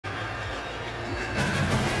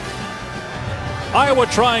Iowa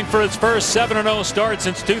trying for its first 7-0 start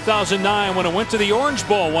since 2009 when it went to the Orange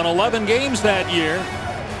Bowl, won 11 games that year.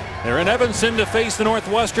 They're in Evanston to face the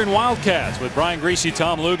Northwestern Wildcats. With Brian Greasy,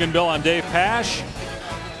 Tom Luganbill, I'm Dave Pasch.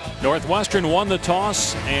 Northwestern won the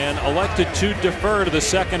toss and elected to defer to the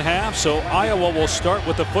second half, so Iowa will start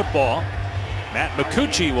with the football. Matt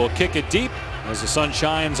McCucci will kick it deep as the sun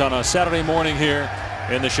shines on a Saturday morning here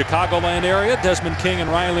in the Chicagoland area. Desmond King and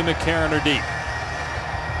Riley McCarron are deep.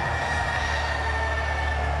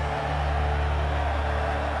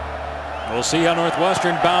 We'll see how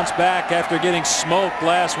Northwestern bounced back after getting smoked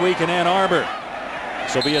last week in Ann Arbor.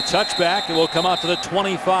 This will be a touchback. It will come out to the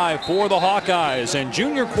 25 for the Hawkeyes. And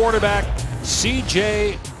junior quarterback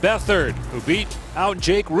C.J. Beathard, who beat out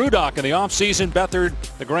Jake Rudock in the offseason. Beathard,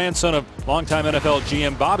 the grandson of longtime NFL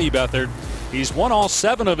GM Bobby Beathard. He's won all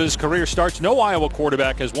 7 of his career starts. No Iowa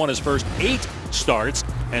quarterback has won his first 8 starts.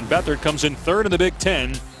 And Beathard comes in 3rd in the Big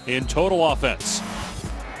Ten in total offense.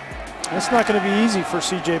 It's not going to be easy for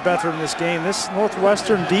C.J. Beathard in this game. This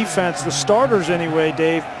Northwestern defense, the starters anyway,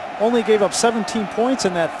 Dave, only gave up 17 points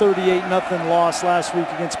in that 38-0 loss last week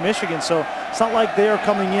against Michigan. So it's not like they are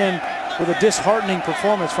coming in with a disheartening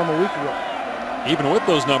performance from a week ago. Even with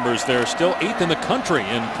those numbers, they're still 8th in the country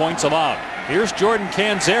in points allowed. Here's Jordan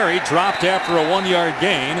Canzeri, dropped after a 1-yard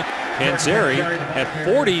gain. Canzeri had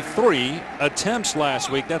 43 attempts last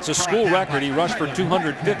week. That's a school record. He rushed for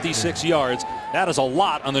 256 yards. That is a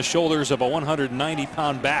lot on the shoulders of a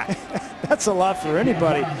 190-pound back. That's a lot for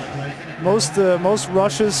anybody. Most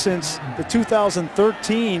rushes since the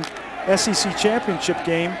 2013 SEC championship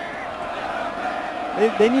game.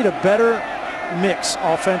 They need a better mix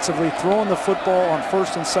offensively, throwing the football on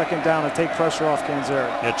 1st and 2nd down to take pressure off Canzeri.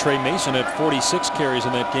 Yeah, Trey Mason had 46 carries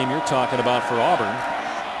in that game you're talking about for Auburn.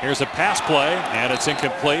 Here's a pass play, and it's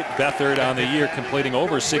incomplete. Beathard on the year completing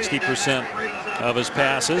over 60% of his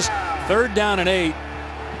passes. 3rd down and 8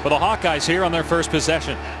 for the Hawkeyes here on their first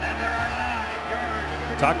possession.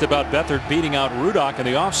 Talked about Beathard beating out Rudock in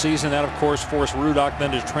the offseason. That, of course, forced Rudock then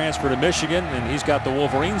to transfer to Michigan, and he's got the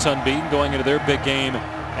Wolverines unbeaten going into their big game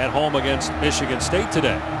at home against Michigan State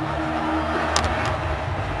today.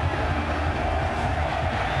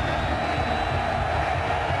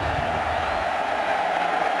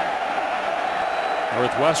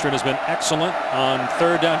 Northwestern has been excellent on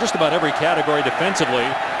 3rd down, just about every category defensively.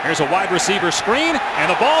 Here's a wide receiver screen, and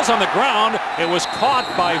the ball's on the ground. It was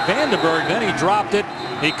caught by Vandenberg, then he dropped it.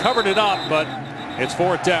 He covered it up, but it's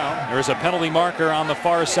 4th down. There's a penalty marker on the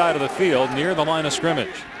far side of the field near the line of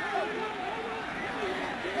scrimmage.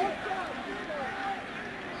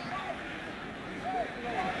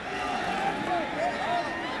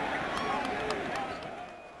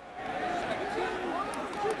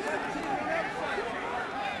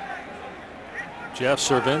 Jeff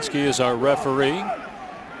Cervinsky is our referee.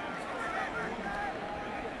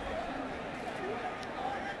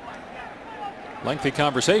 Lengthy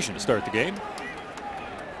conversation to start the game.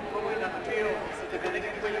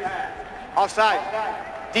 Offside.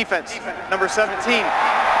 Defense. Number 17.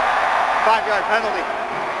 5-yard penalty.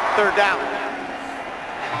 3rd down.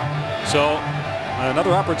 So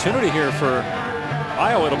another opportunity here for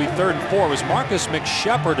Iowa. It'll be 3rd and 4. It was Marcus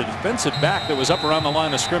McShepard, a defensive back that was up around the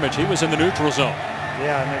line of scrimmage. He was in the neutral zone.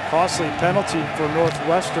 Yeah, and a costly penalty for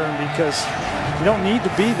Northwestern because you don't need to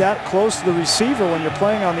be that close to the receiver when you're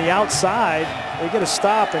playing on the outside. They get a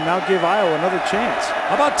stop and now give Iowa another chance.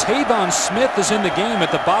 How about Tavon Smith is in the game at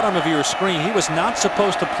the bottom of your screen. He was not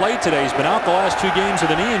supposed to play today. He's been out the last 2 games with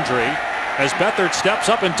a knee injury. As Beathard steps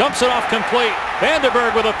up and dumps it off complete.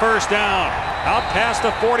 Vandenberg with a 1st down. Out past the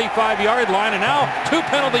 45-yard line, and now 2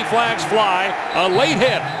 penalty flags fly. A late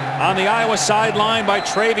hit on the Iowa sideline by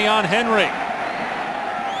Travion Henry.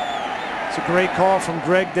 It's a great call from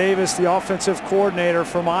Greg Davis, the offensive coordinator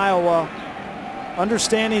from Iowa.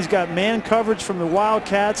 Understanding he's got man coverage from the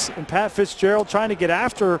Wildcats and Pat Fitzgerald trying to get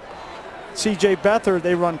after C.J. Beathard.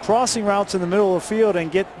 They run crossing routes in the middle of the field and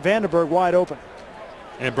get Vandenberg wide open.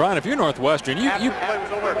 And Brian, if you're Northwestern, you play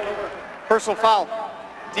was over. Personal foul.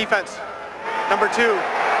 Defense. Number 2.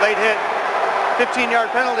 Late hit.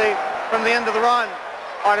 15-yard penalty from the end of the run.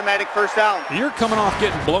 Automatic 1st down. You're coming off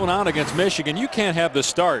getting blown out against Michigan. You can't have the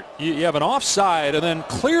start. You have an offside, and then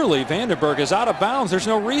clearly Vandenberg is out of bounds. There's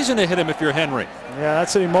no reason to hit him if you're Henry. Yeah,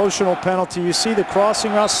 that's an emotional penalty. You see the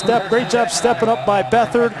crossing route step. Great job stepping up by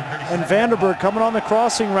Beathard, and Vandenberg coming on the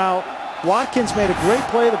crossing route. Watkins made a great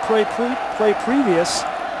play the play previous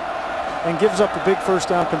and gives up a big 1st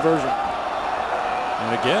down conversion.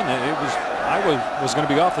 And again, Iowa was going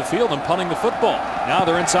to be off the field and punting the football. Now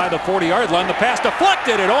they're inside the 40-yard line. The pass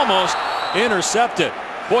deflected. It almost intercepted.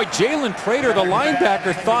 Boy, Jalen Prater, the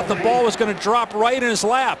linebacker, thought the ball was going to drop right in his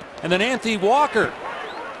lap. And then Anthony Walker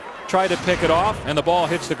tried to pick it off, and the ball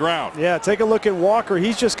hits the ground. Yeah, take a look at Walker.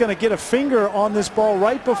 He's just going to get a finger on this ball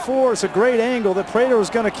right before. It's a great angle that Prater was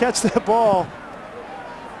going to catch that ball.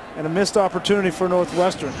 And a missed opportunity for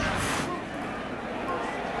Northwestern.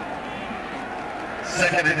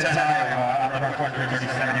 Second and 10 on the Northwestern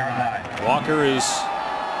 37-yard line. Walker is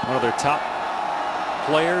one of their top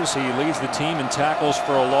players. He leads the team in tackles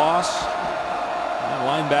for a loss.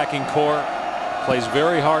 And linebacking core plays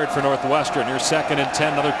very hard for Northwestern. Here's second and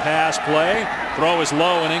 10. Another pass play. Throw is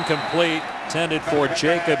low and incomplete. Intended for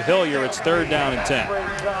Jacob Hillier. It's third down and 10.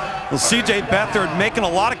 Well, C.J. Beathard making a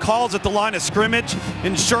lot of calls at the line of scrimmage,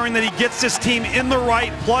 ensuring that he gets this team in the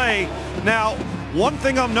right play. Now, one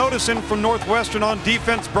thing I'm noticing from Northwestern on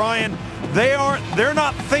defense, Brian, they're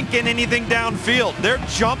not thinking anything downfield. They're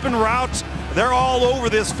jumping routes. They're all over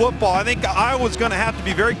this football. I think Iowa's going to have to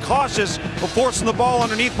be very cautious of forcing the ball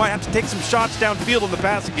underneath. Might have to take some shots downfield in the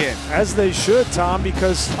passing game. As they should, Tom,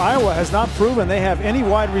 because Iowa has not proven they have any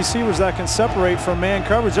wide receivers that can separate from man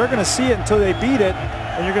coverage. They're going to see it until they beat it,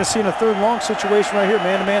 and you're going to see in a third long situation right here,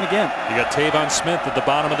 man-to-man again. You got Tavon Smith at the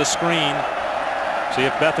bottom of the screen. See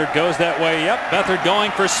if Beathard goes that way. Yep, Beathard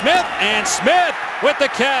going for Smith, and Smith with the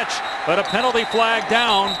catch, but a penalty flag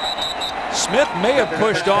down. Smith may have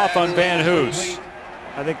pushed off on Van Hoos.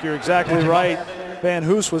 I think you're exactly right. Van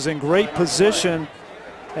Hoos was in great position,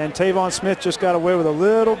 and Tavon Smith just got away with a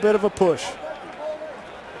little bit of a push.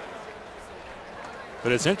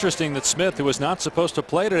 But it's interesting that Smith, who was not supposed to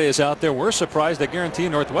play today, is out there. We're surprised. I guarantee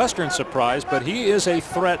Northwestern's surprised, but he is a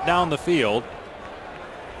threat down the field.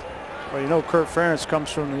 Well, you know, Kurt Ferentz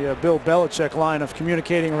comes from the Bill Belichick line of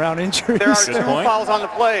communicating around injuries. There are two fouls on the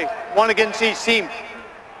play, one against each team.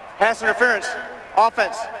 Pass interference,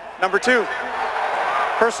 offense, number 2.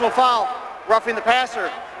 Personal foul, roughing the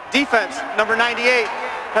passer. Defense, number 98.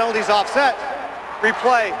 Penalties offset.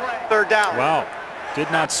 Replay, third down. Wow.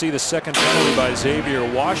 Did not see the second penalty by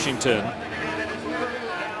Xavier Washington.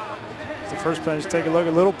 It's the first penalty. Take a look.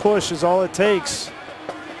 A little push is all it takes.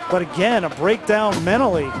 But again, a breakdown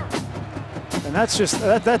mentally. And that's just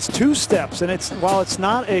that's 2 steps, and it's while it's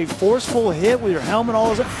not a forceful hit with your helmet,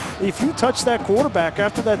 all this, if you touch that quarterback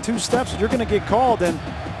after that 2 steps, you're going to get called. And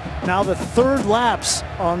now the 3rd lapse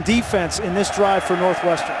on defense in this drive for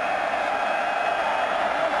Northwestern.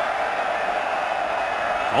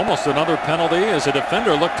 Almost another penalty as a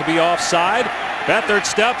defender looked to be offside. Beathard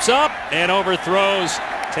steps up and overthrows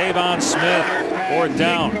Tavon Smith. 4th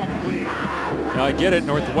down. Now I get it,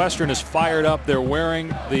 Northwestern is fired up. They're wearing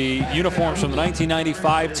the uniforms from the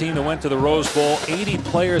 1995 team that went to the Rose Bowl. 80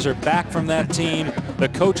 players are back from that team. The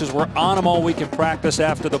coaches were on them all week in practice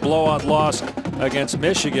after the blowout loss against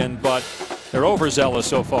Michigan, but they're overzealous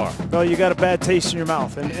so far. Well, you got a bad taste in your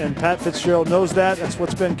mouth, and Pat Fitzgerald knows that. That's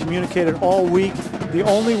what's been communicated all week. The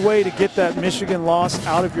only way to get that Michigan loss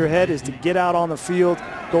out of your head is to get out on the field,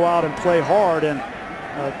 go out and play hard. And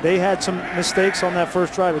they had some mistakes on that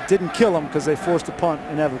first drive. It didn't kill them because they forced a punt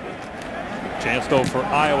inevitably. Chance though for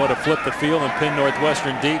Iowa to flip the field and pin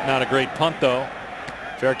Northwestern deep. Not a great punt though.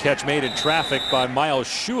 Fair catch made in traffic by Miles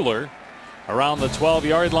Schuler around the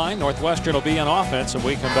 12-yard line. Northwestern will be on offense and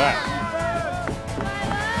we come back.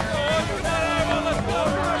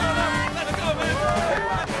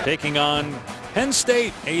 Taking on Penn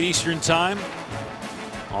State, 8 Eastern time.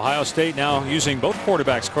 Ohio State now using both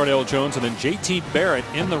quarterbacks, Cardale Jones and then J.T. Barrett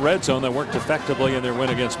in the red zone that worked effectively in their win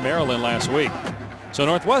against Maryland last week. So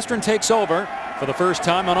Northwestern takes over for the first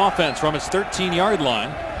time on offense from its 13-yard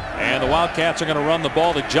line. And the Wildcats are going to run the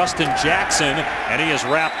ball to Justin Jackson, and he is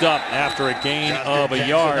wrapped up after a gain of a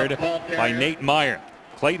yard by Nate Meyer.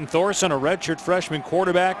 Clayton Thorson, a redshirt freshman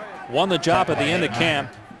quarterback, won the job at the end of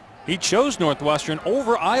camp. He chose Northwestern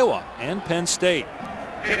over Iowa and Penn State.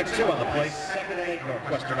 It's 2 on the play. 7-8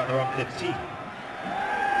 Northwestern on their own 15.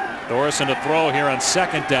 Thorson to throw here on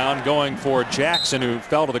 2nd down, going for Jackson, who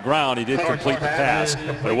fell to the ground. He did complete the pass,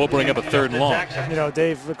 but it will bring up a 3rd and long. You know,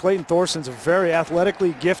 Dave, Clayton Thorson's a very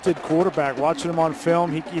athletically gifted quarterback. Watching him on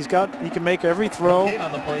film, he can make every throw.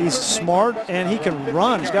 He's smart and he can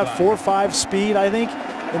run. He's got 4.5 speed. I think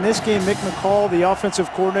in this game, Mick McCall, the offensive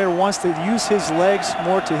coordinator, wants to use his legs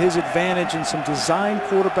more to his advantage in some design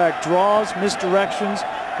quarterback draws, misdirections,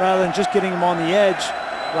 rather than just getting him on the edge.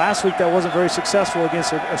 Last week, that wasn't very successful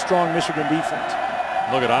against a strong Michigan defense.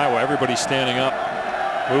 Look at Iowa. Everybody's standing up,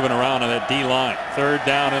 moving around on that D-line. 3rd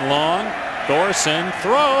down and long. Thorson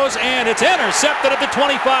throws, and it's intercepted at the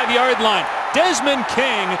 25-yard line. Desmond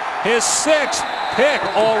King, his 6th pick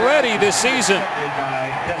already this season.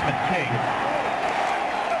 Desmond King.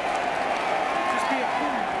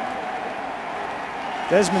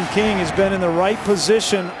 Desmond King has been in the right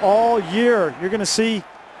position all year. You're going to see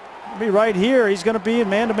be right here. He's going to be in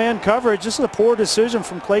man-to-man coverage. This is a poor decision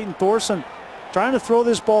from Clayton Thorson, trying to throw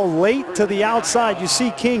this ball late to the outside. You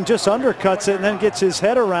see King just undercuts it and then gets his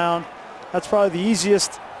head around. That's probably the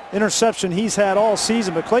easiest interception he's had all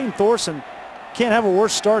season. But Clayton Thorson can't have a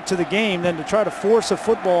worse start to the game than to try to force a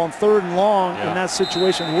football on 3rd and long in that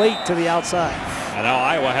situation late to the outside. And now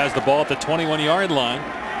Iowa has the ball at the 21-yard line.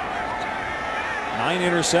 9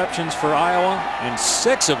 interceptions for Iowa, and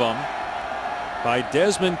 6 of them by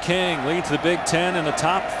Desmond King. Leads the Big Ten in the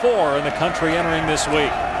top 4 in the country entering this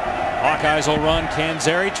week. Hawkeyes will run.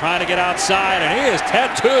 Canzeri trying to get outside, and he is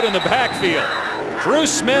tattooed in the backfield. Drew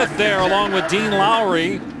Smith there along with Dean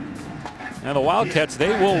Lowry. And the Wildcats, they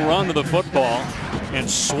will run to the football and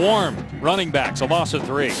swarm running backs. A loss of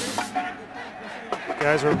 3.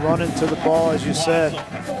 Guys are running to the ball, as you said.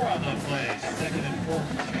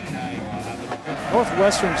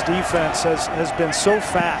 Northwestern's defense has been so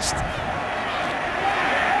fast.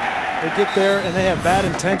 They get there and they have bad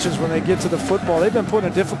intentions when they get to the football. They've been put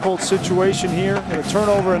in a difficult situation here in a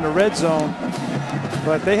turnover in the red zone,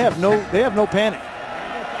 but they have no panic.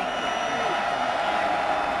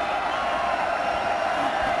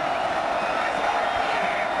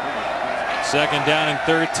 Second down and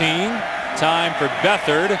 13. Time for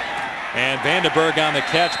Beathard, and Vandenberg on the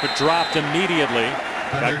catch, but dropped immediately.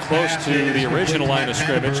 Got close to the original line of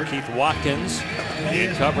scrimmage. Keith Watkins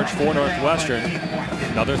in coverage for Northwestern.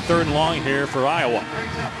 Another 3rd and long here for Iowa.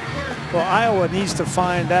 Well, Iowa needs to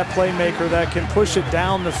find that playmaker that can push it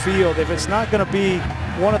down the field. If it's not going to be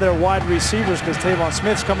one of their wide receivers, because Tavon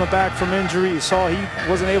Smith's coming back from injury. You saw he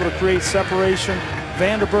wasn't able to create separation.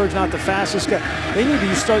 Vandenberg's not the fastest guy. They need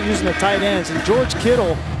to start using the tight ends. And George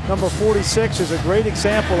Kittle, number 46, is a great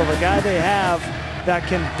example of a guy they have that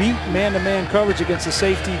can beat man-to-man coverage against a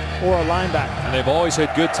safety or a linebacker. And they've always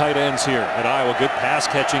had good tight ends here at Iowa, good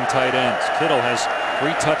pass-catching tight ends. Kittle has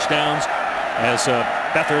 3 touchdowns as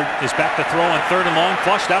Beathard is back to throw on 3rd and long,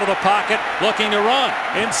 flushed out of the pocket, looking to run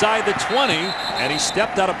inside the 20, and he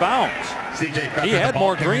stepped out of bounds. He had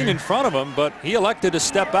more green in front of him, but he elected to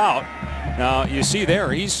step out. Now, you see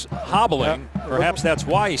there, he's hobbling. Perhaps that's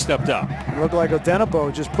why he stepped out. It looked like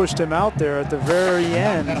Odenigbo just pushed him out there at the very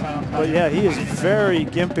end. But, yeah, he is very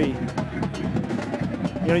gimpy.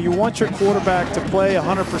 You know, you want your quarterback to play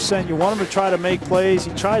 100%. You want him to try to make plays.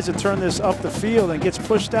 He tries to turn this up the field and gets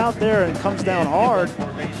pushed out there and comes down hard.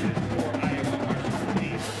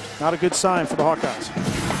 Not a good sign for the Hawkeyes.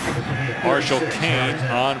 Marshall Kane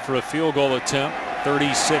on for a field goal attempt.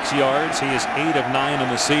 36 yards. He is 8 of 9 in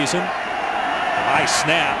the season. High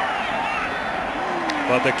snap,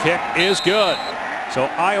 but the kick is good. So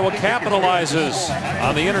Iowa capitalizes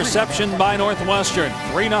on the interception by Northwestern.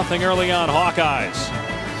 3-0 early on Hawkeyes.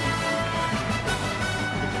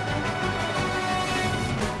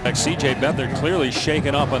 C.J. Beathard clearly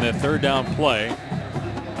shaken up on that 3rd down play,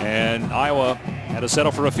 and Iowa had to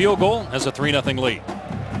settle for a field goal as a 3-0 lead.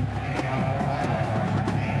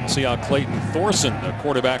 See how Clayton Thorson, the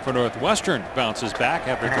quarterback for Northwestern, bounces back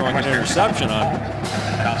after throwing an interception on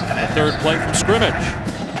the 3rd play from scrimmage.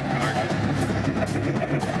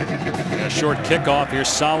 A short kickoff here.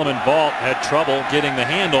 Solomon Vault had trouble getting the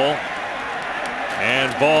handle,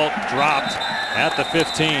 and Vault dropped at the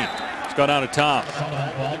 15. Let's go down to Tom.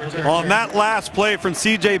 On that last play from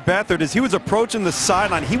C.J. Beathard, as he was approaching the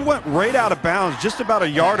sideline, he went right out of bounds, just about a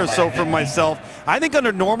yard or so from myself. I think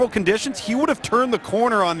under normal conditions, he would have turned the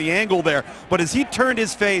corner on the angle there. But as he turned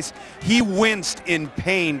his face, he winced in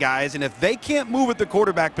pain, guys. And if they can't move at the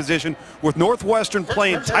quarterback position with Northwestern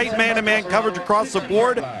playing tight man-to-man coverage across the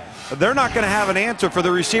board, they're not going to have an answer for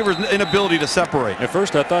the receiver's inability to separate. At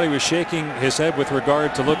first, I thought he was shaking his head with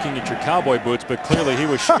regard to looking at your cowboy boots, but clearly he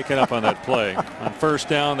was shaken up on that play. On 1st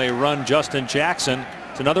down, they run Justin Jackson.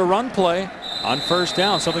 It's another run play on 1st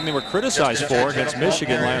down, something they were criticized for against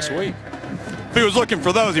Michigan last week. If he was looking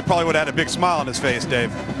for those, he probably would have had a big smile on his face, Dave.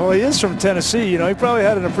 Well, he is from Tennessee. You know, he probably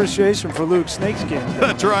had an appreciation for Luke Snakeskin.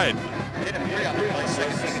 That's right.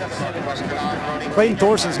 Clayton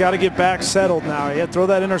Thorson's got to get back settled now. You have to throw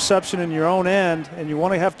that interception in your own end, and you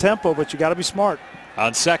want to have tempo, but you got to be smart.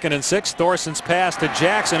 On 2nd and 6, Thorson's pass to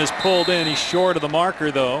Jackson is pulled in. He's short of the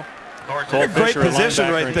marker, though. Great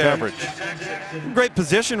position right there. Great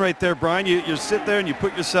position right there, Brian. You sit there and you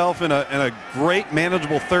put yourself in a great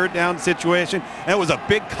manageable 3rd down situation. And it was a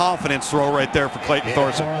big confidence throw right there for Clayton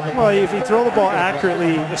Thorson. Well, if you throw the ball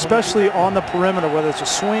accurately, especially on the perimeter, whether it's a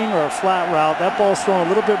swing or a flat route, that ball's thrown a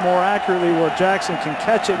little bit more accurately where Jackson can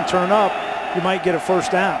catch it and turn up, you might get a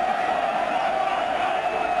 1st down.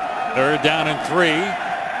 3rd down and 3.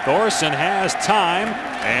 Thorson has time,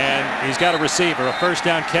 and he's got a receiver. A first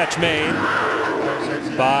down catch made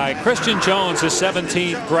by Christian Jones, his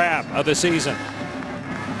 17th grab of the season.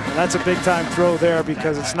 And that's a big-time throw there,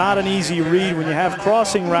 because it's not an easy read when you have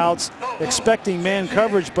crossing routes expecting man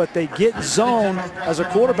coverage, but they get zone. As a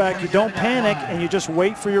quarterback, you don't panic, and you just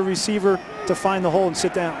wait for your receiver to find the hole and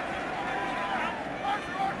sit down.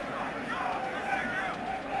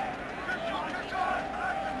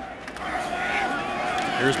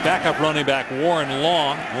 Here's backup running back Warren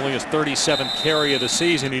Long, only his 37th carry of the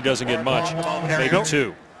season. He doesn't get much, maybe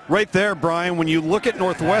 2. Right there, Brian, when you look at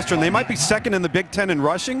Northwestern, they might be second in the Big Ten in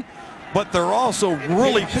rushing, but they're also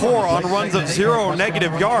really poor on runs of 0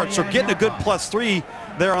 negative yards. So getting a good +3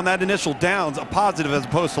 there on that initial downs, a positive as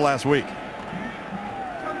opposed to last week.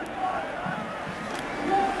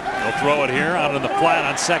 They'll throw it here out in the flat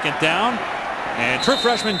on second down. And true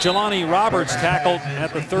freshman Jelani Roberts tackled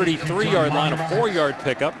at the 33-yard line, a 4-yard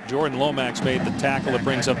pickup. Jordan Lomax made the tackle that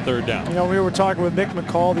brings up third down. You know, we were talking with Mick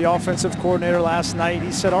McCall, the offensive coordinator, last night.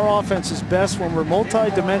 He said our offense is best when we're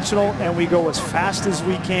multi-dimensional and we go as fast as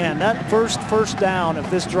we can. That first down of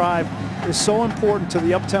this drive is so important to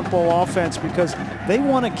the up-tempo offense, because they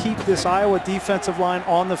want to keep this Iowa defensive line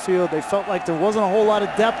on the field. They felt like there wasn't a whole lot of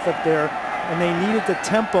depth up there, and they needed the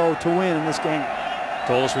tempo to win in this game.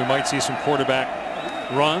 Told us we might see some quarterback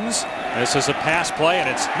runs. This is a pass play, and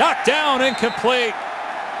it's knocked down, incomplete.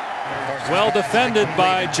 Well defended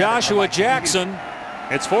by Joshua Jackson.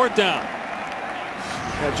 It's fourth down.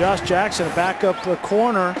 Yeah, Josh Jackson, a backup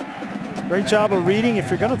corner. Great job of reading. If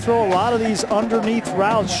you're going to throw a lot of these underneath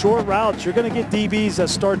routes, short routes, you're going to get DBs that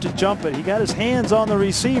start to jump it. He got his hands on the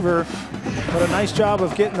receiver, but a nice job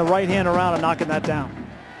of getting the right hand around and knocking that down.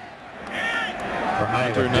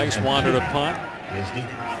 After a nice wander to punt.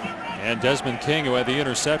 And Desmond King, who had the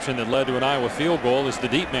interception that led to an Iowa field goal, is the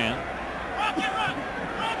deep man.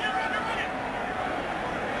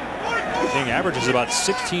 King averages about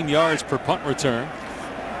 16 yards per punt return.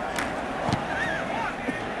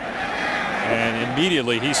 And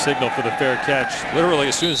immediately he signaled for the fair catch, literally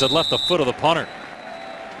as soon as it left the foot of the punter.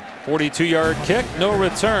 42-yard kick, no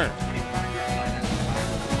return.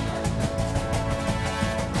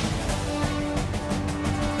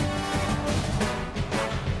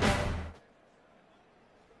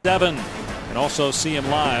 And also see him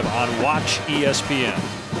live on Watch ESPN.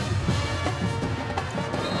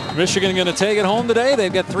 Michigan going to take it home today.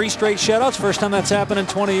 They've got 3 straight shutouts. First time that's happened in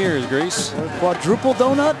 20 years, Grease. Quadruple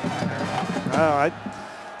donut?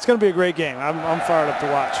 It's going to be a great game. I'm fired up to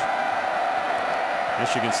watch.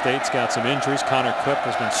 Michigan State's got some injuries. Connor Clip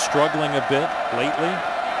has been struggling a bit lately.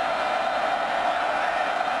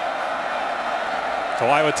 So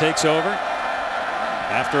Iowa takes over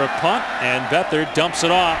after a punt, and Beathard dumps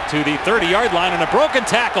it off to the 30-yard line, and a broken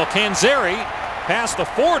tackle. Canzeri past the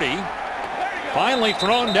 40. Finally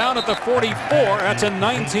thrown down at the 44. That's a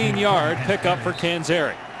 19-yard pickup for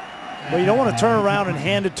Canzeri. Well, you don't want to turn around and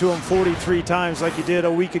hand it to him 43 times like you did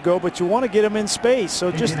a week ago, but you want to get him in space.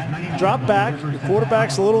 So just drop back. The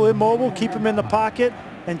quarterback's a little immobile. Keep him in the pocket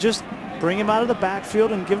and just bring him out of the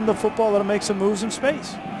backfield and give him the football. Let him make some moves in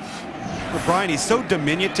space. But Brian, he's so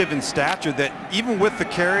diminutive in stature that even with the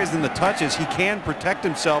carries and the touches, he can protect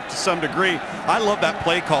himself to some degree. I love that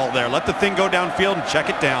play call there. Let the thing go downfield and check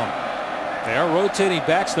it down. They are rotating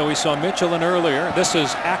backs, though. We saw Mitchell in earlier. This is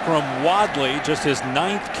Akram Wadley, just his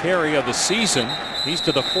 9th carry of the season. He's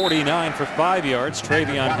to the 49 for 5 yards.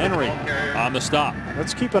 Travion Henry on the stop.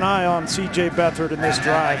 Let's keep an eye on C.J. Beathard in this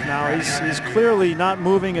drive now. He's clearly not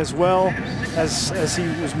moving as well as he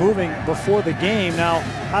was moving before the game. Now,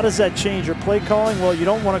 how does that change your play calling? Well, you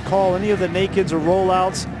don't want to call any of the nakeds or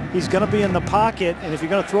rollouts. He's going to be in the pocket, and if you're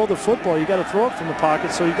going to throw the football, you got to throw it from the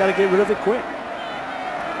pocket, so you got to get rid of it quick.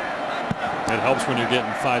 It helps when you're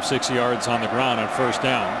getting 5-6 yards on the ground on first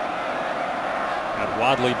down. Got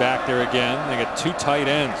Wadley back there again. They got 2 tight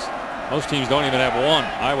ends. Most teams don't even have 1.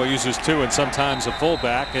 Iowa uses 2 and sometimes a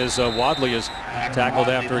fullback, as Wadley is tackled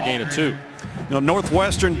after a gain of 2. You know,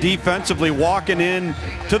 Northwestern defensively walking in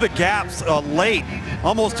to the gaps late,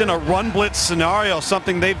 almost in a run blitz scenario,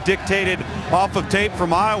 something they've dictated off of tape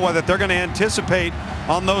from Iowa that they're going to anticipate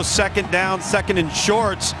on those second down, second and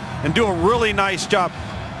shorts, and do a really nice job.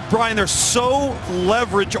 Brian, they're so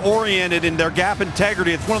leverage oriented in their gap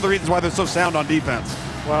integrity. It's one of the reasons why they're so sound on defense.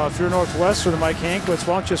 Well, if you're Northwestern and Mike Hankwitz,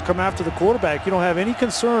 why don't you just come after the quarterback? You don't have any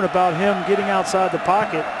concern about him getting outside the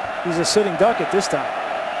pocket. He's a sitting duck at this time.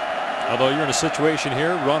 Although you're in a situation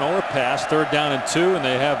here, run or pass, 3rd down and 2, and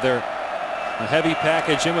they have their heavy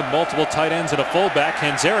package in with multiple tight ends and a fullback.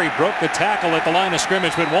 Canzeri broke the tackle at the line of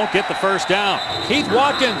scrimmage, but won't get the first down. Keith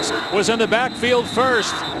Watkins was in the backfield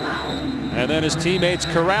first. And then his teammates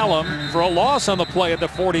corral him for a loss on the play at the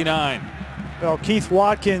 49. Well, Keith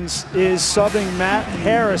Watkins is subbing Matt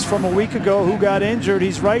Harris from a week ago who got injured.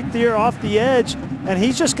 He's right there off the edge, and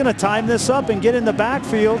he's just going to time this up and get in the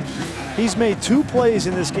backfield. He's made 2 plays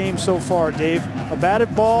in this game so far, Dave. A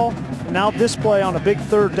batted ball, and now this play on a big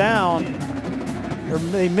 3rd down.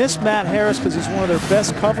 They missed Matt Harris because he's one of their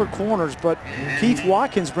best cover corners, but Keith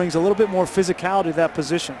Watkins brings a little bit more physicality to that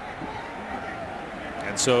position.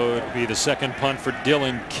 And so it'd be the second punt for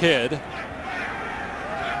Dylan Kidd.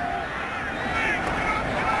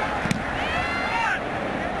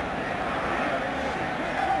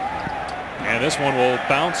 And this one will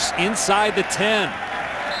bounce inside the 10.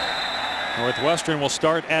 Northwestern will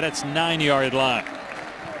start at its 9-yard line.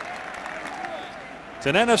 It's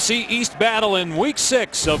an NFC East battle in Week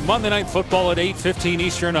 6 of Monday Night Football at 8:15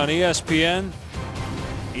 Eastern on ESPN.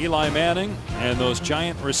 Eli Manning and those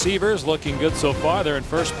giant receivers looking good so far. They're in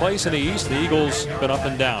first place in the East. The Eagles been up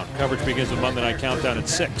and down. Coverage begins with Monday Night Countdown at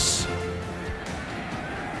 6.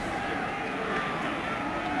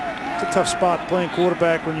 It's a tough spot playing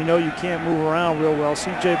quarterback when you know you can't move around real well.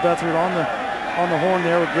 C.J. Beathard on the horn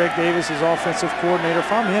there with Greg Davis, his offensive coordinator.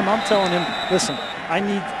 If I'm him, I'm telling him, listen, I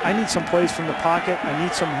need some plays from the pocket. I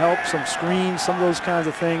need some help, some screens, some of those kinds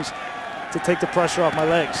of things to take the pressure off my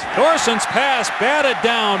legs. Thorson's pass batted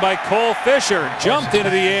down by Cole Fisher. Jumped into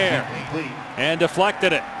the air and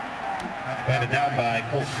deflected it. Batted down by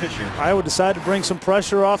Cole Fisher. Iowa decided to bring some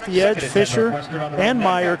pressure off the edge. Fisher and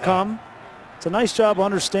Meyer come. It's a nice job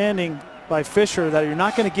understanding by Fisher that you're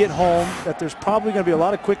not going to get home, that there's probably going to be a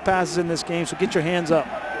lot of quick passes in this game, so get your hands up.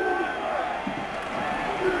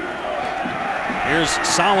 Here's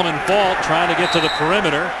Solomon Vaught trying to get to the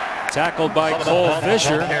perimeter. Tackled by Cole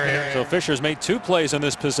Fisher. So Fisher's made 2 plays in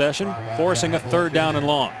this possession, forcing a 3rd down and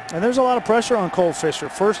long. And there's a lot of pressure on Cole Fisher.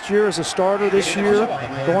 First year as a starter this year,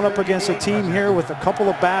 going up against a team here with a couple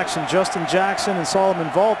of backs in Justin Jackson and Solomon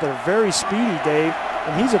Vaught that are very speedy, Dave.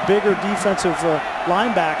 And he's a bigger defensive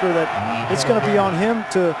linebacker that it's going to be on him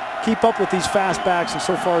to keep up with these fast backs, and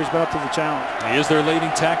so far he's been up to the challenge. He is their leading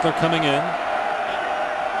tackler coming in.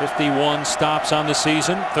 51 stops on the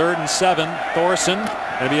season. 3rd and 7. Thorson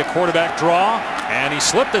going to be a quarterback draw, and he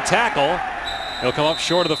slipped the tackle. He'll come up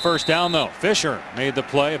short of the first down, though. Fisher made the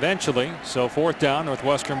play eventually, so 4th down.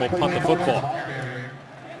 Northwestern will punt the football.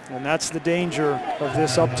 And that's the danger of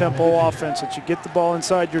this up-tempo offense, that you get the ball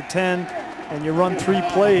inside your 10 and you run 3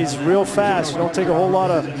 plays real fast. You don't take a whole lot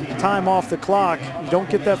of time off the clock. You don't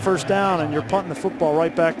get that first down, and you're punting the football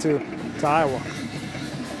right back to Iowa.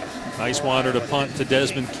 Nice wander to punt to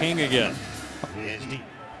Desmond King again. And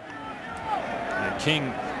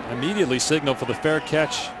King immediately signaled for the fair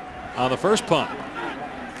catch on the first punt.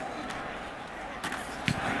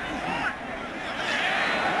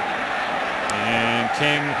 And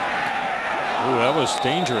King, ooh, that was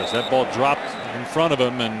dangerous. That ball dropped in front of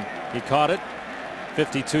him and he caught it.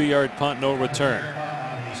 52-yard punt, no return.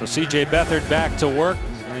 So C.J. Beathard back to work.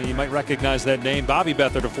 You might recognize that name. Bobby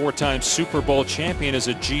Beathard, a 4-time Super Bowl champion as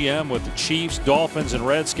a GM with the Chiefs, Dolphins, and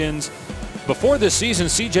Redskins. Before this season,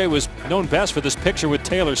 C.J. was known best for this picture with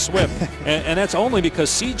Taylor Swift. and that's only because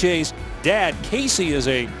C.J.'s dad, Casey, is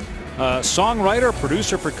a songwriter,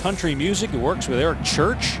 producer for country music. He works with Eric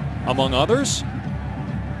Church, among others.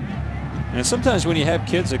 And sometimes when you have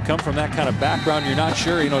kids that come from that kind of background, you're not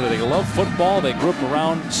sure, do they love football? They grew up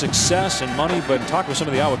around success and money, but talk with some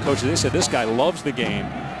of the Iowa coaches. They said this guy loves the game,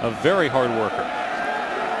 a very hard worker.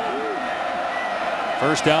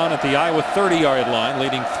 First down at the Iowa 30-yard line,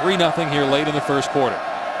 leading 3-0 here late in the first quarter.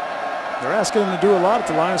 They're asking him to do a lot at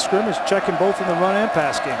the line of scrimmage, checking both in the run and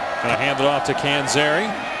pass game. Going to hand it off to Canzeri.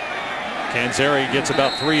 Canzeri gets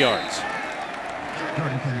about 3 yards.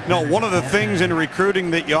 One of the things in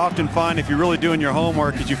recruiting that you often find if you're really doing your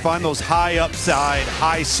homework is you find those high upside,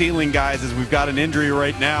 high ceiling guys, as we've got an injury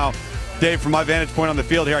right now. Dave, from my vantage point on the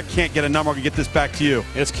field here, I can't get a number. I can get this back to you.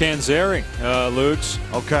 It's Canzeri, Lutz.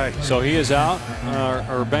 Okay. So he is out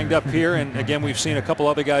or banged up here. And again, we've seen a couple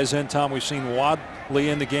other guys in, Tom. We've seen Wadley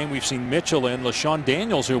in the game. We've seen Mitchell in. LaShawn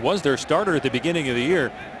Daniels, who was their starter at the beginning of the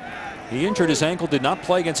year, he injured his ankle, did not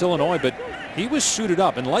play against Illinois, but he was suited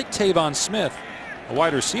up. And like Tavon Smith, a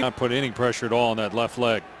wide receiver, not put any pressure at all on that left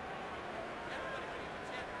leg.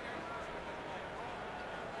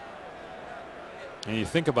 And you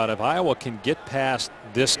think about it, if Iowa can get past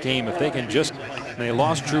this game, if they can just, they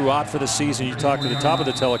lost Drew Ott for the season. You talked at the top of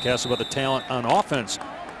the telecast about the talent on offense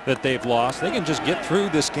that they've lost. They can just get through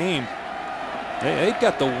this game. They've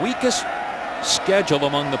got the weakest schedule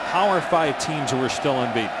among the Power 5 teams who are still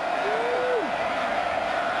unbeaten.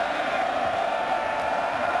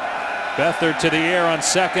 Beathard to the air on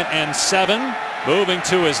 2nd and 7, moving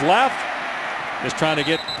to his left. just trying to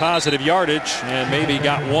get positive yardage, and maybe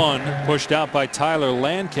got one pushed out by Tyler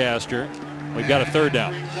Lancaster. We've got a third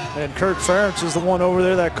down. And Kirk Ferentz is the one over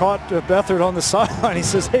there that caught Beathard on the sideline. He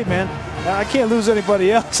says, hey, man, I can't lose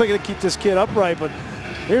anybody else. I got to keep this kid upright. But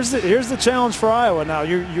here's the challenge for Iowa now.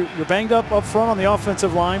 You're banged up front on the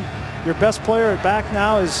offensive line. Your best player at back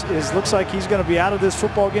now looks like he's going to be out of this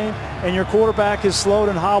football game, and your quarterback is slowed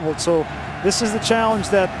and hobbled. So this is the challenge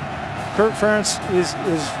that Kirk Ferentz is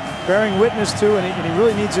bearing witness to, and he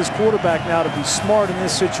really needs his quarterback now to be smart in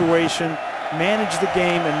this situation, manage the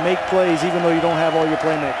game, and make plays even though you don't have all your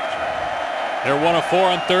playmakers. They're 1 of 4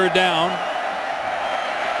 on third down.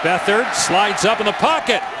 Beathard slides up in the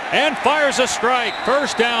pocket and fires a strike.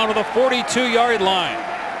 First down to the 42-yard line.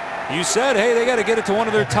 You said, hey, they got to get it to one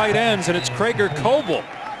of their tight ends, and it's Krager Coble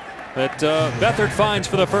that Beathard finds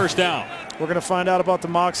for the first down. We're going to find out about the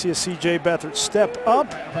moxie of C.J. Beathard. Step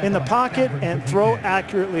up in the pocket and throw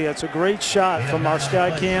accurately. That's a great shot from our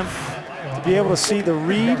sky cam to be able to see the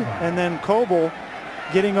read, and then Coble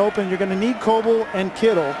getting open. You're going to need Coble and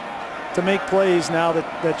Kittle to make plays now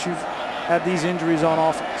that you've had these injuries on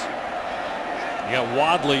offense. You got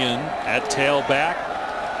Wadley in at tailback,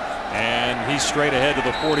 and he's straight ahead to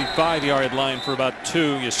the 45-yard line for about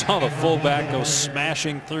 2. You saw the fullback go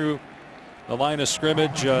smashing through the line of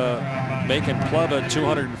scrimmage. Macon Pleva,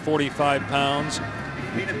 245 pounds.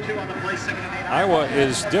 Iowa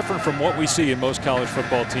is different from what we see in most college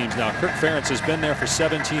football teams now. Kirk Ferentz has been there for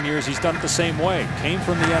 17 years. He's done it the same way. Came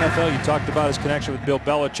from the NFL. You talked about his connection with Bill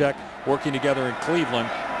Belichick, working together in Cleveland.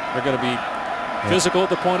 They're going to be physical at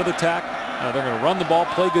the point of attack. They're going to run the ball,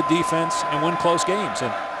 play good defense, and win close games.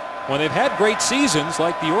 And when they've had great seasons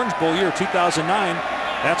like the Orange Bowl year of 2009,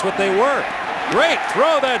 that's what they were. Great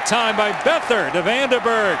throw that time by Beathard to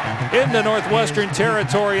Vandenberg into Northwestern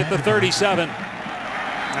territory at the 37.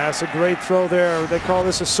 That's a great throw there. They call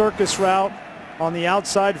this a circus route. On the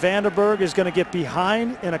outside, Vandenberg is going to get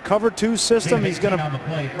behind in a cover 2 system. He's going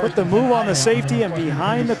to put the move on the safety and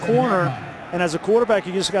behind the corner. And as a quarterback,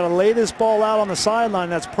 you just got to lay this ball out on the sideline.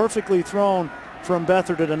 That's perfectly thrown from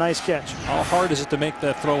Beathard at a nice catch. How hard is it to make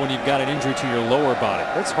that throw when you've got an injury to your lower body?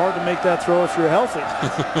 It's hard to make that throw if you're healthy.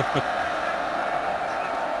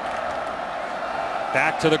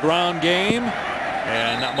 Back to the ground game,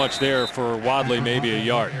 and not much there for Wadley, maybe a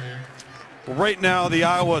yard. Right now, the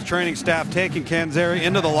Iowa training staff taking Canzeri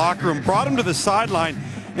into the locker room, brought him to the sideline,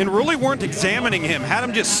 and really weren't examining him. Had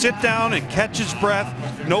him just sit down and catch his breath.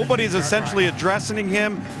 Nobody's essentially addressing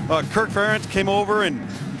him. Kirk Ferentz came over and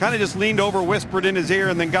kind of just leaned over, whispered in his ear,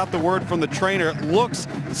 and then got the word from the trainer. It looks,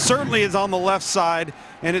 certainly is on the left side,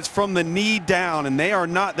 and it's from the knee down, and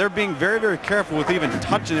they're being very, very careful with even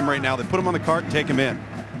touching him right now. They put him on the cart and take him in.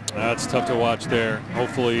 That's tough to watch there.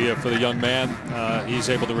 Hopefully for the young man, he's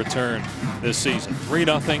able to return this season.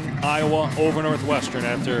 3-0 Iowa over Northwestern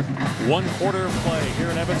after 1 quarter of play here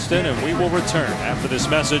in Evanston, and we will return after this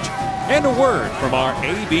message and a word from our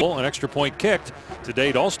AB. An extra point kicked. To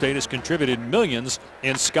date, Allstate has contributed millions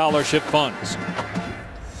in scholarship funds.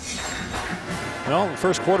 Well, the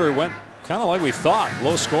first quarter went kind of like we thought.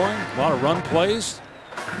 Low scoring, a lot of run plays,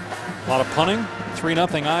 a lot of punting.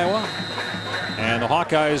 3-0 Iowa. And the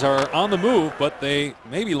Hawkeyes are on the move, but they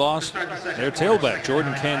maybe lost their tailback,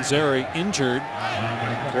 Jordan Canzeri, injured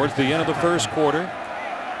towards the end of the first quarter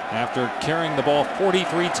after carrying the ball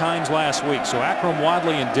 43 times last week. So Akram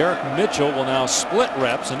Wadley and Derek Mitchell will now split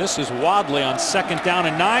reps, and this is Wadley on 2nd down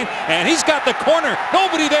and 9, and he's got the corner.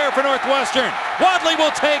 Nobody there for Northwestern. Wadley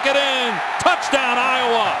will take it in. Touchdown,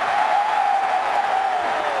 Iowa.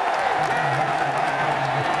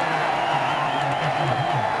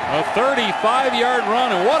 A 35-yard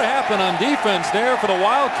run, and what happened on defense there for the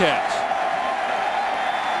Wildcats?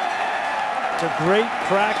 It's a great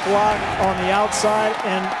crack block on the outside,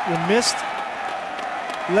 and you missed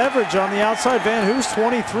leverage on the outside. Van Hoos,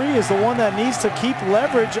 23, is the one that needs to keep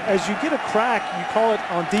leverage. As you get a crack, you call it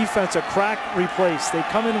on defense a crack replace. They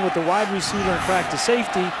come in with the wide receiver and crack to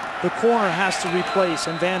safety. The corner has to replace,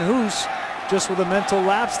 and Van Hoos just with a mental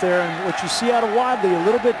lapse there. And what you see out of Wadley, a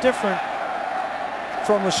little bit different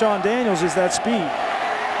from LaShawn Daniels, is that speed.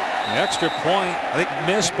 The extra point, I think,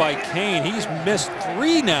 missed by Kane. He's missed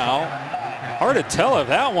 3 now. Hard to tell if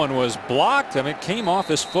that one was blocked. I mean, it came off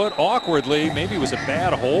his foot awkwardly. Maybe it was a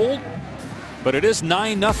bad hold. But it is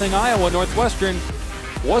 9-0 Iowa. Northwestern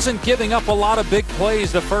wasn't giving up a lot of big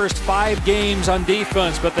plays the first 5 games on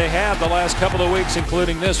defense, but they have the last couple of weeks,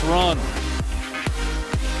 including this run.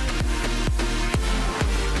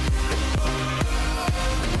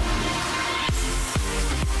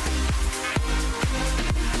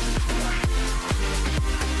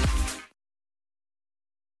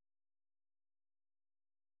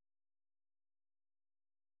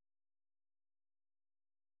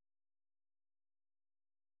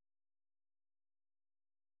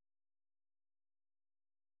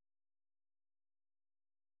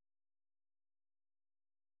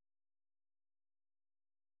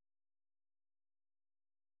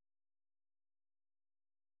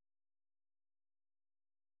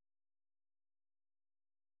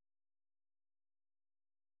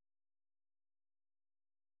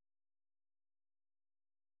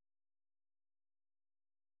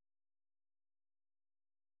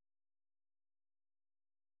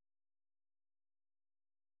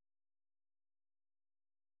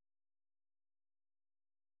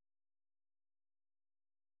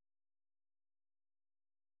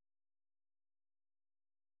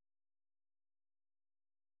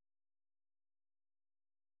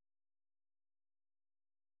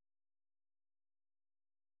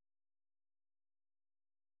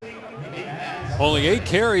 Only 8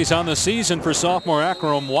 carries on the season for sophomore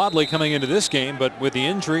Akram Wadley coming into this game, but with the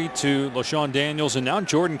injury to LaShawn Daniels and now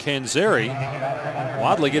Jordan Canzeri,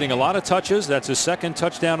 Wadley getting a lot of touches. That's his 2nd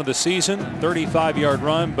touchdown of the season, 35-yard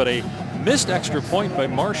run, but a missed extra point by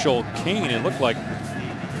Marshall Kane. It looked like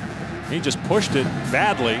he just pushed it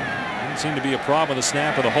badly. Didn't seem to be a problem with the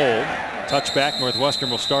snap of the hold. Touchback, Northwestern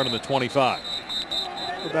will start on the 25.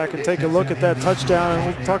 Go back and take a look at that touchdown,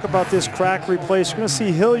 and we'll talk about this crack replace. You're going to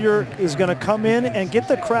see Hillier is going to come in and get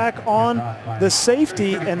the crack on the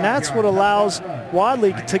safety, and that's what allows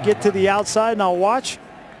Wadley to get to the outside. Now watch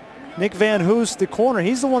Nick Van Hoos, the corner.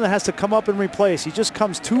 He's the one that has to come up and replace. He just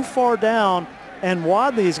comes too far down, and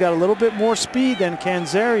Wadley's got a little bit more speed than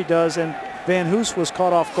Canzeri does, and Van Hoos was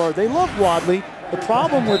caught off guard. They love Wadley. The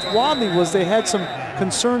problem with Wadley was they had some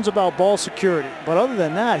concerns about ball security, but other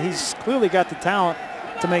than that, he's clearly got the talent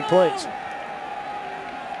to make plays.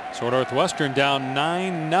 So Northwestern down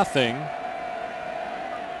 9-0.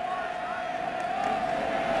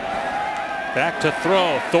 Back to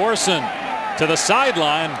throw. Thorson to the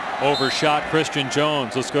sideline. Overshot Christian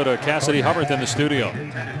Jones. Let's go to Cassidy Hubbard in the studio.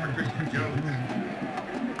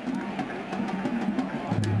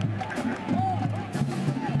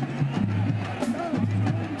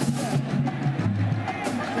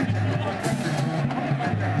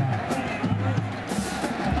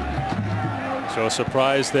 So a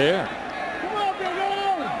surprise there.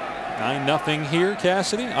 9-0 here,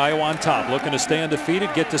 Cassidy. Iowa on top, looking to stay undefeated,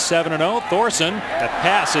 get to 7-0. Thorson, that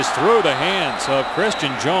pass is through the hands of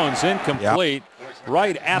Christian Jones, incomplete,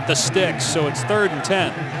 right at the sticks, so it's 3rd and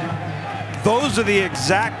 10. Those are the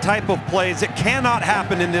exact type of plays that cannot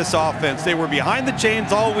happen in this offense. They were behind the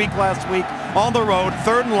chains all week last week on the road,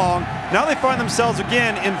 3rd and long. Now they find themselves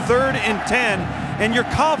again in 3rd and 10, and your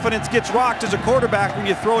confidence gets rocked as a quarterback when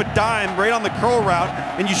you throw a dime right on the curl route,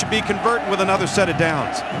 and you should be converting with another set of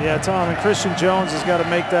downs. Yeah, Tom, and Christian Jones has got to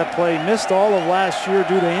make that play. Missed all of last year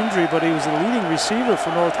due to injury, but he was the leading receiver for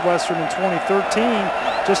Northwestern in 2013.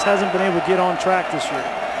 Just hasn't been able to get on track this year.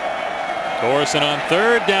 Thorson on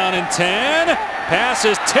 3rd down and 10. Pass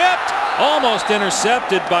is tipped, almost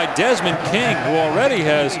intercepted by Desmond King, who already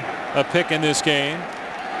has a pick in this game.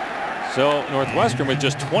 So Northwestern with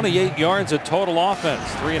just 28 yards of total offense,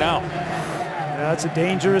 3 and out. Yeah, that's a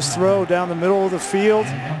dangerous throw down the middle of the field.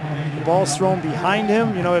 The ball's thrown behind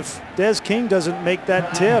him. You know, if Des King doesn't make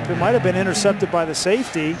that tip, it might have been intercepted by the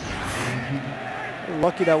safety.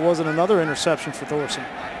 Lucky that wasn't another interception for Thorson.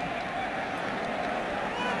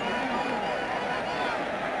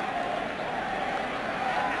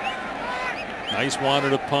 Nice wanted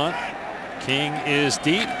to punt. King is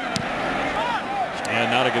deep. And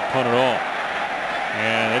not a good punt at all.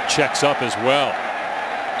 And it checks up as well.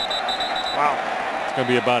 Wow. It's going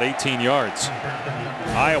to be about 18 yards.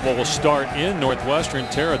 Iowa will start in Northwestern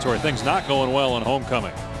territory. Things not going well on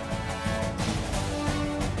homecoming.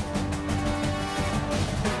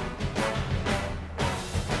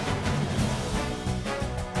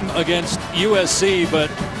 Against USC, but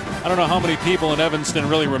I don't know how many people in Evanston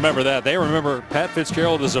really remember that. They remember Pat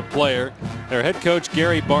Fitzgerald as a player. Their head coach,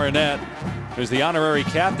 Gary Barnett, who's the honorary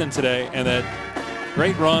captain today, and that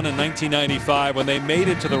great run in 1995 when they made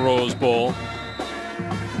it to the Rose Bowl.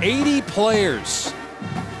 80 players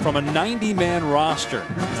from a 90-man roster.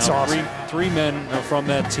 That's awesome. Three men from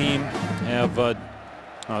that team have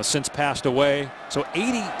since passed away. So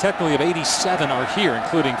 80, technically of 87 are here,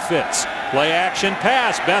 including Fitz. Play action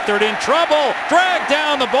pass. Beathard in trouble. Dragged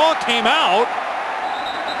down. The ball came out.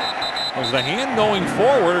 Was the hand going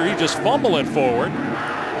forward, or he just fumbled it forward?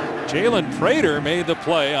 Jalen Prater made the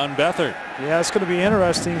play on Beathard. Yeah, it's going to be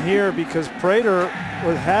interesting here because Prater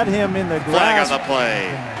had him in the grass. Flag on the play.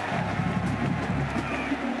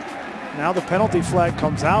 Now the penalty flag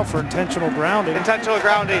comes out for intentional grounding. Intentional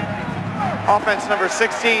grounding. Offense number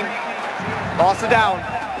 16. Lost it down.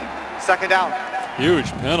 2nd down. Huge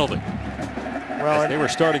penalty. Well, they were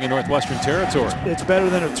starting in Northwestern territory. It's better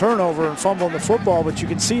than a turnover and fumbling the football, but you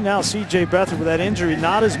can see now C.J. Beathard with that injury,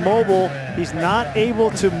 not as mobile. He's not able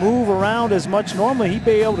to move around as much. Normally he'd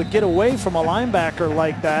be able to get away from a linebacker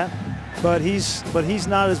like that, but he's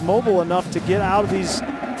not as mobile enough to get out of these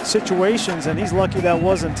situations, and he's lucky that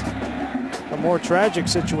wasn't a more tragic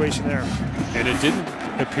situation there. And it didn't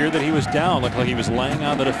appear that he was down. Looked like he was laying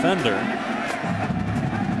on the defender.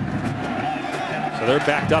 So they're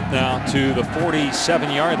backed up now to the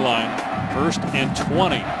 47-yard line. 1st and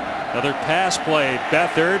 20. Another pass play.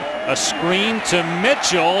 Beathard, a screen to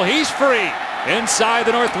Mitchell. He's free inside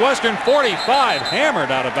the Northwestern 45.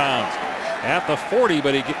 Hammered out of bounds. at the 40,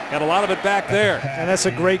 but he got a lot of it back there. And that's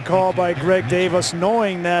a great call by Greg Davis,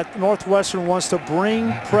 knowing that Northwestern wants to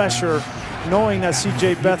bring pressure, knowing that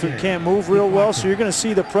C.J. Beathard can't move real well. So you're going to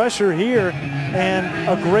see the pressure here, and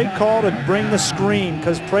a great call to bring the screen,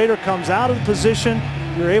 because Prater comes out of the position.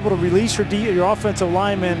 You're able to release your offensive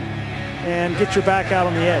lineman and get your back out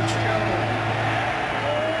on the edge.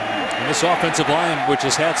 And this offensive line, which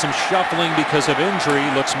has had some shuffling because of injury,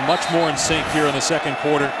 looks much more in sync here in the second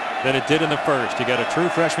quarter than it did in the first. You got a true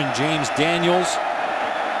freshman, James Daniels,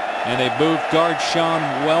 and they've moved guard Sean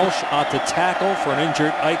Welsh out to tackle for an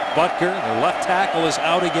injured Ike Butker. The left tackle is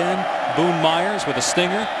out again. Boone Myers with a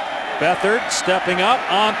stinger. Beathard stepping up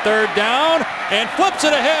on third down and flips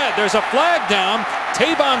it ahead. There's a flag down.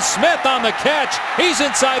 Tavon Smith on the catch. He's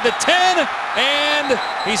inside the 10 and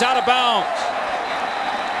he's out of bounds.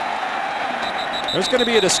 There's going to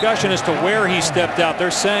be a discussion as to where he stepped out.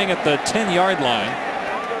 They're saying at the 10-yard line.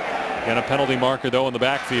 Got a penalty marker though in the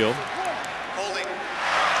backfield. Holding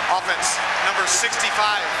offense number 65,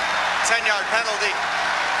 10-yard penalty,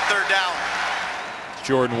 third down.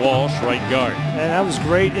 Jordan Walsh, right guard. And that was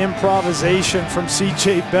great improvisation from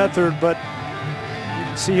C.J. Beathard, but you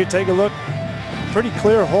can see here, take a look, pretty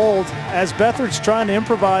clear hold as Beathard's trying to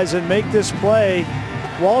improvise and make this play.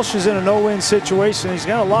 Walsh is in a no-win situation. He's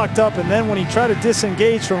kind of locked up, and then when he tried to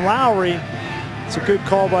disengage from Lowry, it's a good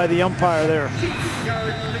call by the umpire there.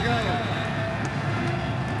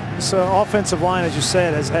 This offensive line, as you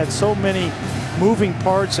said, has had so many moving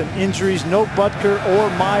parts and injuries. No Butker or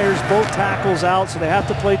Myers, both tackles out, so they have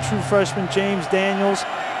to play true freshman James Daniels,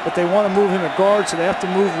 but they want to move him at guard, so they have to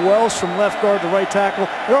move Welsh from left guard to right tackle.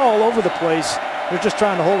 They're all over the place. They're just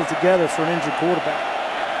trying to hold it together for an injured quarterback.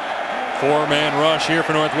 Four-man rush here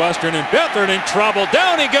for Northwestern, and Beathard in trouble.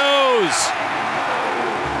 Down he goes.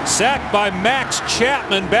 Sacked by Max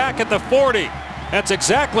Chapman back at the 40. That's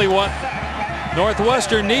exactly what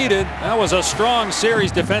Northwestern needed. That was a strong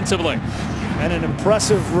series defensively. And an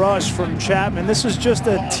impressive rush from Chapman. This is just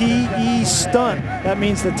a TE stunt. That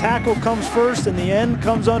means the tackle comes first and the end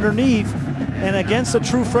comes underneath. And against the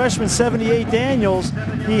true freshman 78 Daniels,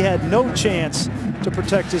 he had no chance to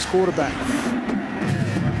protect his quarterback.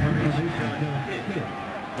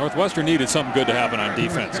 Northwestern needed something good to happen on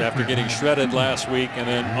defense after getting shredded last week and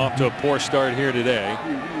then off to a poor start here today.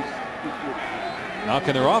 Now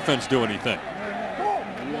can their offense do anything?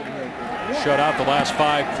 Shut out the last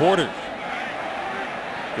 5 quarters.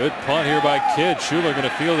 Good punt here by Kidd. Schuler going to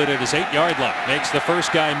field it at his 8-yard line. Makes the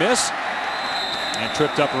first guy miss and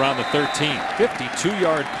tripped up around the 13.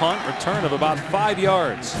 52-yard punt, return of about 5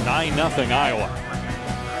 yards. 9-0 Iowa.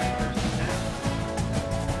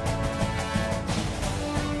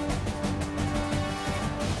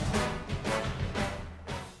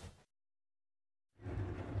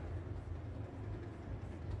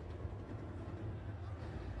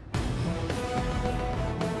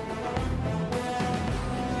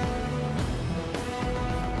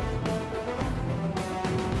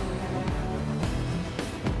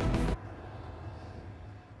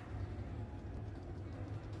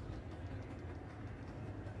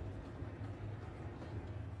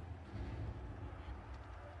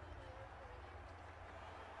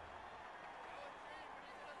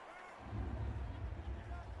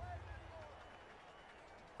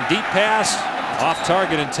 Deep pass off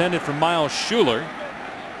target intended for Miles Schuler.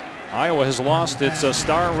 Iowa has lost its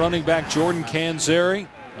star running back Jordan Canzeri.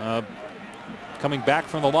 Coming back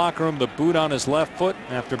from the locker room, the boot on his left foot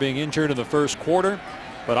after being injured in the first quarter.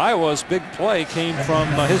 But Iowa's big play came from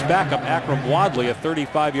his backup Akram Wadley, a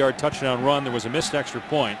 35-yard touchdown run. There was a missed extra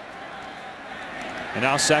point. And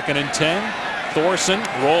now 2nd and 10. Thorson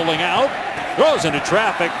rolling out, throws into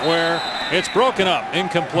traffic where it's broken up,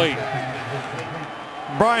 incomplete.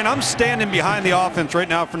 Brian, I'm standing behind the offense right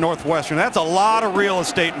now for Northwestern. That's a lot of real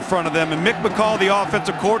estate in front of them. And Mick McCall, the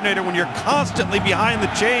offensive coordinator, when you're constantly behind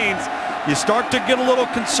the chains, you start to get a little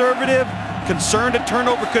conservative, concerned a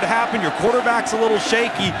turnover could happen. Your quarterback's a little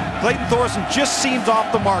shaky. Clayton Thorson just seems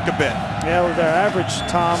off the mark a bit. Yeah, with their average,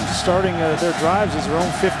 Tom, starting their drives is their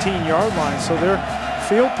own 15-yard line. So their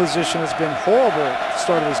field position has been horrible at the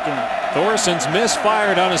start of this game. Thorson's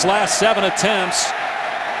misfired on his last 7 attempts.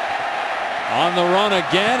 On the run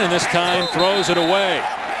again, and this time throws it away.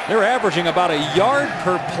 They're averaging about a yard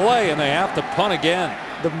per play, and they have to punt again.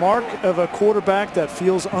 The mark of a quarterback that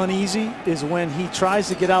feels uneasy is when he tries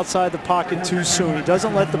to get outside the pocket too soon. He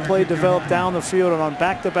doesn't let the play develop down the field, and on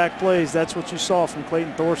back-to-back plays, that's what you saw from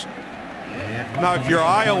Clayton Thorson. Now, if you're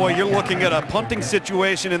Iowa, you're looking at a punting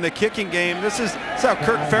situation in the kicking game. This is how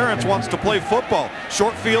Kirk Ferentz wants to play football.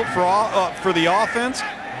 Short field for the offense.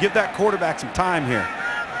 Give that quarterback some time here.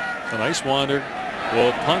 A nice wander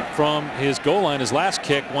will punt from his goal line. His last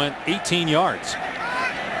kick went 18 yards.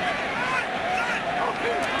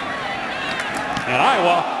 And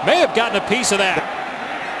Iowa may have gotten a piece of that.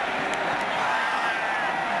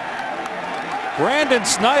 Brandon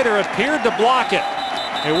Snyder appeared to block it.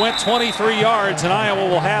 It went 23 yards, and Iowa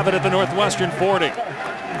will have it at the Northwestern 40.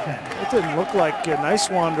 It didn't look like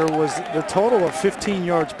Nicewander was the total of 15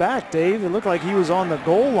 yards back, Dave. It looked like he was on the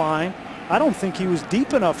goal line. I don't think he was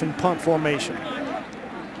deep enough in punt formation.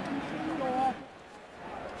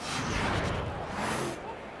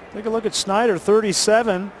 Take a look at Snyder,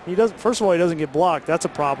 37. He doesn't. First of all, he doesn't get blocked. That's a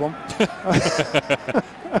problem. You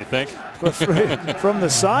think? But from the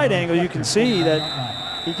side angle, you can see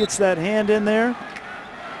that he gets that hand in there.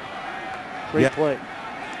 Great play.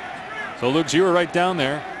 So, Luke, you were right down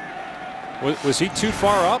there. Was he too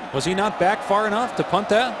far up? Was he not back far enough to punt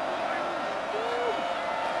that?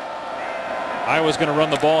 Iowa's going to run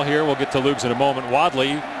the ball here. We'll get to Luke's in a moment.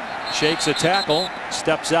 Wadley shakes a tackle,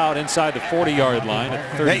 steps out inside the 40-yard line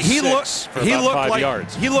at 36 for about 5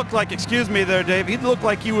 yards. He looked like, excuse me there, Dave, he looked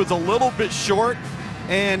like he was a little bit short.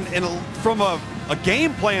 And from a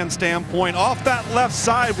game plan standpoint, off that left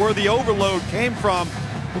side where the overload came from,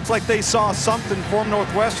 looks like they saw something from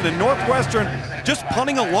Northwestern. And Northwestern, just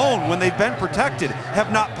punting alone when they've been protected,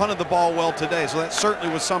 have not punted the ball well today. So that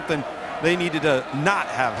certainly was something they needed to not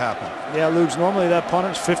have happen. Yeah, Luke, normally that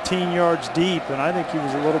punter's 15 yards deep, and I think he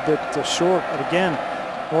was a little bit short. But again,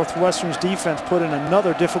 Northwestern's defense put in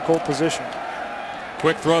another difficult position.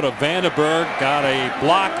 Quick throw to Vandenberg, got a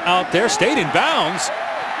block out there, stayed in bounds.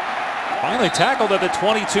 Finally tackled at the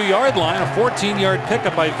 22-yard line, a 14-yard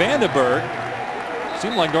pickup by Vandenberg.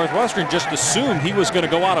 Seemed like Northwestern just assumed he was going to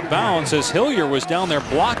go out of bounds as Hillier was down there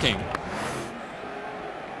blocking.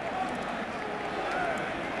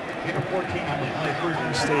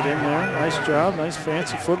 Stayed in there. Nice job. Nice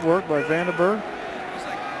fancy footwork by Vandenberg.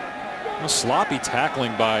 Sloppy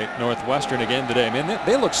tackling by Northwestern again today. I mean,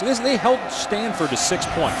 they held Stanford to 6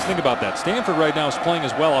 points. Think about that. Stanford right now is playing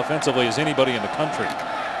as well offensively as anybody in the country.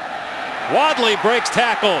 Wadley breaks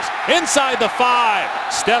tackles inside the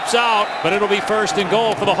 5, steps out, but it'll be first and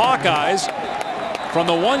goal for the Hawkeyes from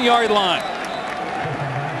the 1-yard line.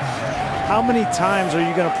 How many times are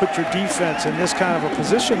you going to put your defense in this kind of a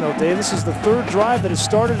position, though, Dave? This is the third drive that has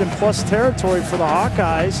started in plus territory for the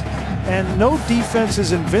Hawkeyes, and no defense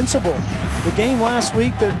is invincible. The game last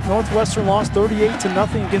week that Northwestern lost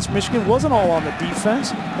 38-0 against Michigan wasn't all on the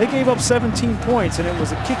defense. They gave up 17 points, and it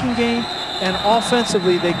was a kicking game, and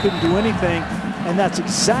offensively they couldn't do anything, and that's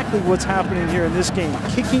exactly what's happening here in this game.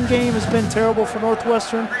 Kicking game has been terrible for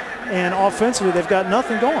Northwestern, and offensively they've got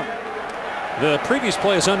nothing going. The previous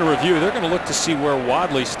play is under review. They're going to look to see where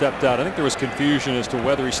Wadley stepped out. I think there was confusion as to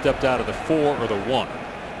whether he stepped out of the 4 or the 1.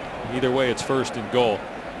 Either way, it's first and goal.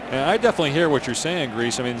 And I definitely hear what you're saying,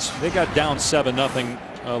 Grease. I mean, they got down 7-0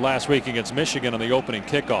 last week against Michigan on the opening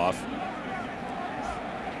kickoff.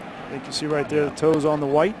 I think you see right there the toes on the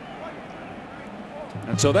white.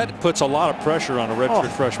 And so that puts a lot of pressure on a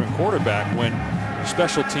redshirt freshman quarterback when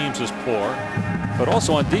special teams is poor. But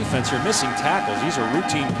also on defense, you're missing tackles. These are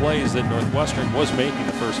routine plays that Northwestern was making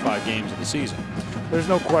the first 5 games of the season. There's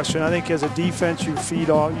no question. I think as a defense, you feed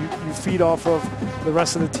off of the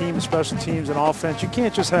rest of the team, special teams, and offense. You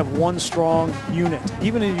can't just have one strong unit.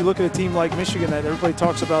 Even if you look at a team like Michigan that everybody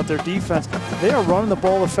talks about their defense, they are running the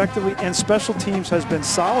ball effectively, and special teams has been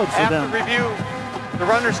solid for them. After review, the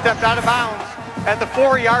runner stepped out of bounds at the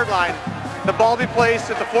 4-yard line. The ball be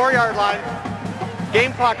placed at the 4-yard line.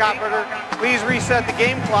 Game clock operator, please reset the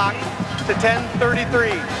game clock to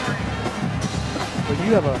 10:33. But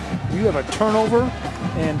you have a turnover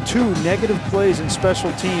and 2 negative plays in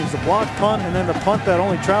special teams. The block punt and then the punt that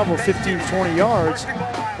only traveled 15-20 yards.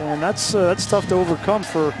 And that's tough to overcome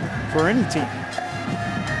for any team.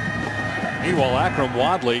 Meanwhile, Akram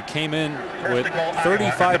Wadley came in with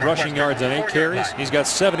 35 rushing yards on 8 carries. He's got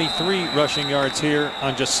 73 rushing yards here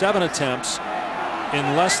on just 7 attempts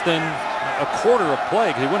in less than a quarter of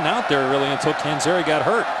play. He wasn't out there really until Canzeri got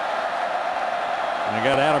hurt. And they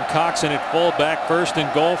got Adam Cox in at fullback, first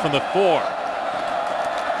and goal from the 4.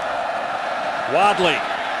 Wadley,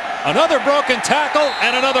 another broken tackle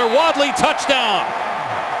and another Wadley touchdown.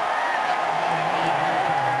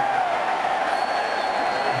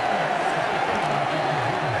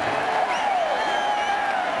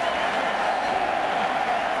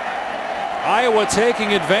 Iowa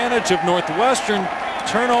taking advantage of Northwestern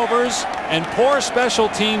turnovers and poor special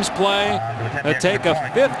teams play to take a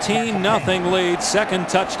 15-0 lead. Second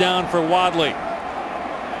touchdown for Wadley.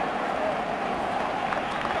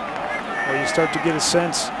 Well, you start to get a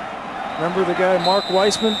sense. Remember the guy Mark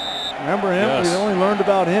Weissman? Remember him? Yes. We only learned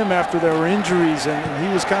about him after there were injuries, and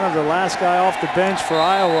he was kind of the last guy off the bench for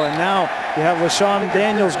Iowa. And now you have LaShawn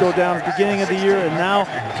Daniels go down at the beginning of the year, and now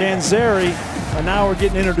Canzeri. And now we're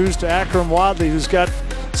getting introduced to Akram Wadley, who's got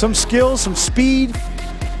some skills, some speed,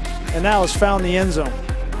 and now has found the end zone.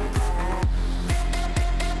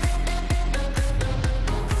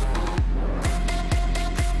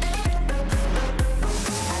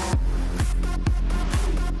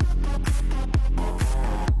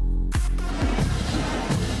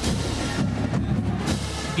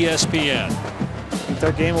 ESPN. Think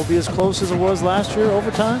that game will be as close as it was last year,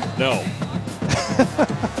 overtime? No.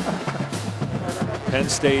 Penn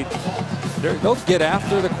State, they'll get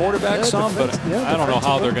after the quarterback some, but I don't know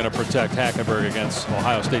how they're going to protect Hackenberg against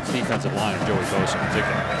Ohio State's defensive line and Joey Bosa in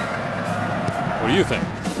particular. What do you think?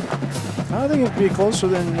 I think it'll be closer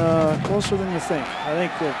than you think. I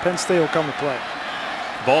think Penn State will come to play.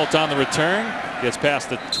 Bolt on the return, gets past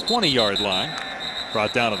the 20-yard line,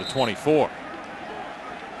 brought down to the 24.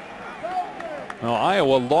 Well,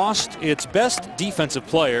 Iowa lost its best defensive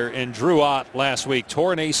player in Drew Ott last week.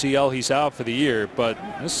 Tore an ACL. He's out for the year. But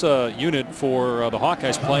this unit for the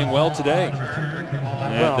Hawkeyes playing well today.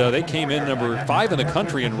 And they came in number 5 in the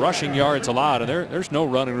country in rushing yards allowed. And there's no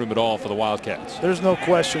running room at all for the Wildcats. There's no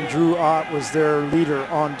question Drew Ott was their leader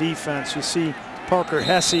on defense. You see Parker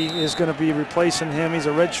Hesse is going to be replacing him. He's a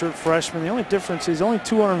redshirt freshman. The only difference is only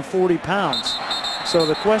 240 pounds. So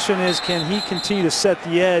the question is, can he continue to set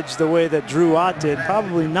the edge the way that Drew Ott did?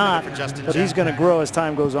 Probably not, but he's going to grow as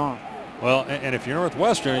time goes on. Well, and if you're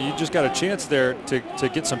Northwestern, you just got a chance there to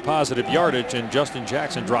get some positive yardage, and Justin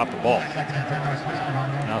Jackson dropped the ball.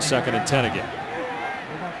 Now 2nd and 10 again.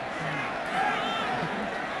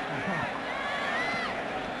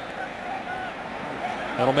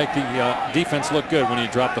 That'll make the defense look good when you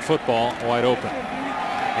drop the football wide open.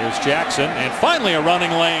 Here's Jackson, and finally a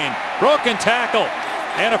running lane. Broken tackle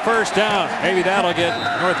and a first down. Maybe that'll get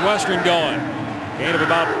Northwestern going. Gain of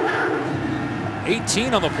about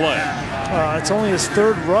 18 on the play. It's only his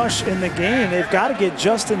 3rd rush in the game. They've got to get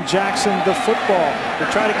Justin Jackson the football. They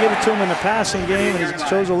try to give it to him in the passing game, and he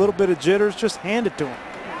shows a little bit of jitters. Just hand it to him.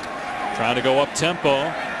 Trying to go up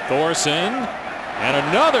tempo. Thorson, and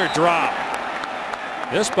another drop.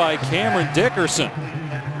 This by Cameron Dickerson.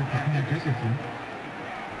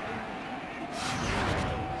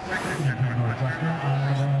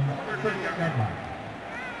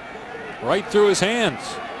 Right through his hands.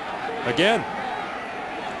 Again.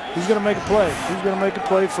 He's going to make a play. He's going to make a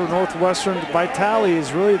play for Northwestern. Vitale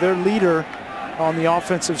is really their leader on the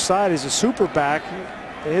offensive side. He's a super back.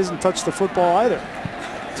 He hasn't touched the football either.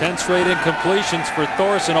 10 straight incompletions for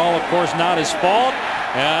Thorson, all of course not his fault.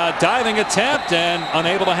 Diving attempt and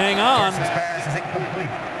unable to hang on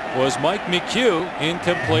was Mike McHugh.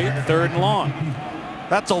 Incomplete, 3rd and long.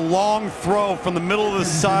 That's a long throw from the middle of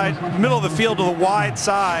the field to the wide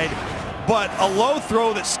side, but a low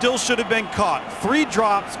throw that still should have been caught. 3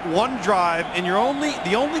 drops, 1 drive, and the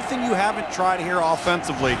only thing you haven't tried here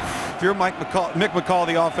offensively, if you're Mick McCall,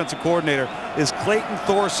 the offensive coordinator, is Clayton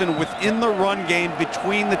Thorson within the run game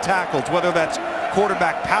between the tackles, whether that's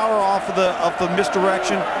quarterback power off of the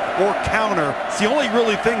misdirection or counter. It's the only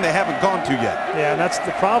really thing they haven't gone to yet. Yeah, and that's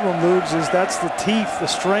the problem, Lugs, is that's the teeth, the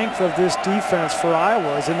strength of this defense for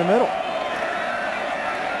Iowa is in the middle.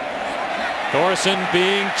 Thorson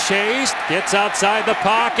being chased, gets outside the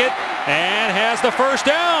pocket, and has the first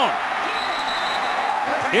down.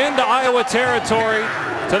 Into Iowa territory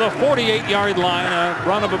to the 48-yard line, a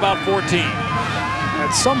run of about 14.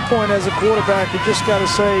 At some point as a quarterback, you just got to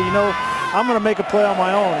say, you know, I'm going to make a play on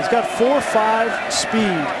my own. He's got 4.5 speed.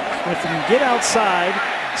 And if he can get outside,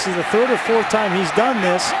 this is the 3rd or 4th time he's done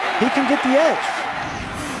this, he can get the edge.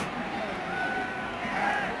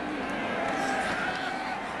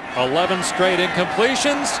 $11 straight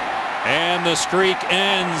incompletions, and the streak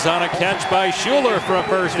ends on a catch by Schuler for a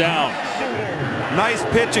first down. Nice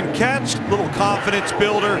pitch and catch, little confidence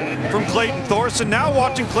builder from Clayton Thorson. Now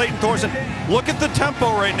watching Clayton Thorson, look at the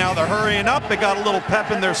tempo right now. They're hurrying up. They got a little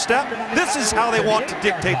pep in their step. This is how they want to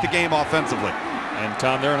dictate the game offensively. And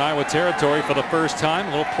Tom, they're in Iowa territory for the first time. A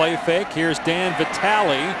little play fake. Here's Dan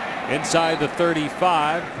Vitale inside the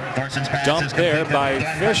 35. Dumped there by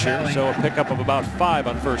Fisher, so a pickup of about 5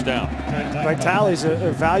 on first down. Vitale's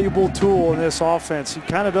a valuable tool in this offense. He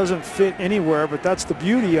kind of doesn't fit anywhere, but that's the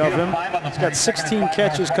beauty of him. He's got 16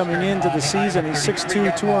 catches coming into the season. He's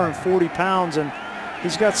 6'2", 240 pounds, and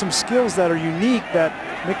he's got some skills that are unique that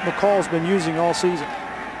Mick McCall's been using all season.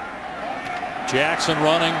 Jackson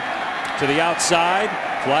running to the outside.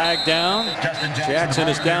 Flag down. Jackson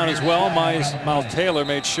is down as well. Miles Taylor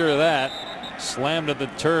made sure of that. Slammed to the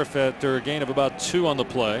turf after a gain of about 2 on the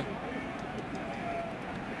play.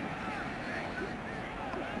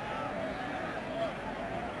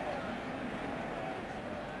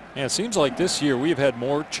 Yeah, it seems like this year we've had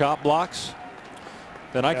more chop blocks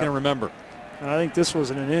than I can remember. And I think this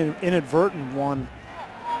was an inadvertent one.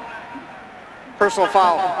 Personal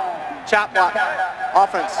foul, chop block,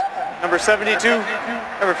 offense, number 72,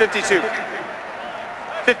 number 52.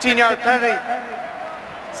 15-yard penalty,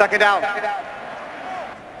 second down.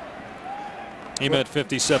 He meant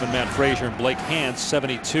 57, Matt Frazier, and Blake Hance,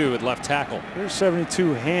 72 at left tackle. Here's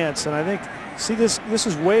 72 Hance, and I think, see this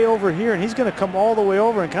is way over here, and he's going to come all the way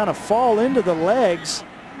over and kind of fall into the legs.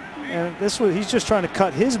 And he's just trying to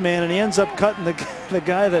cut his man, and he ends up cutting the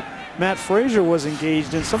guy that Matt Frazier was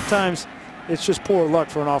engaged in. Sometimes it's just poor luck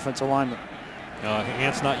for an offensive lineman.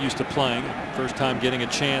 Hance not used to playing. First time getting a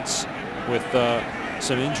chance with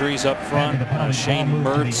some injuries up front. Shane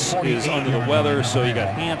Mertz is under the weather, so you got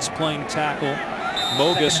Hance playing tackle.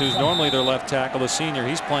 Mogus, who's normally their left tackle, the senior,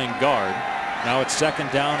 he's playing guard. Now it's second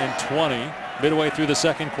down and 20, midway through the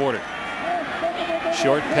second quarter.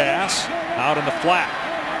 Short pass out in the flat.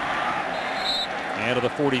 And to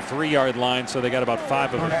the 43-yard line, so they got about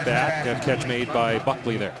 5 of it back. That catch made by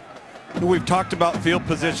Buckley there. We've talked about field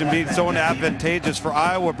position being so advantageous for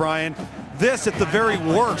Iowa, Brian. This, at the very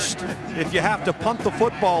worst, if you have to punt the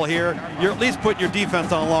football here, you're at least putting your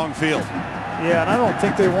defense on a long field. Yeah, and I don't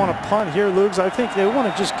think they want to punt here, Lugs. I think they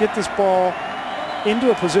want to just get this ball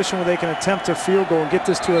into a position where they can attempt a field goal and get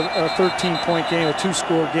this to a 13-point game, a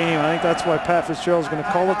 2-score game. And I think that's why Pat Fitzgerald is going to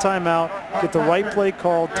call a timeout, get the right play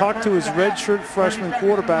called, talk to his redshirt freshman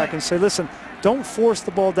quarterback and say, listen, don't force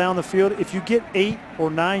the ball down the field. If you get 8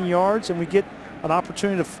 or 9 yards and we get an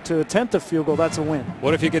opportunity to attempt a field goal, that's a win.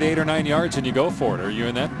 What if you get 8 or 9 yards and you go for it? Are you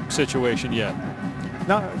in that situation yet?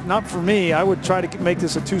 Not for me. I would try to make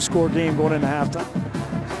this a 2-score game going into halftime.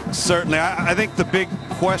 Certainly. I think the big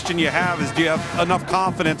question you have is, do you have enough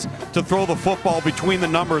confidence to throw the football between the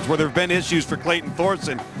numbers where there have been issues for Clayton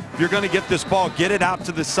Thorson? If you're going to get this ball, get it out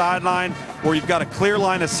to the sideline where you've got a clear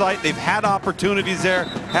line of sight. They've had opportunities there,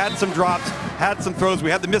 had some drops, had some throws. We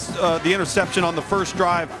had the interception on the first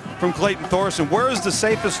drive from Clayton Thorson. Where is the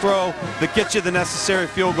safest throw that gets you the necessary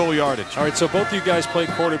field goal yardage? All right, so both of you guys played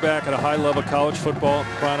quarterback at a high level, college football.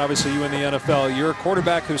 Brian, obviously you in the NFL. You're a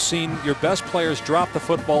quarterback who's seen your best players drop the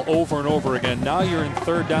football over and over again. Now you're in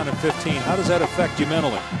third down and 15. How does that affect you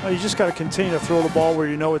mentally? Well, you just got to continue to throw the ball where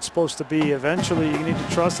you know it's supposed to be. Eventually, you need to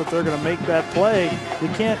trust that they're going to make that play. You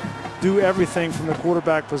can't do everything from the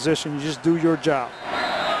quarterback position. You just do your job.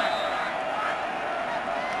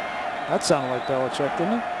 That sounded like Belichick,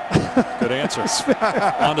 didn't it? Good answer.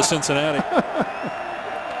 On to Cincinnati.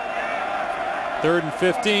 3rd and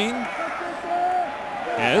 15.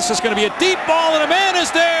 And this is going to be a deep ball, and a man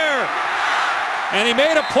is there. And he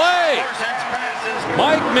made a play.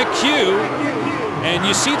 Mike McHugh. And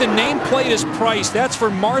you see the nameplate is Price. That's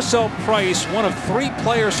for Marcel Price, one of 3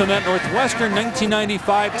 players from that Northwestern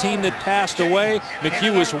 1995 team that passed away.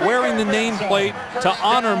 McHugh was wearing the nameplate to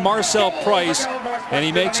honor Marcel Price. And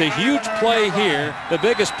he makes a huge play here, the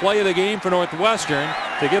biggest play of the game for Northwestern,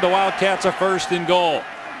 to give the Wildcats a 1st and goal.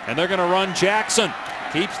 And they're going to run Jackson.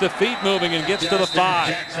 Keeps the feet moving and gets to the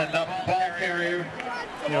 5.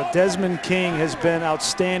 You know, Desmond King has been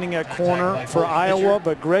outstanding at corner for Iowa,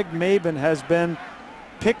 but Greg Maben has been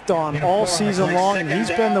picked on all season long, and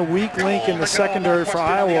he's been the weak link in the secondary for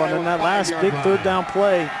Iowa. And in that last big 3rd down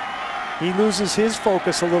play, he loses his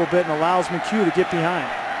focus a little bit and allows McHugh to get behind.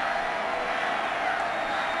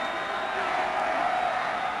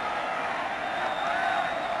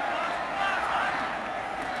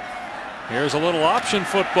 Here's a little option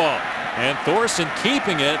football, and Thorson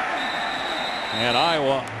keeping it, and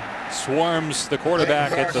Iowa swarms the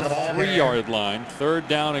quarterback at the 3-yard line. 3rd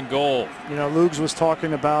down and goal. You know, Lugs was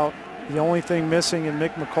talking about the only thing missing in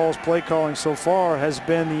Mick McCall's play calling so far has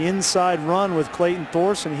been the inside run with Clayton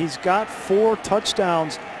Thorson. He's got 4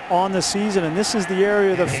 touchdowns on the season, and this is the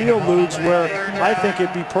area of the field, Lugs, where I think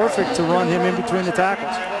it'd be perfect to run him in between the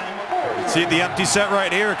tackles. See the empty set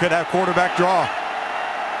right here, could have quarterback draw.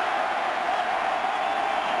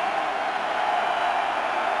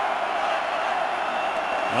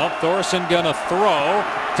 Well, Thorson gonna throw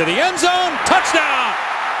to the end zone. Touchdown!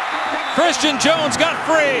 Christian Jones got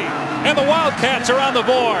free, and the Wildcats are on the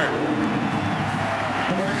board.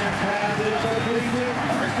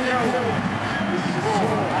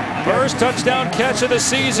 First touchdown catch of the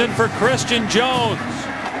season for Christian Jones.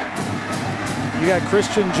 You got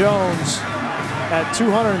Christian Jones at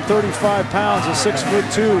 235 pounds and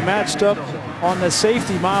 6'2", matched up on the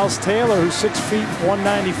safety Miles Taylor, who's 6 feet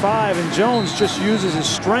 195, and Jones just uses his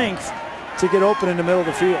strength to get open in the middle of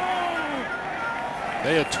the field.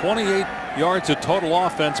 They had 28 yards of total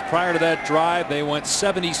offense prior to that drive. They went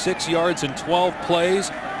 76 yards in 12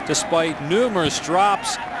 plays to despite numerous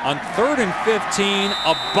drops. On 3rd and 15,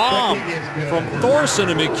 a bomb from Thorson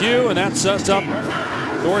to McHugh, and that sets up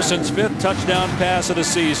Thorson's 5th touchdown pass of the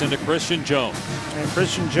season to Christian Jones. And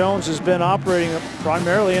Christian Jones has been operating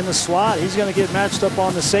primarily in the slot. He's going to get matched up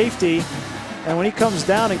on the safety. And when he comes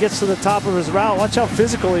down and gets to the top of his route, watch how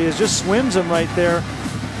physical he is. Just swims him right there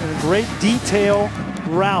in a great detail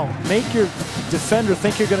route. Make your defender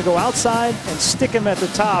think you're going to go outside and stick him at the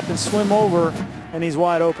top and swim over, and he's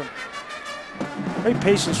wide open. Great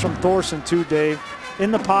patience from Thorson too, Dave.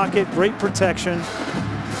 In the pocket, great protection.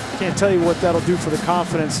 Can't tell you what that'll do for the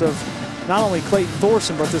confidence of not only Clayton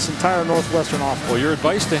Thorson, but this entire Northwestern offense. Well, your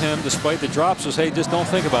advice to him, despite the drops, was, hey, just don't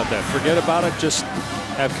think about that. Forget about it. Just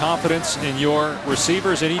have confidence in your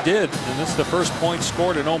receivers, and he did. And this is the first point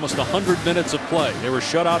scored in almost 100 minutes of play. They were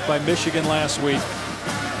shut out by Michigan last week,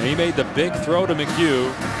 and he made the big throw to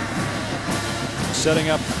McHugh, setting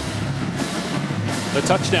up the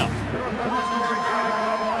touchdown.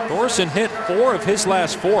 Thorson hit 4 of his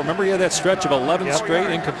last 4. Remember, he had that stretch of 11 straight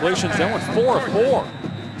incompletions. Then went 4 of 4.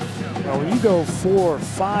 Well, when you go 4 or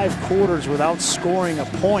 5 quarters without scoring a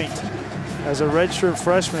point as a redshirt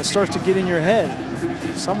freshman, it starts to get in your head.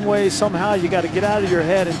 Some way, somehow, you got to get out of your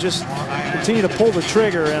head and just continue to pull the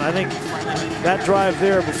trigger. And I think that drive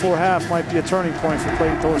there before half might be a turning point for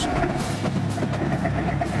Clayton Thorson.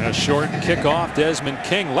 A short kickoff. Desmond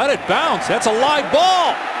King let it bounce. That's a live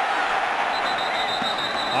ball.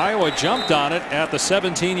 Iowa jumped on it at the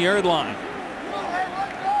 17-yard line.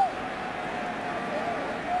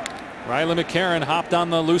 Riley McCarron hopped on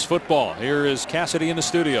the loose football. Here is Cassidy in the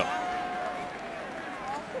studio.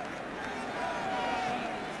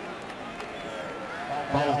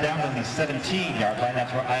 Ball's down on the 17-yard line.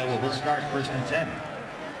 That's where Iowa will start 1st and 10.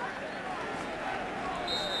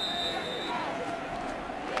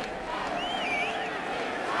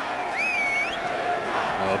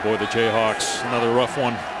 Oh boy, the Jayhawks, another rough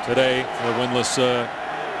one today for the winless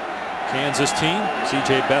Kansas team.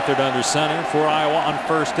 C.J. Beathard under center for Iowa on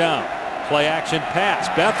 1st down. Play action pass.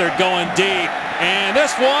 Beathard going deep, and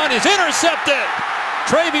this one is intercepted.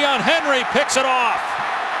 Travion Henry picks it off.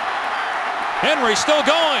 Henry still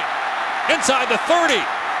going inside the 30.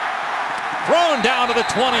 Thrown down to the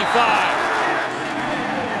 25.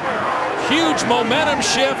 Huge momentum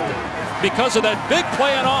shift. Because of that big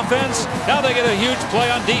play on offense, now they get a huge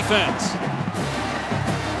play on defense.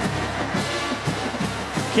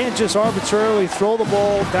 Can't just arbitrarily throw the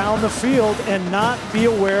ball down the field and not be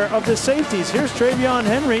aware of the safeties. Here's Travion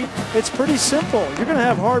Henry. It's pretty simple. You're going to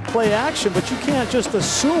have hard play action, but you can't just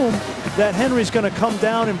assume that Henry's going to come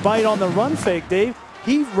down and bite on the run fake, Dave.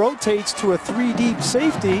 He rotates to a 3-deep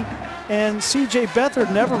safety, and C.J.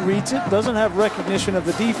 Beathard never reads it, doesn't have recognition of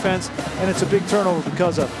the defense, and it's a big turnover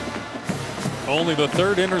because of it. Only the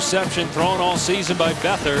 3rd interception thrown all season by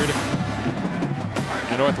Beathard.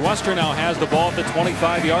 And Northwestern now has the ball at the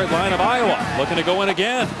 25-yard line of Iowa, looking to go in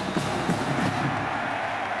again.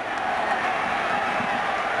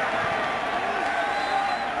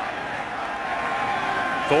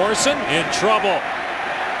 Thorson in trouble.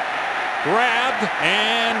 Grabbed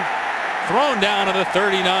and thrown down to the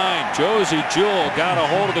 39. Josie Jewell got a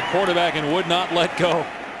hold of the quarterback and would not let go.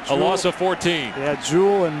 A loss of 14. Yeah,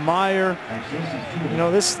 Jewell and Meyer. You know,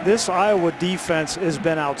 this Iowa defense has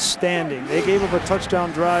been outstanding. They gave up a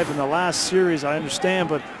touchdown drive in the last series, I understand,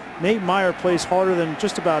 but Nate Meyer plays harder than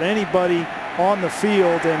just about anybody on the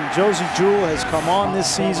field, and Josie Jewell has come on this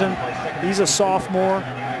season. He's a sophomore,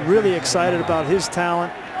 really excited about his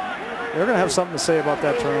talent. They're going to have something to say about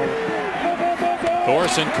that turnover.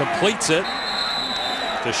 Thorson completes it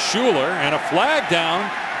to Schuler, and a flag down.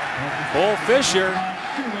 Cole Fisher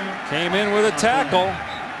came in with a tackle.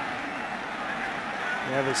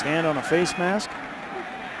 You have his hand on a face mask.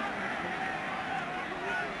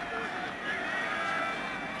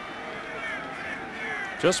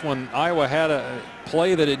 Just when Iowa had a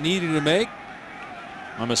play that it needed to make,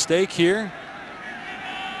 a mistake here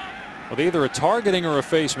with either a targeting or a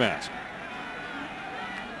face mask.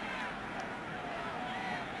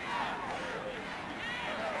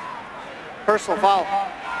 Personal foul,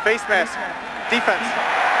 face mask, defense,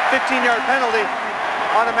 15-yard penalty,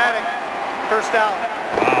 automatic, 1st down.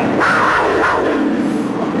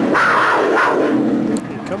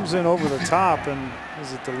 He comes in over the top, and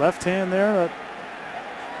is it the left hand there?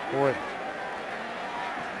 Boy,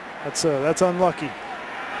 that's unlucky.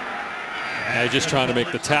 Yeah, just trying to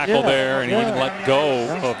make the tackle there, and he wouldn't let go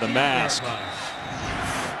of the mask.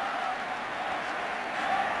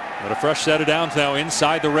 But a fresh set of downs now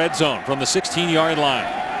inside the red zone from the 16-yard line.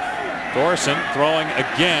 Thorson throwing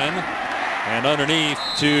again, and underneath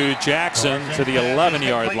to Jackson to the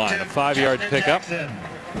 11-yard line. A 5-yard pickup.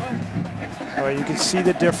 Well, you can see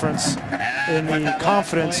the difference in the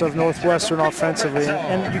confidence of Northwestern offensively.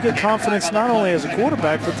 And you get confidence not only as a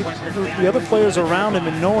quarterback, but the other players around him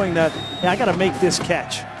and knowing that, hey, I got to make this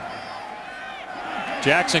catch.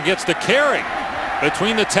 Jackson gets the carry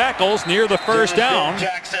between the tackles near the first down.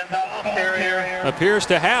 Jackson, Appears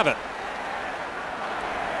to have it.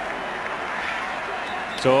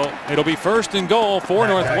 So it'll be 1st and goal for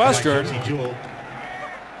Northwestern.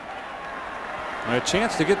 A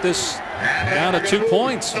chance to get this down to 2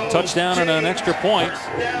 points. Touchdown and an extra point.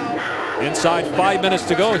 Inside 5 minutes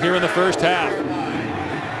to go here in the first half.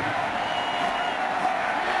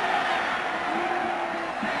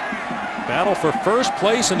 Battle for first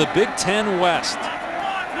place in the Big Ten West.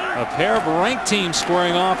 A pair of ranked teams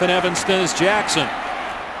squaring off in Evanston as Jackson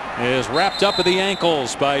is wrapped up at the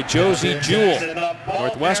ankles by Josie Jewell.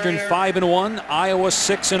 Northwestern 5-1, Iowa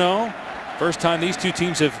 6-0. First time these two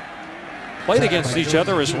teams have played against each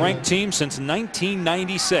other as ranked teams since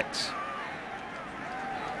 1996.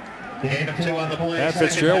 Pat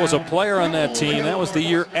Fitzgerald was a player on that team. That was the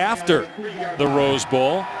year after the Rose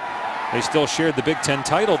Bowl. They still shared the Big Ten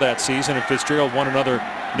title that season, and Fitzgerald won another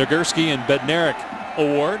Nagurski and Bednarik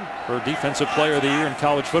Award for Defensive Player of the Year in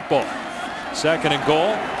college football. 2nd and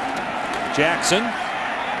goal. Jackson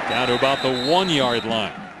down to about the 1-yard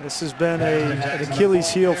line. This has been an Achilles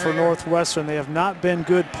heel for Northwestern. They have not been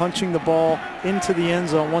good punching the ball into the end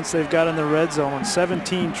zone once they've got in the red zone. On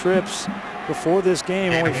 17 trips before this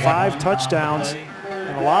game, only 5 touchdowns.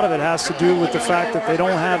 And a lot of it has to do with the fact that they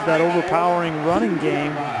don't have that overpowering running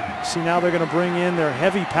game. See, now they're going to bring in their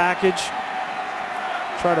heavy package,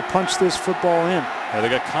 try to punch this football in. Yeah, they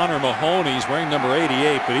got Connor Mahoney. He's wearing number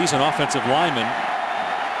 88, but he's an offensive lineman.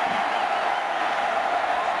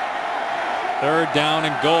 3rd down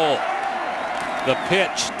and goal. The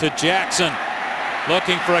pitch to Jackson.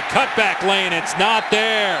 Looking for a cutback lane. It's not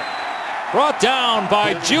there. Brought down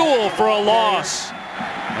by Jewell for a loss.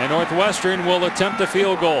 And Northwestern will attempt a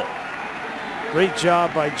field goal. Great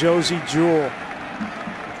job by Josie Jewell.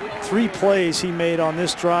 3 plays he made on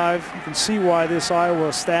this drive. You can see why this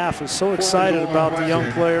Iowa staff is so excited about the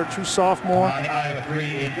young player, true sophomore.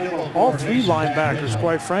 All 3 linebackers,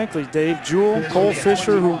 quite frankly, Dave. Jewell, Cole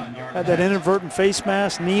Fisher, who had that inadvertent face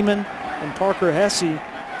mask, Neiman, and Parker Hesse.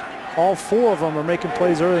 All 4 of them are making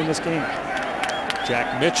plays early in this game.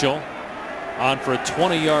 Jack Mitchell on for a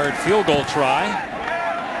 20-yard field goal try.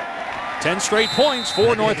 10 straight points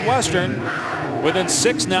for Northwestern. Within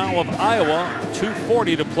 6 now of Iowa,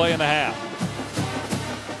 2:40 to play in the half.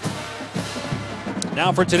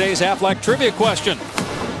 Now for today's Aflac trivia question.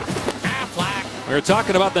 We were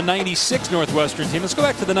talking about the 96 Northwestern team. Let's go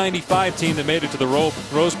back to the 95 team that made it to the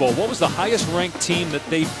Rose Bowl. What was the highest ranked team that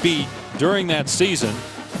they beat during that season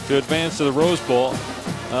to advance to the Rose Bowl?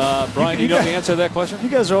 Brian, do you know the answer to that question? You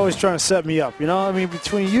guys are always trying to set me up. You know, I mean,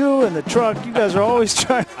 between you and the truck, you guys are always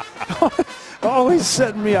trying, always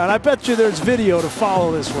setting me on. I bet you there's video to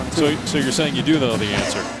follow this one, too. So you're saying you do know the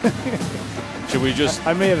answer. Should we just...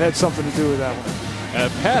 I may have had something to do with that one.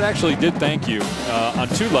 Pat actually did thank you on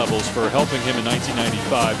 2 levels for helping him in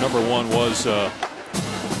 1995. Number 1 was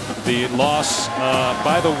the loss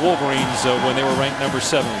by the Wolverines when they were ranked number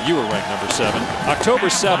 7. You were ranked number 7. October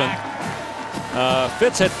 7th.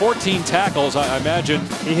 Fitz had 14 tackles. I imagine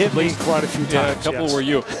he hit me quite a few times. Yeah, a couple were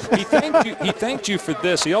you. He thanked you for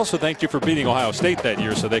this. He also thanked you for beating Ohio State that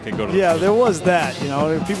year, so they could go to. Yeah, there was that. You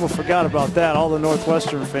know, people forgot about that. All the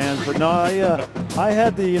Northwestern fans. But no, I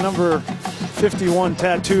had the number 51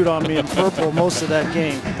 tattooed on me in purple most of that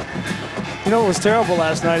game. You know what was terrible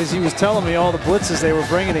last night is he was telling me all the blitzes they were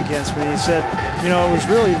bringing against me. He said, you know, it was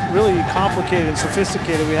really, really complicated and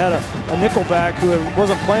sophisticated. We had a nickelback who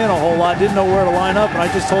wasn't playing a whole lot, didn't know where to line up, and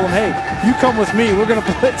I just told him, hey, you come with me, we're going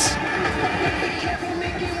to blitz.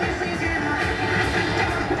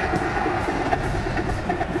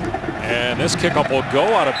 And this kickoff will go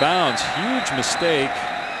out of bounds. Huge mistake.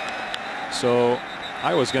 So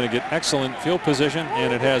Iowa's going to get excellent field position,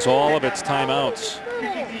 and it has all of its timeouts.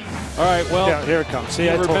 All right, well, yeah, here it comes. See,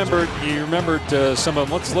 you remembered some of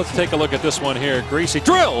them. Let's take a look at this one here. Greasy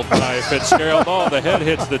drilled by Fitzgerald. Oh, the head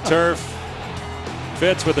hits the turf.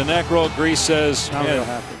 Fitz with the neck roll. Grease says,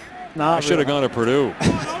 man, I should have gone to Purdue.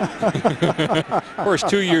 Of course,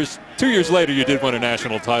 2 years later, you did win a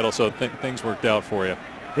national title, so things worked out for you.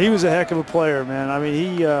 He was a heck of a player, man. I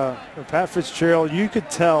mean, Pat Fitzgerald, you could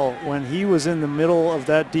tell when he was in the middle of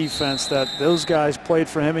that defense that those guys played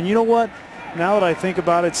for him. And you know what? Now that I think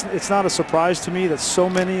about it, it's not a surprise to me that so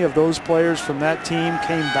many of those players from that team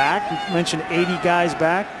came back. You mentioned 80 guys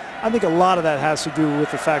back. I think a lot of that has to do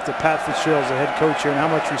with the fact that Pat Fitzgerald's the head coach here and how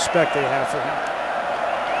much respect they have for him.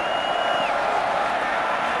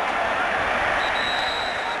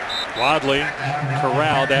 Wadley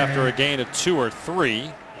corralled after a gain of 2 or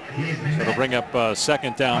 3. So it'll bring up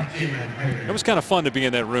second down. It was kind of fun to be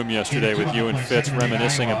in that room yesterday with you and Fitz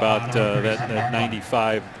reminiscing about that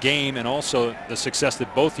 95 game and also the success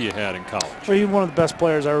that both of you had in college. Well, he's one of the best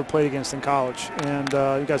players I ever played against in college, and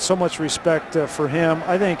you got so much respect for him.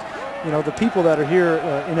 I think, you know, the people that are here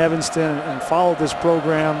in Evanston and follow this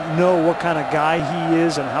program know what kind of guy he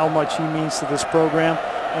is and how much he means to this program.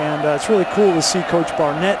 And it's really cool to see Coach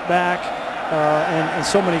Barnett back and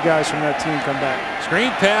so many guys from that team come back.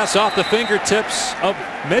 Screen pass off the fingertips of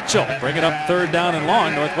Mitchell. Bring it up third down and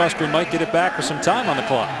long. Northwestern might get it back with some time on the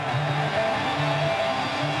clock.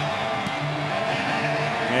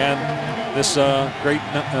 And this great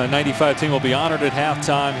 95 team will be honored at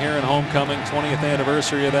halftime here in homecoming, 20th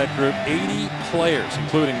anniversary of that group. 80 players,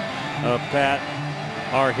 including Pat,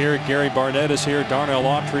 are here. Gary Barnett is here. Darnell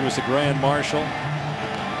Autry was the grand marshal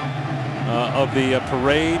of the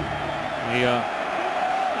parade. They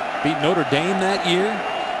beat Notre Dame that year,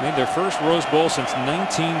 made their first Rose Bowl since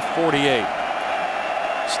 1948.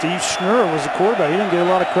 Steve Schnurr was the quarterback. He didn't get a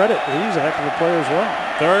lot of credit, but he was a heck of a player as well.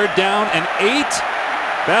 Third down and 8.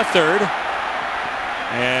 Beathard.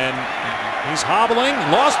 And he's hobbling,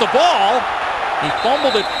 lost the ball. He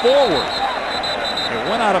fumbled it forward. It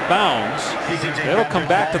went out of bounds. It'll come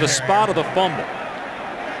back to the spot of the fumble.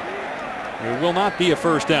 It will not be a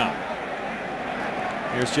first down.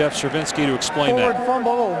 Here's Jeff Chervinsky to explain Forward that.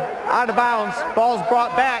 fumble, out of bounds. Ball's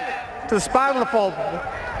brought back to the spot of the fumble.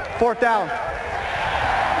 Fourth down.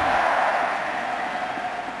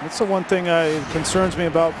 That's the one thing that concerns me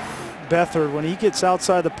about Beathard. When he gets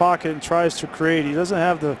outside the pocket and tries to create, he doesn't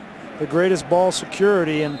have the greatest ball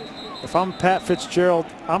security. And if I'm Pat Fitzgerald,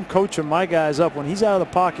 I'm coaching my guys up. When he's out of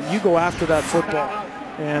the pocket, you go after that football.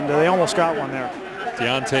 And they almost got one there.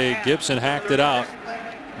 Deontay Gibson hacked it out.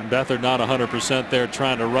 And Beathard not 100% there,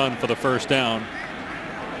 trying to run for the first down.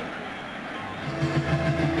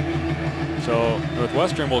 So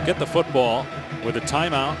Northwestern will get the football with a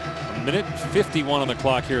timeout. 1:51 on the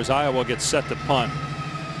clock here as Iowa gets set to punt.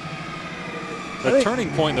 The turning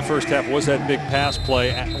point in the first half was that big pass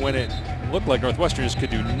play when it looked like Northwestern just could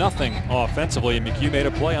do nothing offensively, and McHugh made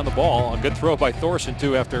a play on the ball. A good throw by Thorson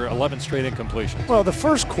too after 11 straight incompletions. Well, the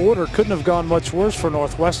first quarter couldn't have gone much worse for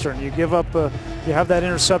Northwestern. You give up, you have that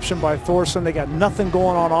interception by Thorson. They got nothing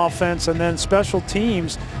going on offense, and then special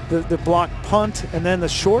teams, the block punt, and then the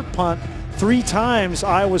short punt. 3 times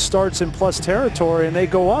Iowa starts in plus territory, and they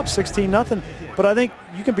go up 16-0. But I think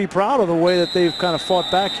you can be proud of the way that they've kind of fought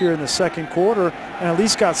back here in the second quarter and at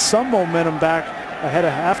least got some momentum back ahead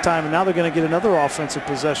of halftime, and now they're going to get another offensive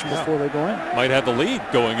possession before they go in. Might have the lead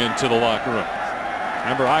going into the locker room.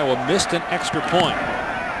 Remember, Iowa missed an extra point.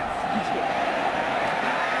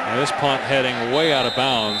 Now this punt heading way out of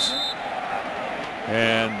bounds,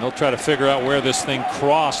 and they'll try to figure out where this thing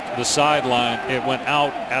crossed the sideline. It went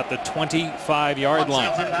out at the 25-yard line.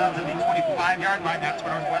 Out of bounds at the 25-yard line. That's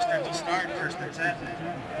where Northwestern will start. First and 10.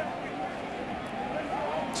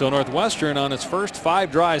 So Northwestern on its first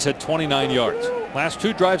 5 drives had 29 yards. Last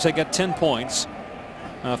 2 drives they got 10 points.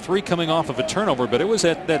 3 coming off of a turnover, but it was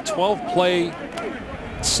at that 12-play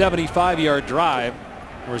 75-yard drive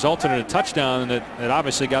resulted in a touchdown that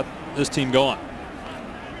obviously got this team going.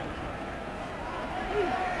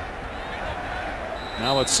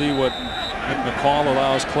 Now let's see what Nick McCall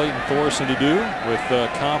allows Clayton Thorson to do with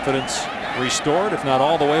confidence restored, if not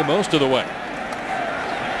all the way, most of the way.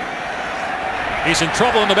 He's in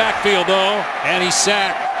trouble in the backfield, though, and he's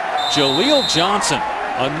sacked. Jaleel Johnson,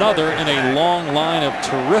 another in a long line of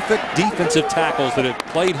terrific defensive tackles that have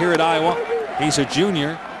played here at Iowa. He's a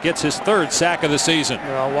junior, gets his 3rd sack of the season.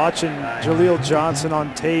 Well, watching Jaleel Johnson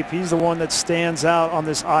on tape, he's the one that stands out on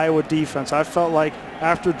this Iowa defense. I felt like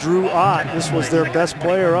after Drew Ott, this was their best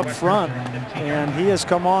player up front, and he has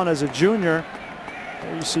come on as a junior.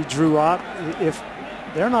 You see Drew Ott. If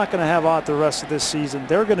they're not going to have Ott the rest of this season,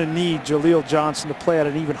 they're going to need Jaleel Johnson to play at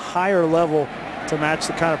an even higher level to match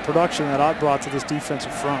the kind of production that Ott brought to this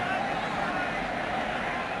defensive front.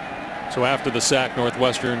 So after the sack,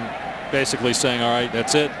 Northwestern basically saying, all right,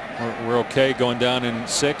 that's it. We're okay, going down in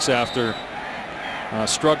 6 after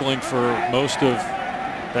struggling for most of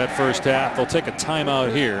that first half. They'll take a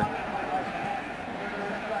timeout here.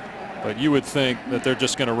 But you would think that they're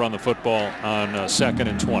just going to run the football on 2nd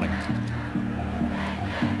and 20.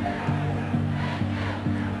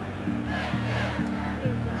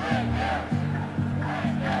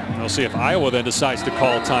 We'll see if Iowa then decides to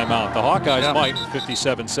call timeout. The Hawkeyes might.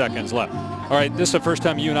 57 seconds left. All right, this is the first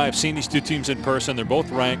time you and I have seen these 2 teams in person. They're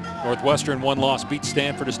both ranked. Northwestern 1 loss, beat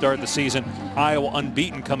Stanford to start the season. Iowa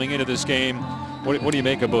unbeaten coming into this game. What do you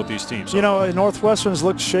make of both these teams? You know, Northwestern's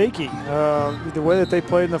looked shaky. The way that they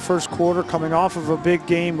played in the first quarter, coming off of a big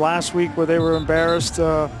game last week where they were embarrassed.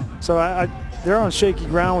 They're on shaky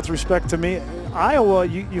ground with respect to me. Iowa,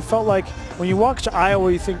 you felt like when you watch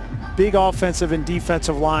Iowa, you think big offensive and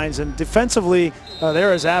defensive lines, and defensively,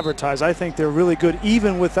 they're as advertised. I think they're really good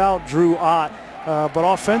even without Drew Ott. But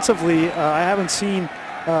offensively, I haven't seen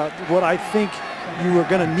what I think you are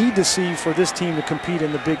going to need to see for this team to compete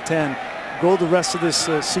in the Big Ten. Go the rest of this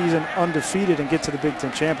season undefeated and get to the Big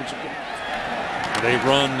Ten championship game. They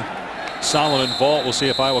run Solomon vault. We'll see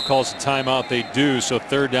if Iowa calls a timeout. They do, so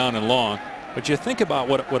 3rd down and long. But you think about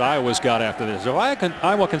what Iowa's got after this. If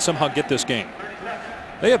Iowa can somehow get this game,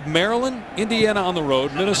 they have Maryland, Indiana on the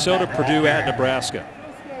road, Minnesota, Purdue, at Nebraska.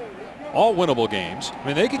 All winnable games. I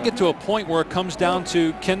mean, they could get to a point where it comes down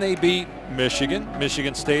to, can they beat Michigan,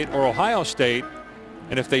 Michigan State, or Ohio State?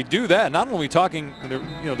 And if they do that, not only are we talking,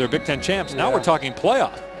 they're Big Ten champs. Now we're talking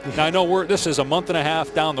playoff. Now I know this is a month and a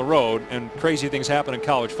half down the road, and crazy things happen in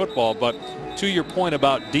college football. But to your point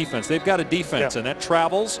about defense, they've got a defense, and that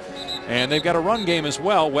travels. And they've got a run game as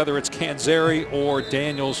well, whether it's Canzeri or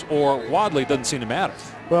Daniels or Wadley, doesn't seem to matter.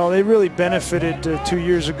 Well, they really benefited 2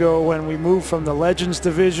 years ago when we moved from the Legends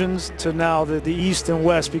divisions to now the East and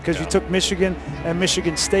West, because you took Michigan and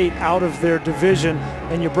Michigan State out of their division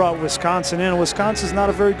and you brought Wisconsin in. Wisconsin's not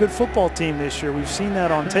a very good football team this year. We've seen that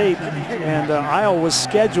on tape, and Iowa's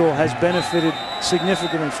schedule has benefited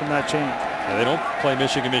significantly from that change. Yeah, they don't play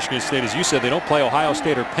Michigan, Michigan State. As you said, they don't play Ohio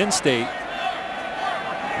State or Penn State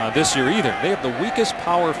this year either. They have the weakest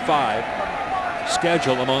Power 5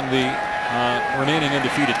 schedule among the remaining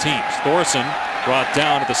undefeated teams. Thorson brought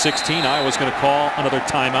down at the 16. Iowa's going to call another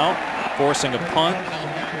timeout, forcing a punt.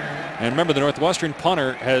 And remember, the Northwestern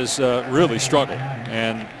punter has really struggled.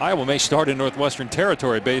 And Iowa may start in Northwestern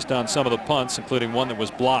territory based on some of the punts, including one that was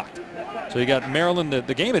blocked. So you got Maryland.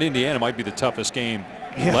 The game at Indiana might be the toughest game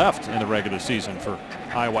left in the regular season for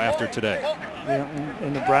Iowa after today. Yeah,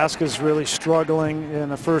 and Nebraska's really struggling in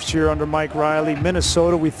the first year under Mike Riley.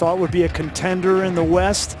 Minnesota, we thought, would be a contender in the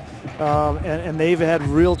West, and they've had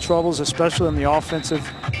real troubles, especially on the offensive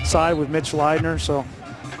side with Mitch Leidner. So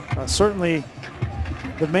certainly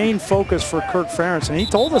the main focus for Kirk Ferentz, and he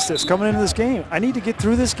told us this coming into this game, I need to get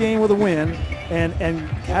through this game with a win and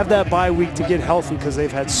have that bye week to get healthy, because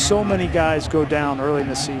they've had so many guys go down early in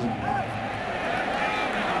the season.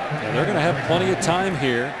 Yeah, they're going to have plenty of time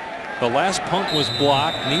here. The last punt was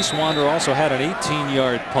blocked. Nieswander also had an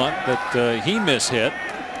 18-yard punt that he mishit.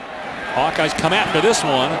 Hawkeyes come after this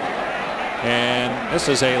one, and this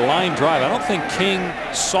is a line drive. I don't think King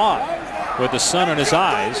saw it with the sun in his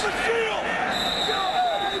eyes.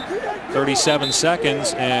 37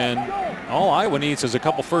 seconds, and all Iowa needs is a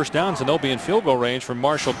couple first downs, and they'll be in field goal range from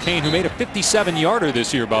Marshall Kane, who made a 57-yarder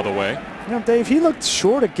this year, by the way. You know, Dave, he looked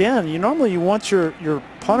short again. Normally you want your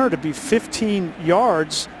punter to be 15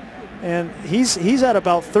 yards. And he's at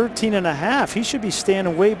about 13.5. He should be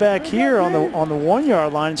standing way back here on the 1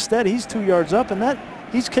 yard line. Instead, he's 2 yards up, and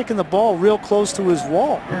he's kicking the ball real close to his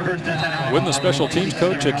wall. Wouldn't the special teams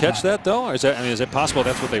coach catch that though? Or is it possible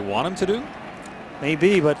that's what they want him to do?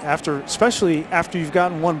 Maybe, but especially after you've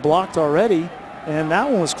gotten one blocked already, and that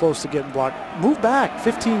one was close to getting blocked. Move back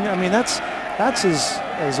 15. I mean, that's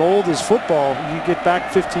as old as football. You get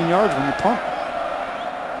back 15 yards when you punt.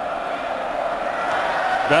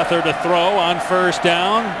 Beathard to throw on first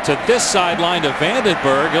down to this sideline to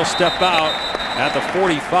Vandenberg. He'll step out at the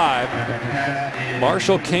 45.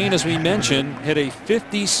 Marshall Kane, as we mentioned, hit a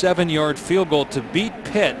 57-yard field goal to beat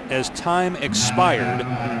Pitt as time expired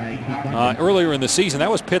earlier in the season. That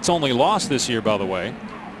was Pitt's only loss this year, by the way.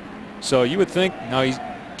 So you would think, now he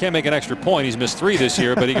can't make an extra point. He's missed 3 this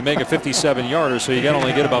year, but he can make a 57-yarder, so you got to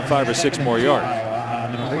only get about 5 or 6 more yards.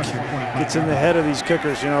 Gets in the head of these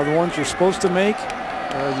kickers. The ones you're supposed to make,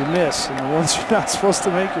 you miss, and the ones you're not supposed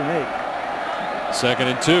to make, you make. 2nd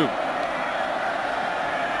and 2.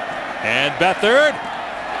 And Beathard,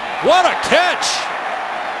 what a catch!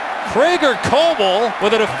 Prager Coble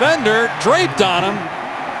with a defender draped on him.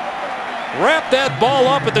 Wrapped that ball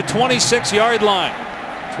up at the 26-yard line.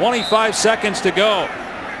 25 seconds to go.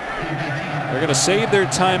 They're going to save their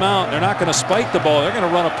timeout. They're not going to spike the ball. They're going to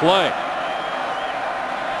run a play.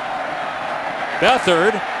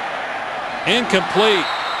 Beathard, incomplete.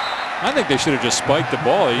 I think they should have just spiked the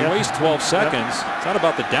ball. You waste 12 seconds. It's not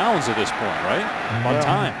about the downs at this point, right? On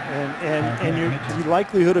time. And the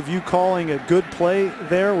likelihood of you calling a good play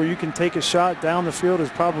there where you can take a shot down the field is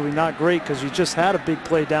probably not great, because you just had a big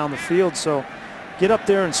play down the field. So get up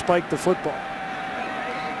there and spike the football.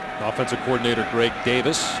 Offensive coordinator Greg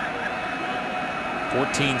Davis.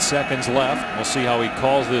 14 seconds left. We'll see how he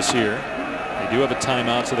calls this here. They do have a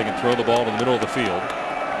timeout so they can throw the ball to the middle of the field.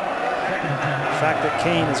 The fact that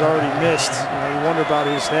Kane has already missed, you wonder about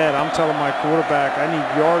his head. I'm telling my quarterback, I need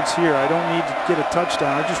yards here. I don't need to get a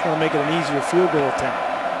touchdown. I just want to make it an easier field goal attempt.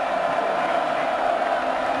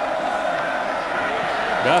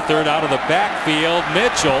 Beathard out of the backfield.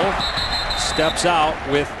 Mitchell steps out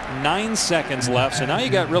with 9 seconds left. So now you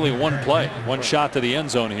got really one play, one shot to the end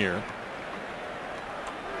zone here.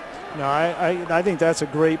 No, I think that's a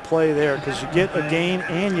great play there because you get a gain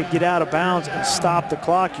and you get out of bounds and stop the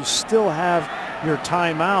clock. You still have your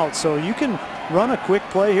timeout, so you can run a quick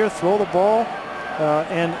play here, throw the ball,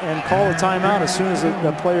 and call a timeout as soon as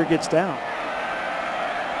the player gets down.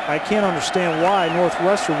 I can't understand why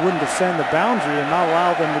Northwestern wouldn't defend the boundary and not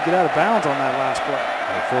allow them to get out of bounds on that last play.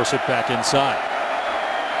 They force it back inside.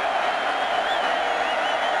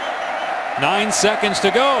 9 seconds to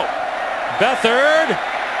go. Beathard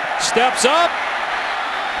steps up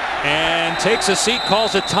and takes a seat,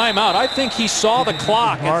 calls a timeout. I think he saw the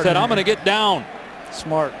clock and said, I'm going to get down.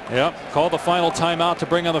 Smart. Yep, call the final timeout to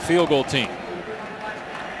bring on the field goal team.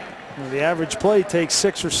 The average play takes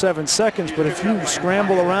 6 or 7 seconds, but if you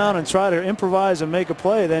scramble around and try to improvise and make a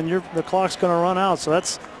play, then the clock's going to run out. So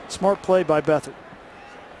that's a smart play by Beathard.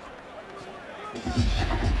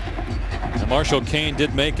 And Marshall Kane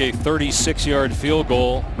did make a 36-yard field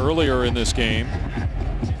goal earlier in this game.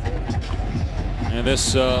 And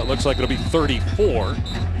this looks like it'll be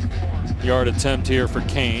 34-yard attempt here for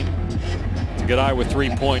Kane to get Iowa 3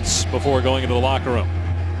 points before going into the locker room.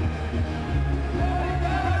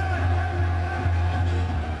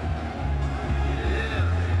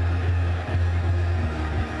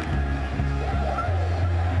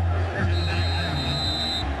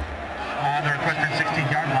 On the requested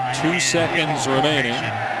 16-yard line. 2 seconds remaining.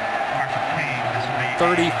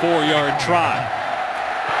 34-yard try.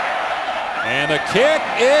 And the kick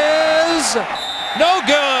is no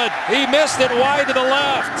good. He missed it wide to the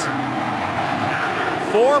left.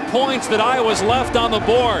 4 points that Iowa's left on the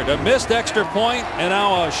board. A missed extra point and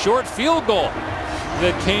now a short field goal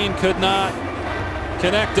that Kane could not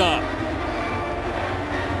connect on.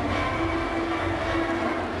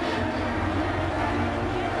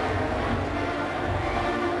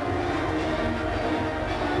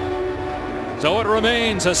 So it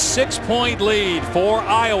remains a 6-point lead for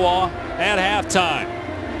Iowa at halftime.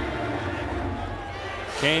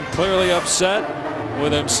 Kane clearly upset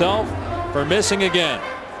with himself for missing again.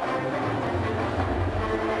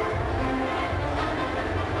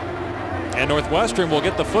 And Northwestern will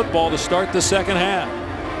get the football to start the second half.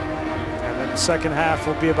 And then the second half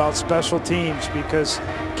will be about special teams because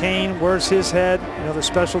Kane, where's his head? You know, the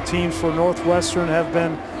special teams for Northwestern have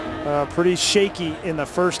been pretty shaky in the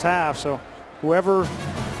first half. So whoever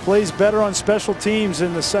plays better on special teams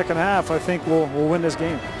in the second half, I think will win this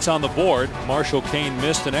game. It's on the board. Marshall Kane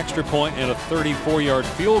missed an extra point and a 34-yard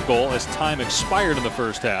field goal as time expired in the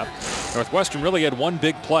first half. Northwestern really had one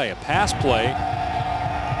big play, a pass play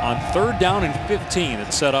on 3rd down and 15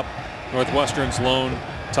 that set up Northwestern's lone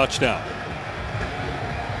touchdown.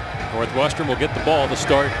 Northwestern will get the ball to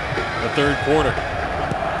start the third quarter.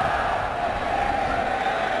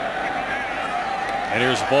 And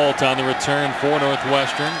here's Volt on the return for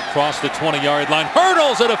Northwestern. Across the 20-yard line.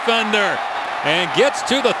 Hurdles a defender and gets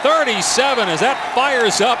to the 37 as that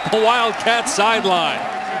fires up the Wildcats sideline.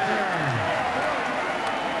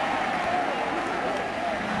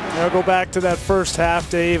 I'll go back to that first half,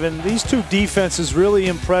 Dave, and these two defenses really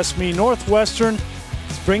impressed me. Northwestern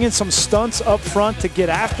is bringing some stunts up front to get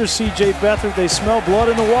after C.J. Beathard. They smell blood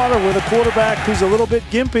in the water with a quarterback who's a little bit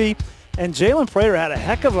gimpy. And Jalen Prater had a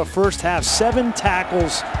heck of a first half, 7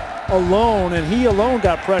 tackles alone, and he alone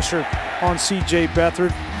got pressure on C.J.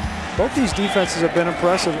 Beathard. Both these defenses have been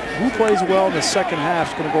impressive. Who plays well in the second half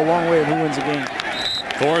is going to go a long way in who wins the game.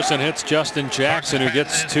 Thorson hits Justin Jackson, who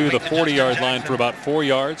gets to the 40-yard line for about 4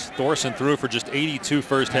 yards. Thorson threw for just 82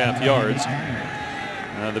 first half yards.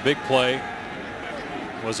 The big play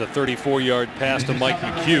was a 34-yard pass to Mike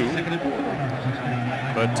McHugh.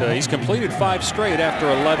 But he's completed 5 straight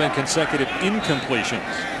after 11 consecutive incompletions.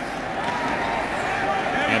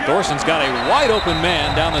 And Thorson's got a wide open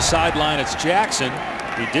man down the sideline. It's Jackson.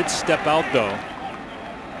 He did step out, though.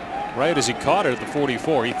 Right as he caught it at the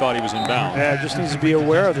 44, he thought he was in bounds. Yeah, just needs to be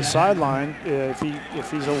aware of the sideline. If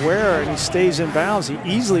he's aware and he stays in bounds, he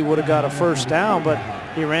easily would have got a first down, but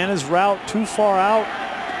he ran his route too far out.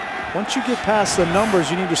 Once you get past the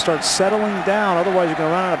numbers, you need to start settling down, otherwise you're going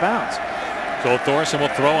to run out of bounds. So Thorson will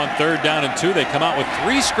throw on 3rd down and 2. They come out with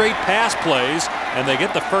 3 straight pass plays, and they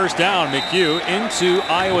get the first down. McHugh into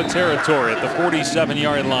Iowa territory at the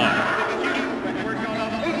 47-yard line.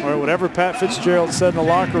 Or whatever Pat Fitzgerald said in the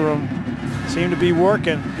locker room, seem to be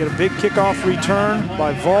working. Get a big kickoff return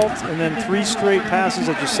by Vault, and then 3 straight passes,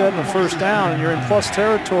 as you said, in the first down, and you're in plus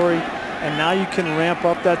territory, and now you can ramp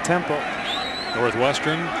up that tempo.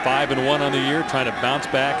 Northwestern 5-1 on the year, trying to bounce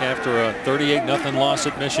back after a 38-0 loss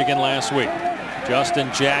at Michigan last week.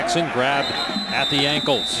 Justin Jackson grabbed at the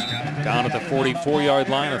ankles down at the 44-yard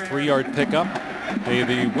line, a 3-yard pickup.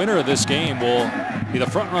 The winner of this game will be the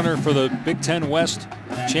front runner for the Big Ten West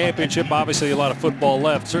Championship. Obviously a lot of football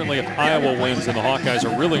left. Certainly if Iowa wins, then the Hawkeyes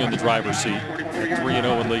are really in the driver's seat at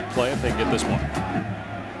 3-0 in league play if they get this one.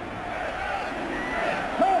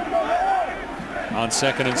 On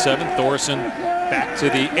 2nd and 7, Thorson back to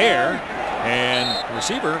the air, and the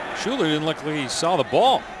receiver Schuler didn't look like he saw the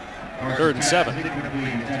ball. 3rd and 7.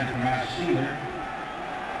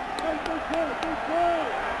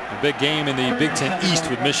 A big game in the Big Ten East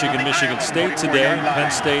with Michigan State today,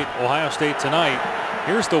 Penn State, Ohio State tonight.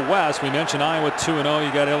 Here's the West. We mentioned Iowa 2-0.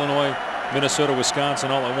 You got Illinois, Minnesota,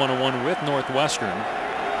 Wisconsin all at 1-1 with Northwestern.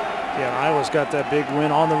 Yeah, Iowa's got that big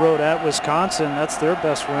win on the road at Wisconsin. That's their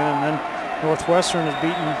best win, and then Northwestern has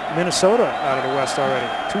beaten Minnesota out of the West already.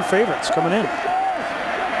 2 favorites coming in.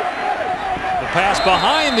 The pass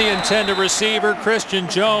behind the intended receiver, Christian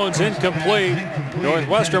Jones, incomplete.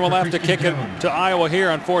 Northwestern will have to kick it to Iowa here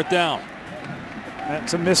on 4th down.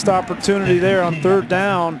 That's a missed opportunity there on 3rd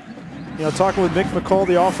down. You know, talking with Mick McCall,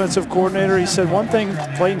 the offensive coordinator, he said one thing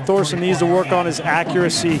Clayton Thorson needs to work on is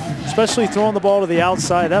accuracy, especially throwing the ball to the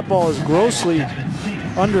outside. That ball is grossly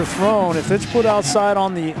underthrown. If it's put outside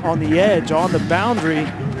on the edge, on the boundary,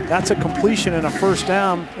 that's a completion and a 1st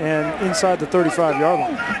down and inside the 35-yard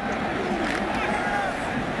line.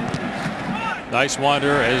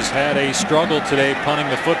 Nicewander has had a struggle today punting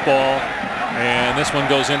the football, and this one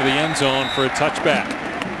goes into the end zone for a touchback.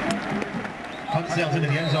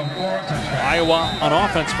 Iowa on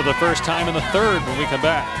offense for the first time in the 3rd when we come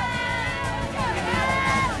back.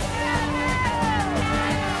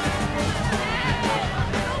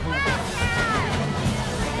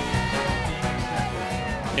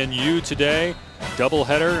 In U today,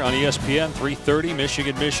 doubleheader on ESPN, 3:30,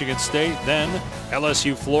 Michigan State, then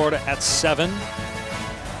LSU Florida at 7.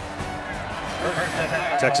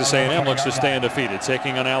 Texas A&M looks to stay undefeated,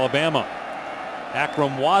 taking on Alabama.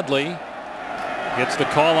 Akram Wadley gets the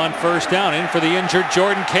call on 1st down, in for the injured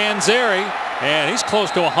Jordan Canzeri, and he's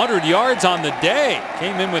close to 100 yards on the day.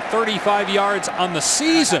 Came in with 35 yards on the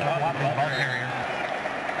season.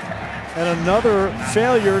 And another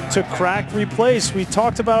failure to crack replace. We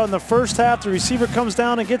talked about in the first half, the receiver comes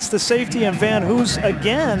down and gets the safety, and Van Hoos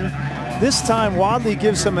again. This time Wadley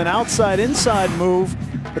gives him an outside-inside move,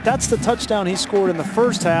 but that's the touchdown he scored in the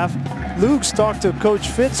first half. Luke's talked to Coach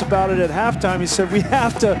Fitz about it at halftime. He said we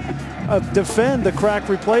have to defend the crack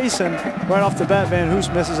replace, and right off the bat Van Hoos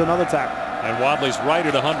misses another tackle. And Wadley's right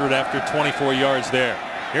at 100 after 24 yards there.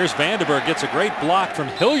 Here's Vandenberg, gets a great block from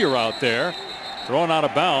Hillier out there. Thrown out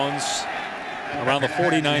of bounds around the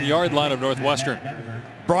 49-yard line of Northwestern.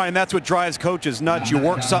 Brian, that's what drives coaches nuts. You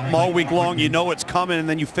work something all week long, you know it's coming, and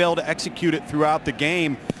then you fail to execute it throughout the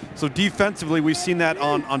game. So defensively, we've seen that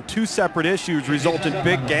on 2 separate issues result in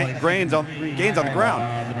big gains on the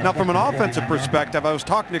ground. Now, from an offensive perspective, I was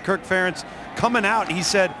talking to Kirk Ferentz coming out. He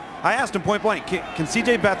said, I asked him point blank, can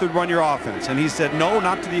C.J. Beathard run your offense? And he said, no,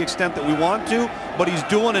 not to the extent that we want to, but he's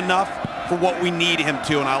doing enough for what we need him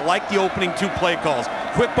to. And I like the opening 2 play calls.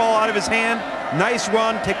 Quick ball out of his hand, nice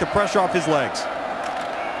run, take the pressure off his legs.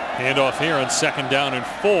 Handoff here on 2nd down and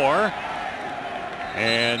 4.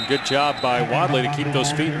 And good job by Wadley to keep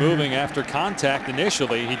those feet moving after contact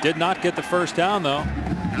initially. He did not get the 1st down, though.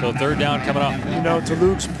 So 3rd down coming up. You know, to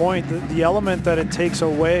Luke's point, the element that it takes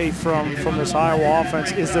away from this Iowa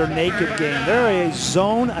offense is their naked game. They're a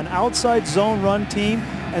zone, an outside zone run team,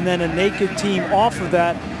 and then a naked team off of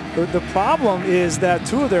that. The problem is that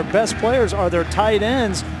 2 of their best players are their tight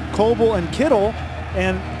ends, Coble and Kittle,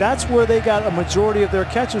 and that's where they got a majority of their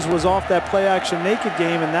catches was off that play-action naked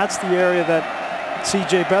game, and that's the area that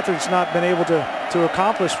C.J. Beathard's not been able to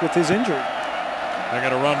accomplish with his injury. They're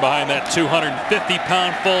going to run behind that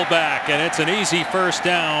 250-pound fullback, and it's an easy 1st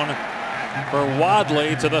down for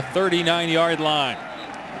Wadley to the 39-yard line.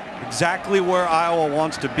 Exactly where Iowa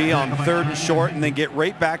wants to be on 3rd and short, and then get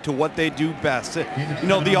right back to what they do best. You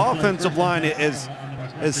know, the offensive line is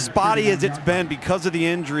as spotty as it's been because of the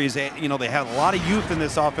injuries. You know, they have a lot of youth in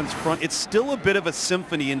this offense front. It's still a bit of a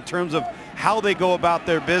symphony in terms of how they go about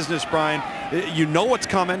their business, Brian. You know what's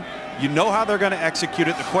coming. You know how they're going to execute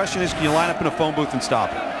it. The question is, can you line up in a phone booth and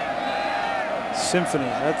stop it? Symphony.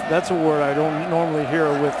 That's a word I don't normally hear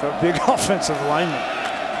with a big offensive lineman.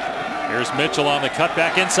 Here's Mitchell on the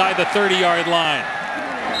cutback inside the 30-yard line.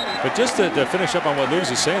 But just to finish up on what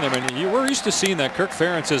Luke's is saying, I mean, we're used to seeing that. Kirk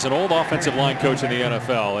Ferentz is an old offensive line coach in the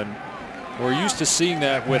NFL, and we're used to seeing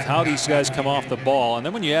that with how these guys come off the ball. And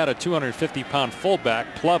then when you add a 250-pound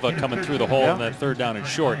fullback, Pleva, coming through the hole in that third down and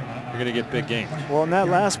short, you're going to get big gains. Well, and that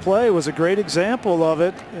last play was a great example of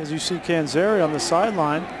it, as you see Canzeri on the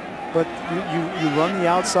sideline. But you run the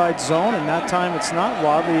outside zone, and that time it's not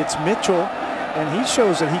Wadley, it's Mitchell. And he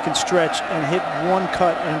shows that he can stretch and hit one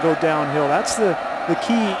cut and go downhill. That's the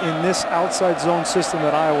key in this outside zone system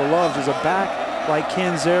that Iowa loves, is a back like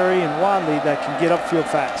Canzeri and Wadley that can get upfield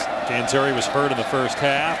fast. Canzeri was hurt in the first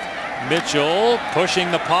half. Mitchell pushing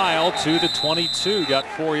the pile to the 22, got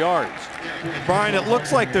 4 yards. Brian, it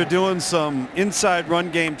looks like they're doing some inside run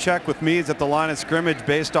game check with Meads at the line of scrimmage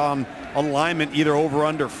based on alignment, either over,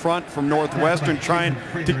 under, front from Northwestern, trying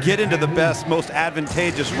to get into the best, most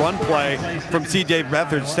advantageous run play from C.J.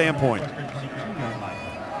 Beathard's standpoint.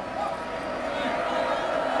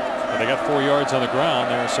 Well, they got 4 yards on the ground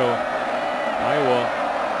there, so Iowa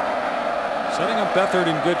setting up Beathard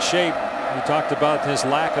in good shape. We talked about his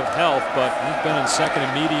lack of health, but he's been in second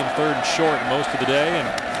and medium, third and short most of the day, and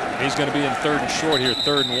he's going to be in third and short here,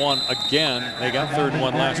 3rd and 1 again. They got 3rd and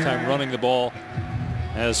 1 last time running the ball,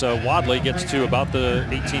 as Wadley gets to about the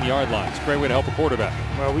 18-yard line. It's a great way to help a quarterback.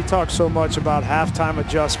 Well, we talk so much about halftime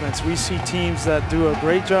adjustments. We see teams that do a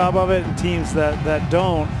great job of it and teams that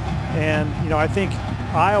don't. And, you know, I think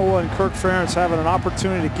Iowa and Kirk Ferentz having an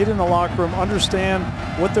opportunity to get in the locker room, understand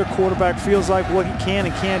what their quarterback feels like, what he can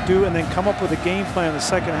and can't do, and then come up with a game plan in the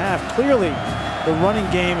second half. Clearly, the running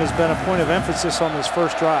game has been a point of emphasis on this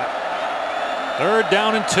first drive. 3rd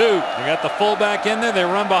down and 2. They got the fullback in there. They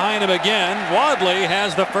run behind him again. Wadley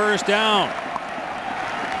has the first down.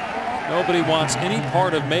 Nobody wants any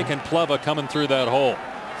part of making Pleva coming through that hole.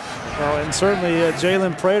 Well, and certainly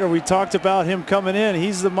Jalen Prater, we talked about him coming in.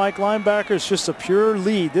 He's the Mike linebacker. It's just a pure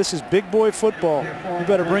lead. This is big boy football. You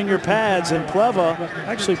better bring your pads. And Pleva,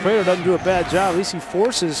 actually Prater doesn't do a bad job. At least he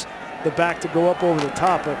forces the back to go up over the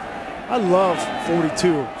top. But I love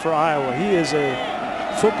 42 for Iowa. He is a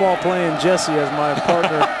football playing Jesse, as my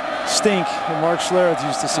partner Stink and Mark Schlereth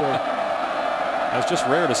used to say. It's just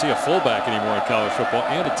rare to see a fullback anymore in college football,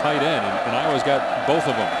 and a tight end, and Iowa's got both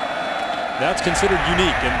of them. That's considered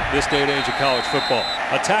unique in this day and age of college football.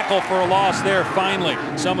 A tackle for a loss there finally.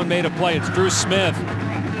 Someone made a play. It's Drew Smith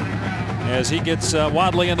as he gets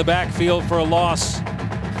Wadley in the backfield for a loss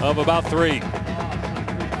of about 3.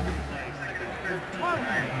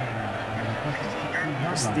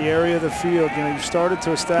 This is the area of the field. You know, you started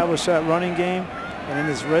to establish that running game, and in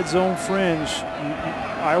this red zone fringe,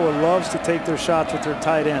 Iowa loves to take their shots with their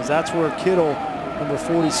tight ends. That's where Kittle, number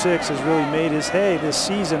 46, has really made his hay this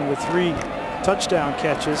season with 3 touchdown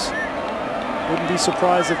catches. Wouldn't be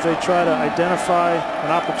surprised if they try to identify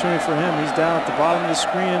an opportunity for him. He's down at the bottom of the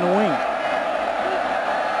screen in the wing.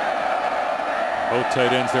 Both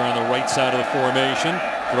tight ends there on the right side of the formation.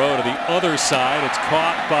 Throw to the other side. It's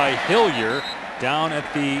caught by Hillier down at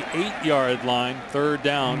the 8-yard line. 3rd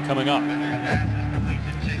down coming up.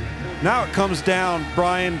 Now it comes down,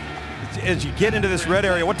 Brian, as you get into this red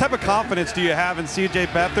area, what type of confidence do you have in C.J.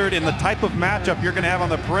 Beathard in the type of matchup you're going to have on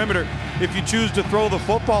the perimeter if you choose to throw the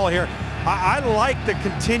football here? I like the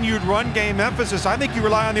continued run game emphasis. I think you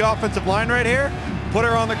rely on the offensive line right here, put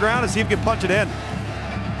her on the ground and see if you can punch it in.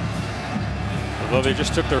 Well, they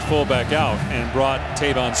just took their fullback out and brought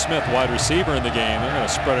Tavon Smith, wide receiver, in the game. They're going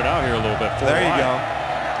to spread it out here a little bit. There you go.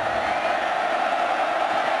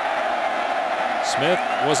 Smith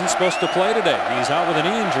wasn't supposed to play today. He's out with a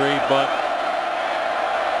knee injury, but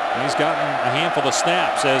he's gotten a handful of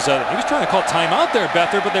snaps. As he was trying to call timeout there,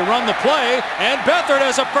 Beathard, but they run the play, and Beathard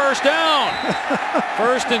has a first down.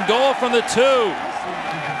 1st and goal from the 2.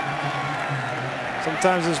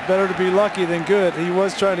 Sometimes it's better to be lucky than good. He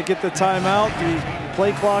was trying to get the timeout. The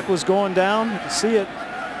play clock was going down. You can see it.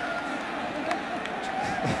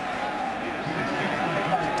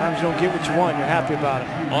 Sometimes you don't get what you want. You're happy about it.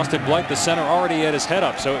 Austin Blight, the center, already had his head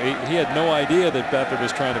up, so he had no idea that Beathard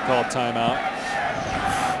was trying to call timeout.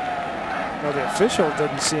 Well, the official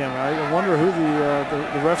didn't see him. I wonder who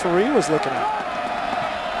the referee was looking at.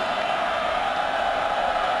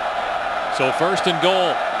 So 1st and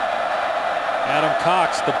goal. Adam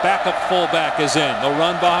Cox, the backup fullback, is in. The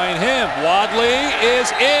run behind him. Wadley is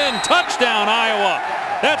in. Touchdown, Iowa.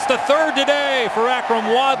 That's the 3rd today for Akram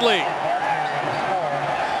Wadley.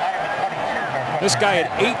 This guy had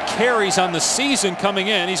 8 carries on the season coming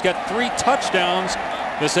in. He's got 3 touchdowns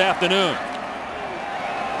this afternoon.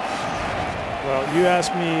 Well, you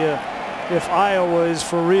asked me if Iowa is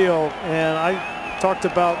for real, and I talked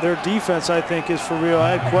about their defense, I think, is for real.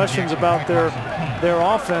 I had questions about their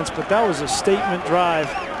offense, but that was a statement drive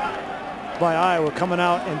by Iowa, coming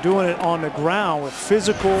out and doing it on the ground with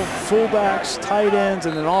physical fullbacks, tight ends,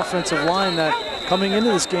 and an offensive line that coming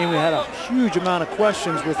into this game we had a huge amount of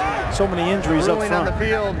questions with so many injuries up front. On the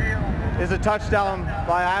field is a touchdown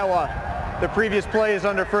by Iowa. The previous play is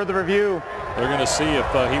under further review. They're going to see if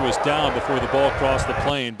he was down before the ball crossed the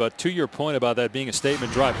plane. But to your point about that being a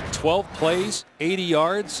statement drive, 12 plays, 80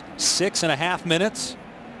 yards, 6.5 minutes,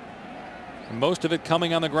 and most of it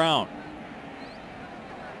coming on the ground.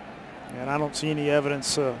 And I don't see any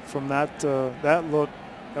evidence from that look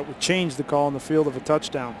that would change the call on the field of a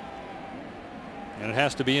touchdown. And it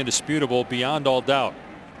has to be indisputable beyond all doubt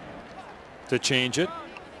to change it.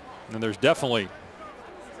 And there's definitely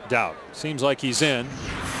doubt. Seems like he's in.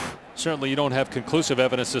 Certainly you don't have conclusive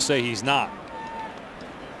evidence to say he's not.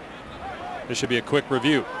 This should be a quick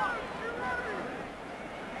review.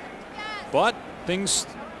 But things,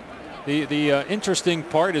 the interesting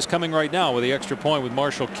part is coming right now with the extra point with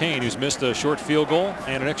Marshall Kane, who's missed a short field goal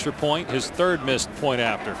and an extra point, his third missed point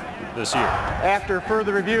after this year. After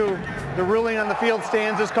further review, the ruling on the field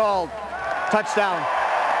stands as called. Touchdown.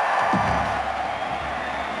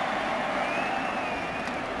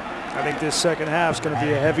 I think this second half is going to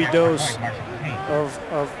be a heavy dose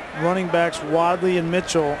of running backs Wadley and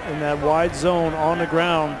Mitchell in that wide zone on the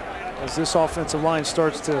ground as this offensive line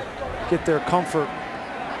starts to get their comfort.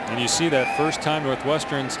 And you see that first time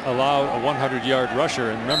Northwestern's allowed a 100-yard rusher.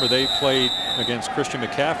 And remember, they played against Christian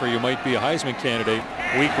McCaffrey, who might be a Heisman candidate,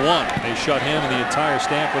 week 1. They shut him and the entire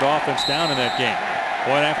Stanford offense down in that game.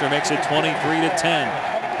 Point after makes it 23-10.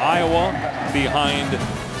 Iowa behind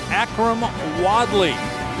Akram Wadley.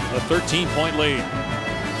 A 13-point lead.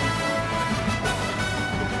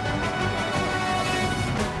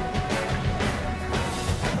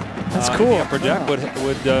 That's cool. The upper deck would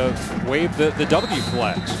wave the W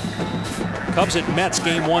flags. Cubs at Mets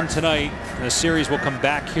game 1 tonight. And the series will come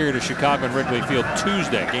back here to Chicago and Wrigley Field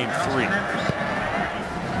Tuesday, game 3.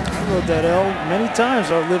 I rode that L many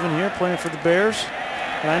times. I was living here playing for the Bears,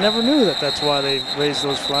 and I never knew that that's why they raised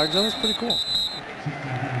those flags. That was pretty cool.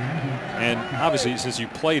 And obviously, since you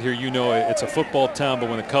played here, you know it's a football town, but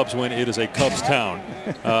when the Cubs win, it is a Cubs town,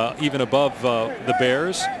 even above the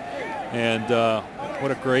Bears. And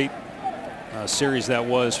what a great series that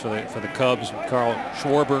was for the Cubs. Carl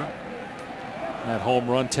Schwarber, that home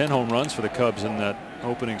run, 10 home runs for the Cubs in that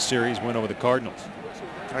opening series, win over the Cardinals.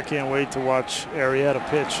 I can't wait to watch Arrieta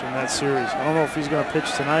pitch in that series. I don't know if he's going to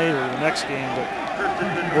pitch tonight or the next game, but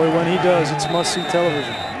boy, when he does, it's must-see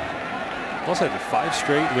television. Plus, after 5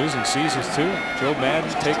 straight losing seasons, too. Joe Madden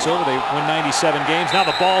takes over. They win 97 games. Now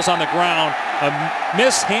the ball's on the ground. A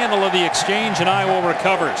mishandle of the exchange, and Iowa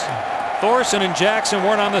recovers. Thorson and Jackson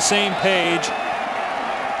weren't on the same page.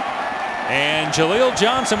 And Jaleel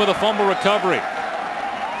Johnson with a fumble recovery.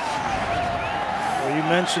 Well, you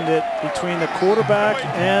mentioned it, between the quarterback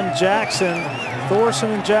and Jackson. Thorson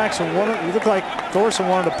and Jackson, it looked like Thorson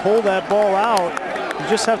wanted to pull that ball out. You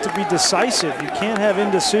just have to be decisive. You can't have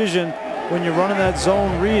indecision when you're running that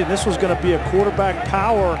zone read. This was going to be a quarterback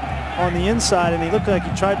power on the inside, and he looked like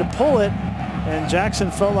he tried to pull it, and Jackson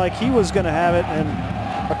felt like he was going to have it, and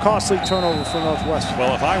a costly turnover for Northwestern.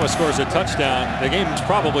 Well, if Iowa scores a touchdown, the game's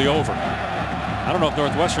probably over. I don't know if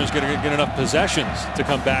Northwestern is going to get enough possessions to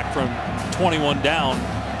come back from 21 down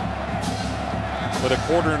with a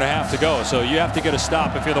quarter and a half to go. So you have to get a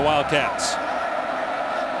stop if you're the Wildcats.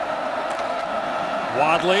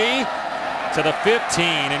 Wadley to the 15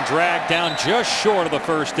 and dragged down just short of the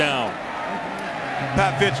first down.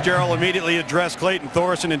 Pat Fitzgerald immediately addressed Clayton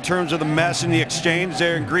Thorson in terms of the mess in the exchange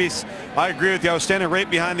there in Greece. I agree with you. I was standing right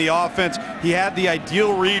behind the offense. He had the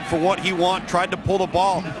ideal read for what he wanted, tried to pull the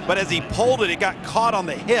ball, but as he pulled it, it got caught on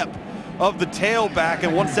the hip of the tailback,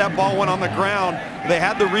 and once that ball went on the ground, they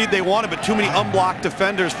had the read they wanted, but too many unblocked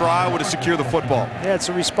defenders for Iowa to secure the football. Yeah, it's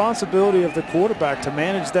a responsibility of the quarterback to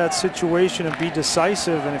manage that situation and be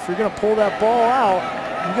decisive, and if you're going to pull that ball out,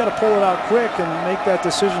 you got to pull it out quick and make that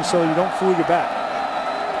decision so you don't fool your back.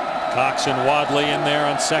 Cox and Wadley in there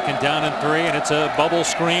on 2nd down and 3, and it's a bubble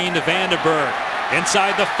screen to Vandenberg.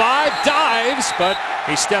 Inside the 5, dives, but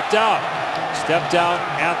he stepped out. Stepped out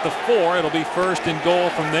at the 4. It'll be 1st and goal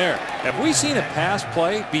from there. Have we seen a pass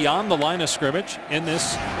play beyond the line of scrimmage in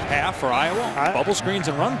this half for Iowa? Bubble screens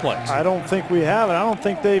and run plays. I don't think we have it. I don't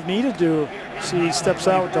think they've needed to. See, he steps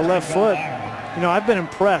out with the left foot. You know, I've been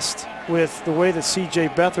impressed with the way that C.J.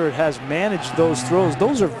 Beathard has managed those throws.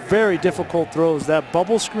 Those are very difficult throws. That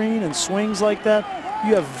bubble screen and swings like that,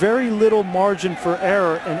 you have very little margin for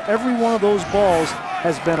error, and every one of those balls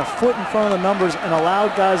has been a foot in front of the numbers and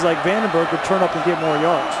allowed guys like Vandenberg to turn up and get more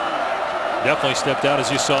yards. Definitely stepped out, as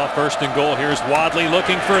you saw. 1st and goal. Here's Wadley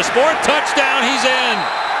looking for a sport touchdown. He's in.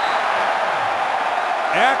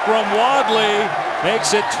 Akram Wadley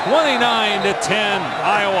makes it 29-10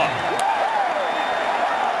 Iowa.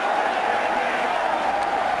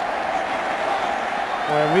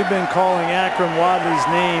 Well, we've been calling Akram Wadley's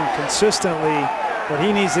name consistently, but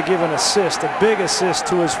he needs to give an assist, a big assist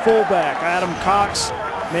to his fullback, Adam Cox,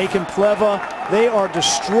 Macon Pleva. They are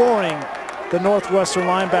destroying the Northwestern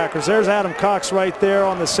linebackers. There's Adam Cox right there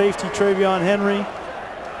on the safety, Travion Henry.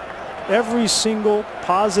 Every single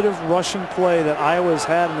positive rushing play that Iowa's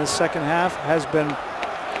had in the second half has been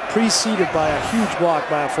preceded by a huge block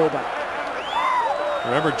by a fullback.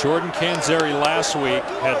 Remember, Jordan Canzeri last week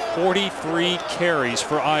had 43 carries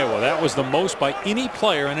for Iowa. That was the most by any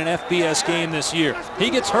player in an FBS game this year. He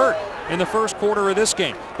gets hurt in the first quarter of this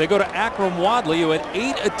game. They go to Akram Wadley, who had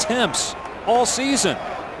 8 attempts all season.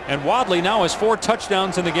 And Wadley now has 4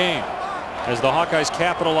 touchdowns in the game. As the Hawkeyes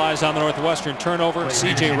capitalize on the Northwestern turnover,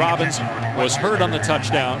 C.J. Robbins was hurt on the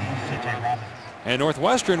touchdown. And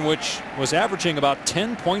Northwestern, which was averaging about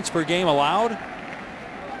 10 points per game allowed,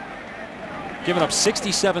 given up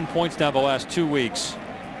 67 points now the last 2 weeks.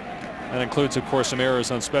 That includes, of course, some errors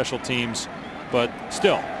on special teams. But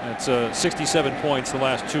still, it's 67 points the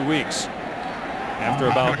last 2 weeks after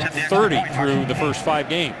about 30 through the first 5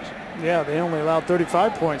 games. Yeah, they only allowed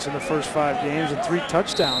 35 points in the first 5 games and 3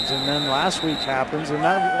 touchdowns. And then last week happens, and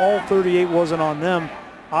that all 38 wasn't on them.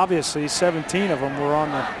 Obviously, 17 of them were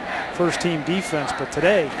on the first team defense. But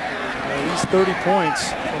today, these 30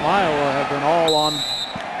 points from Iowa have been all on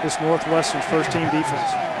this Northwestern first team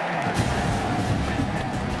defense.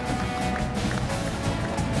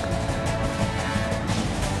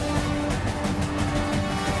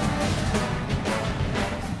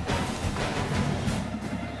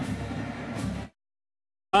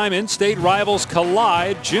 In-state rivals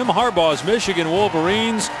collide. Jim Harbaugh's Michigan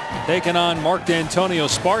Wolverines taking on Mark D'Antonio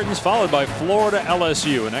Spartans, followed by Florida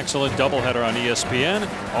LSU. An excellent doubleheader on ESPN,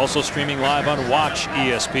 also streaming live on Watch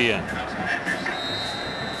ESPN.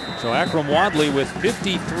 So Akram Wadley with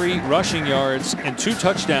 53 rushing yards and 2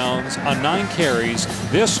 touchdowns on 9 carries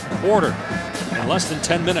this quarter in less than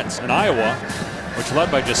 10 minutes. And Iowa, which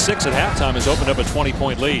led by just 6 at halftime, has opened up a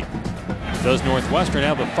 20-point lead. Does Northwestern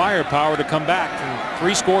have the firepower to come back from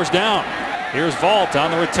 3 scores down? Here's Vault on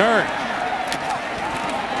the return.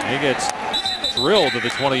 He gets drilled to the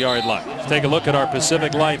 20-yard line. Let's take a look at our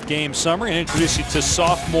Pacific Life game summary and introduce you to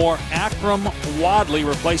sophomore Akram Wadley,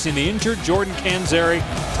 replacing the injured Jordan Canzeri,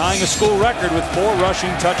 tying a school record with 4 rushing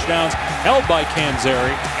touchdowns held by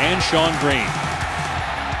Canzeri and Sean Green.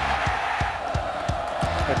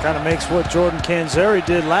 That kind of makes what Jordan Canzeri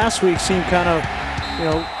did last week seem kind of,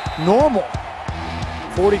 normal.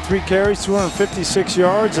 43 carries, 256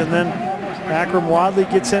 yards, and then Akram Wadley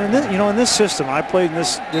gets in. And this, in this system, I played in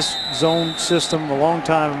this zone system a long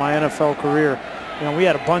time in my NFL career. We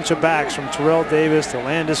had a bunch of backs from Terrell Davis to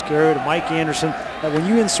Landis Gary to Mike Anderson. That when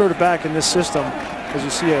you insert a back in this system, as you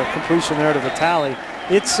see a completion there to Vitale,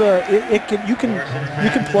 it's you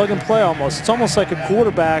can plug and play almost. It's almost like a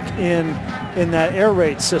quarterback in that air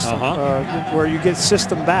raid system where you get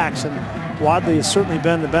system backs, and Wadley has certainly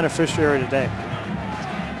been the beneficiary today.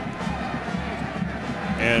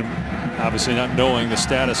 And obviously not knowing the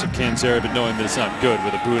status of Canzeri, but knowing that it's not good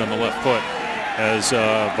with a boot on the left foot. As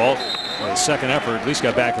Vault, second effort, at least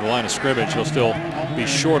got back to the line of scrimmage. He'll still be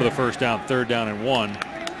short of the first down, 3rd down and 1.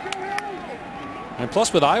 And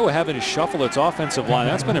plus, with Iowa having to shuffle its offensive line,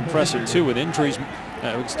 that's been impressive too, with injuries.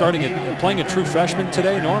 Playing a true freshman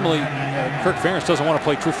today. Normally, Kirk Ferentz doesn't want to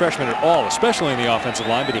play true freshman at all, especially in the offensive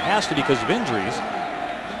line, but he has to because of injuries.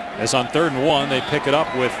 As on 3rd and 1, they pick it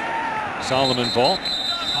up with Solomon Vault.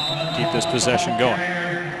 Keep this possession going.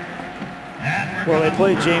 Well, they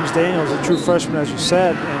played James Daniels, a true freshman, as you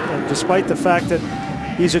said, and despite the fact that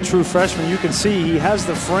he's a true freshman, you can see he has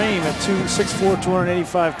the frame at 6'4",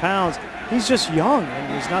 285 pounds. He's just young,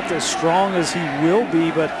 and he's not as strong as he will be,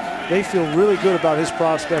 but they feel really good about his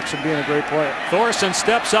prospects of being a great player. Thorson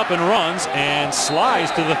steps up and runs and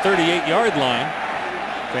slides to the 38-yard line.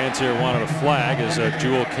 Fans here wanted a flag as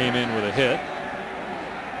Jewell came in with a hit.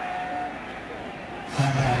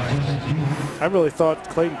 I really thought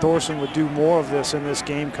Clayton Thorson would do more of this in this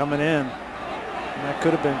game coming in. And that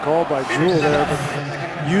could have been called by Jewell there, but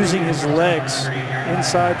using his legs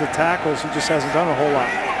inside the tackles, he just hasn't done a whole lot.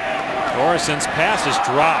 Thorson's pass is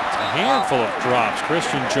dropped. A handful of drops.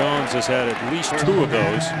 Christian Jones has had at least 2 of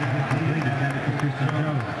those.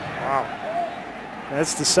 Wow.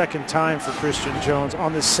 That's the 2nd time for Christian Jones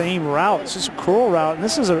on the same route. It's just a curl route, and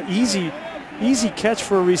this is an easy catch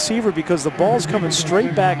for a receiver because the ball's coming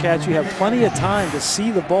straight back at you. You have plenty of time to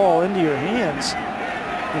see the ball into your hands.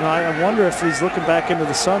 I wonder if he's looking back into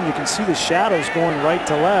the sun. You can see the shadows going right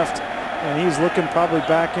to left. and he's looking probably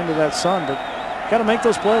back into that sun, but got to make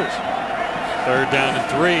those plays. 3rd down and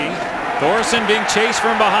 3. Thorson being chased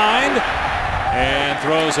from behind and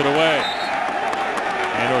throws it away.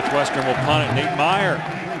 And Northwestern will punt it. Nate Meyer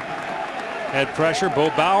had pressure. Bo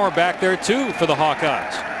Bauer back there too for the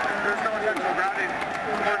Hawkeyes.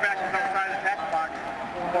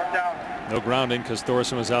 No grounding because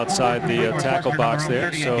Thorson was outside the tackle box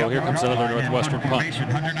there. So here comes another Northwestern punt.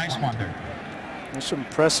 It's an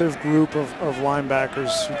impressive group of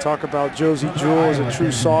linebackers. You talk about Josie Jewell as a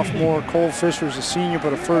true sophomore. Cole Fisher's a senior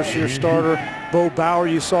but a first-year starter. Bo Bauer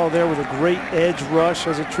you saw there with a great edge rush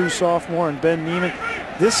as a true sophomore. And Ben Neiman.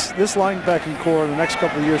 This linebacking core in the next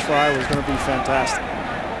couple of years for Iowa is going to be fantastic.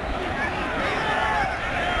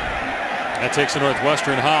 That takes a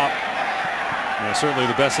Northwestern hop. Certainly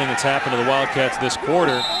the best thing that's happened to the Wildcats this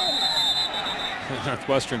quarter.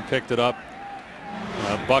 Northwestern picked it up.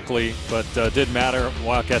 Buckley, but didn't matter.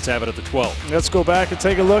 Wildcats have it at the 12. Let's go back and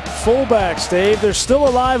take a look. Fullbacks, Dave. They're still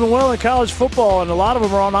alive and well in college football, and a lot of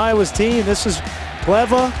them are on Iowa's team. This is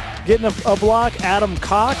Pleva getting a block. Adam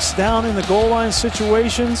Cox down in the goal line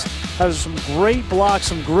situations. Has some great blocks,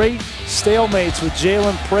 some great stalemates with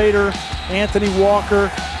Jalen Prater, Anthony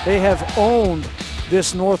Walker. They have owned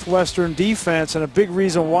this Northwestern defense, and a big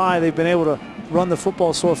reason why they've been able to run the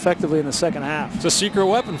football so effectively in the second half. It's a secret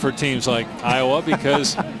weapon for teams like Iowa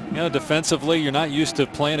because defensively you're not used to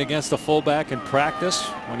playing against a fullback in practice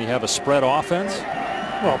when you have a spread offense.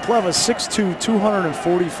 Well, Pleva's 6'2",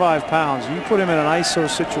 245 pounds. You put him in an ISO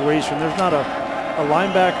situation, there's not a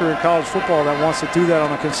linebacker in college football that wants to do that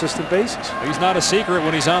on a consistent basis. He's not a secret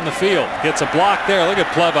when he's on the field. Gets a block there. Look at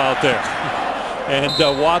Pleva out there. And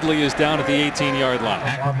Wadley is down at the 18-yard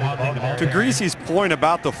line. To Greasy's point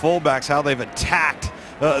about the fullbacks, how they've attacked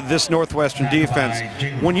this Northwestern defense,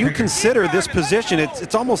 when you consider this position,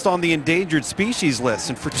 it's almost on the endangered species list.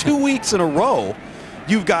 And for 2 weeks in a row,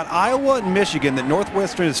 you've got Iowa and Michigan that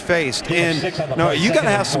Northwestern has faced, and you got to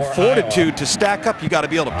have some fortitude to stack up. You got to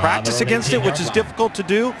be able to practice against it, which is difficult to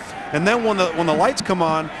do. And then when the lights come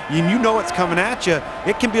on, you know it's coming at you.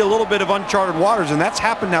 It can be a little bit of uncharted waters, and that's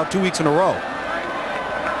happened now 2 weeks in a row.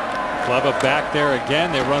 Pleva back there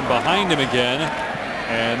again. They run behind him again.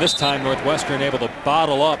 And this time Northwestern able to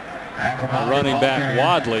bottle up running back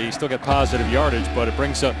Wadley. He still got positive yardage, but it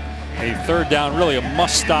brings up a 3rd down, really a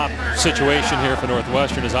must-stop situation here for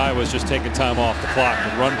Northwestern as Iowa's just taking time off the clock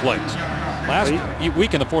with run plays. Last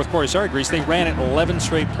week in the 4th quarter, sorry, Grease, they ran it 11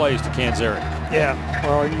 straight plays to Canzeri. Yeah,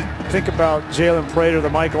 well, you think about Jalen Prater, the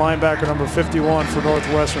Mike linebacker, number 51 for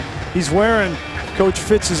Northwestern. He's wearing Coach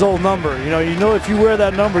Fitz's old number. You know if you wear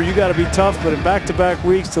that number, you got to be tough. But in back-to-back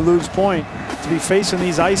weeks, to Luke's point, to be facing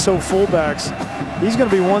these ISO fullbacks, he's going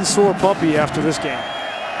to be one sore puppy after this game.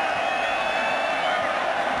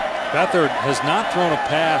 Beathard has not thrown a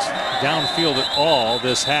pass downfield at all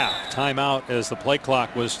this half. Timeout as the play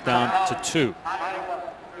clock was down to 2.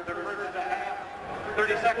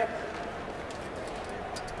 30 seconds.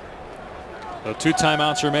 So 2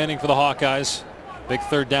 timeouts remaining for the Hawkeyes. Big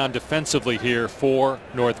 3rd down defensively here for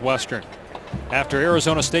Northwestern. After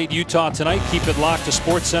Arizona State, Utah tonight, keep it locked to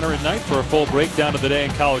Sports Center at night for a full breakdown of the day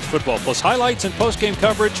in college football, plus highlights and post-game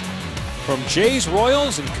coverage from Jays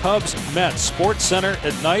Royals and Cubs Mets. Sports Center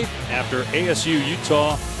at night after ASU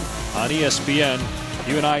Utah on ESPN.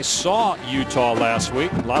 You and I saw Utah last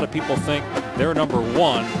week. A lot of people think they're number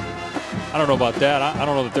 1. I don't know about that. I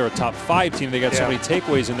don't know that they're a top 5 team. They got so many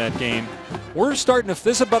takeaways in that game. We're starting to,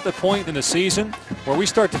 this is about the point in the season where we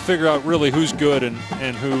start to figure out really who's good and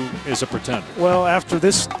who is a pretender. Well, after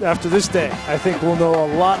this day, I think we'll know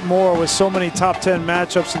a lot more with so many top 10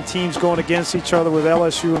 matchups and teams going against each other with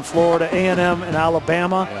LSU and Florida, A&M and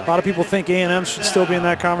Alabama. A lot of people think A&M should still be in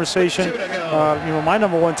that conversation. My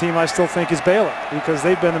number 1 team I still think is Baylor because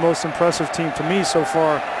they've been the most impressive team to me so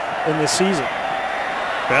far in this season.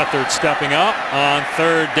 Beathard stepping up on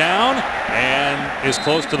 3rd down and is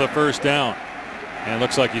close to the 1st down. And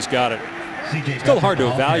looks like he's got it. Still hard to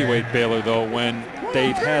evaluate Baylor, though, when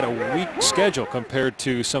they've had a weak schedule compared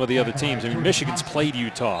to some of the other teams. I mean, Michigan's played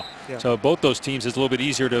Utah. So both those teams, it's a little bit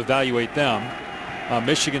easier to evaluate them.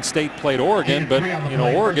 Michigan State played Oregon, but,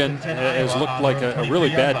 Oregon has looked like a really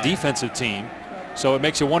bad defensive team. So it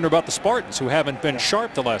makes you wonder about the Spartans, who haven't been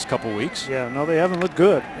sharp the last couple weeks. Yeah, no, they haven't looked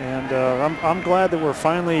good. And I'm glad that we're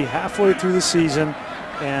finally halfway through the season,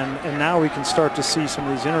 and now we can start to see some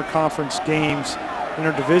of these interconference games,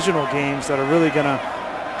 interdivisional games that are really going to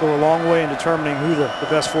go a long way in determining who the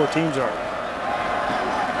best 4 teams are.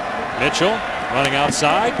 Mitchell running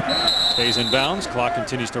outside. Stays in bounds. Clock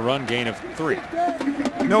continues to run. Gain of 3.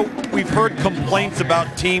 No, we've heard complaints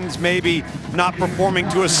about teams maybe not performing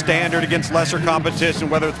to a standard against lesser competition,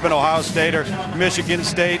 whether it's been Ohio State or Michigan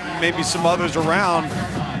State, maybe some others around.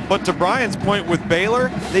 But to Brian's point with Baylor,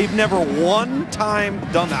 they've never one time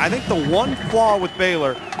done that. I think the one flaw with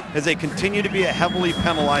Baylor is they continue to be a heavily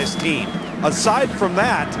penalized team. Aside from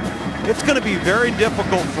that, it's going to be very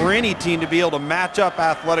difficult for any team to be able to match up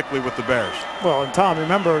athletically with the Bears. Well, and Tom,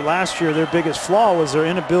 remember last year their biggest flaw was their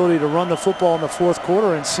inability to run the football in the fourth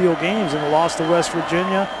quarter and seal games, and the loss to West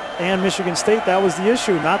Virginia and Michigan State. That was the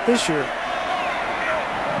issue, not this year.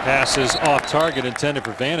 Pass is off target, intended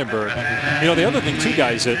for Vandenberg. You know, the other thing too,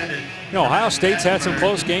 guys, that Ohio State's had some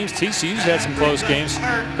close games, TCU's had some close games.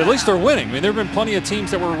 At least they're winning. I mean, there have been plenty of teams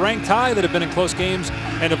that were ranked high that have been in close games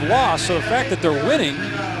and have lost. So the fact that they're winning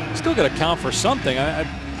still got to count for something.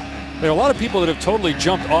 There are a lot of people that have totally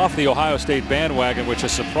jumped off the Ohio State bandwagon, which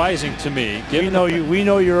is surprising to me. We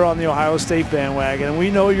know you're on the Ohio State bandwagon, and we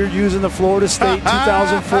know you're using the Florida State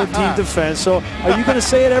 2014 defense. So are you going to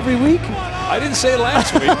say it every week? I didn't say it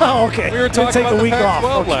last week. Oh, okay. We were talking about the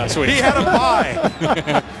Pac-12 last week. He had a bye.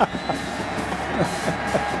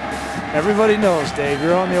 Everybody knows, Dave,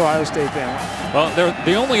 you're on the Ohio State bandwagon. Well, they're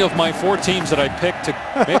the only of my 4 teams that I picked to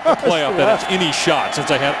make the playoff that has any shot, since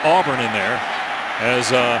I had Auburn in there.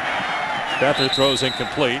 As Beathard throws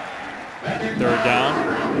incomplete. 3rd down.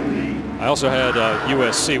 I also had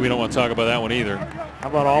USC. We don't want to talk about that one either. How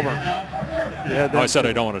about Auburn? I said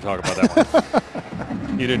I don't want to talk about that one.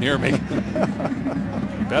 You didn't hear me.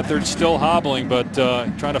 Beathard's still hobbling, but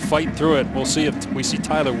trying to fight through it. We'll see if we see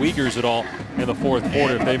Tyler Wiegers at all in the 4th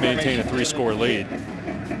quarter if they maintain a 3-score lead.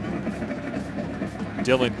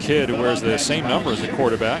 Dylan Kidd, who wears the same number as the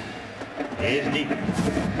quarterback,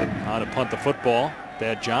 on to punt the football.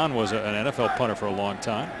 Bad John was an NFL punter for a long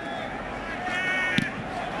time.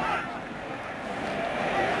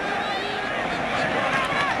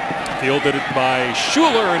 Fielded it by Schuler,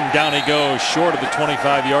 and down he goes short of the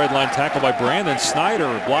 25-yard line. Tackled by Brandon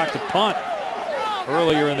Snyder, who blocked the punt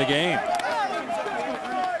earlier in the game.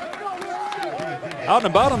 Out and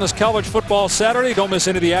about on this college football Saturday. Don't miss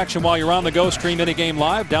any of the action while you're on the go. Stream any game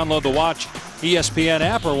live. Download the Watch ESPN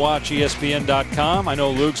app or watch ESPN.com. I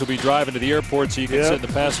know Lugs will be driving to the airport, so you can sit in the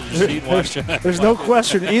passenger seat and watch it. There's no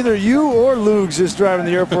question. Either you or Lugs is driving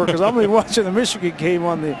to the airport, because I'm going to be watching the Michigan game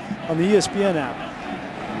on the ESPN app.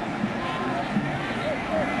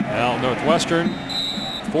 Well, Northwestern,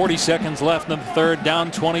 40 seconds left in the 3rd,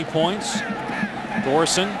 down 20 points.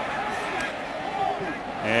 Thorson.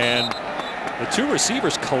 And the 2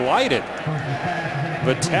 receivers collided.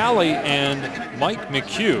 Vitale and Mike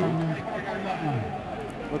McHugh.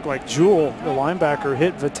 Looked like Jewell, the linebacker,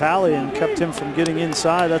 hit Vitale and kept him from getting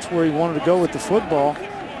inside. That's where he wanted to go with the football.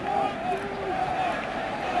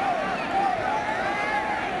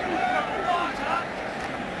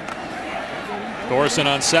 Thorson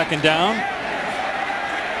on 2nd down.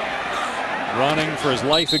 Running for his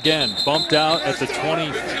life again. Bumped out at the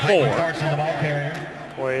 24.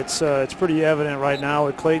 Boy, it's pretty evident right now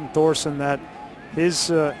with Clayton Thorson that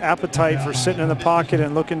his appetite for sitting in the pocket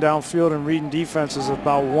and looking downfield and reading defense is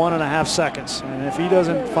about 1.5 seconds. And if he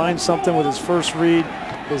doesn't find something with his first read,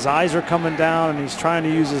 his eyes are coming down and he's trying to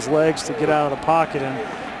use his legs to get out of the pocket. And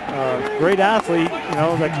great athlete,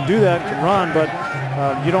 that can do that, can run, but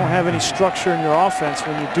you don't have any structure in your offense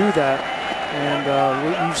when you do that. And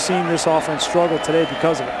you've seen this offense struggle today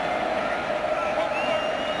because of it.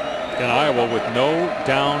 In Iowa with no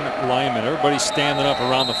down linemen. Everybody's standing up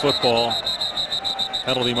around the football.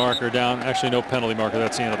 Penalty marker down. Actually, no penalty marker.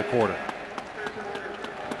 That's the end of the quarter.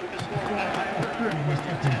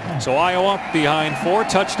 So Iowa behind 4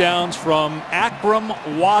 touchdowns from Akram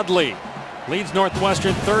Wadley. Leads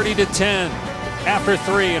Northwestern 30-10 after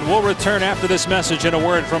 3. And we'll return after this message and a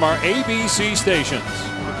word from our ABC stations.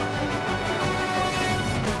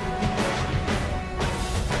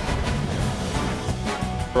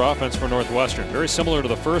 For offense for Northwestern. Very similar to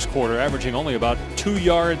the first quarter, averaging only about 2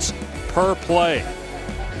 yards per play.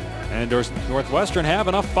 And does Northwestern have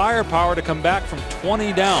enough firepower to come back from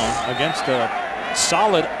 20 down against a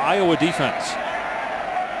solid Iowa defense?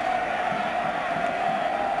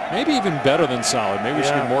 Maybe even better than solid. Maybe we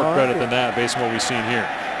should give more credit than that based on what we've seen here.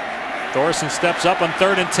 Thorson steps up on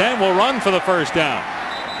 3rd and 10. Will run for the 1st down.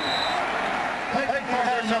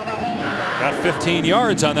 Got 15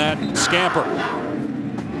 yards on that scamper.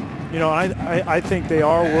 I think they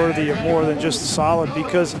are worthy of more than just solid,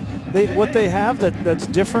 because what they have that's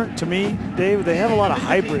different to me, Dave, they have a lot of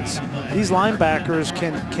hybrids. These linebackers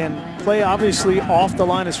can play obviously off the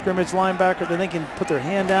line of scrimmage linebacker, then they can put their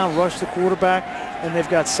hand down, rush the quarterback, and they've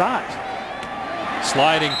got size.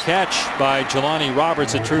 Sliding catch by Jelani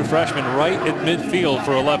Roberts, a true freshman, right at midfield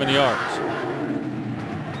for 11 yards.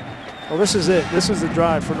 Well, this is it. This is the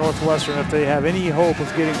drive for Northwestern. If they have any hope of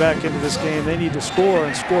getting back into this game, they need to score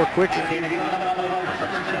and score quickly.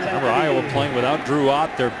 Remember, Iowa playing without Drew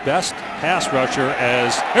Ott, their best pass rusher,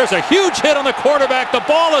 as there's a huge hit on the quarterback. The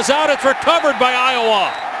ball is out. It's recovered by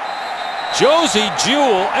Iowa. Josie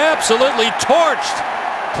Jewell absolutely torched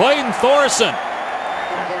Clayton Thorson.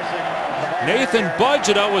 Nathan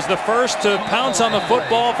Budgeta was the first to pounce on the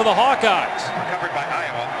football for the Hawkeyes.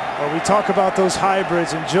 Well, we talk about those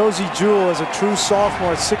hybrids, and Josie Jewell is a true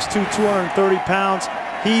sophomore at 6'2", 230 pounds.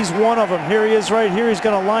 He's one of them. Here he is right here. He's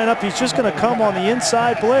going to line up. He's just going to come on the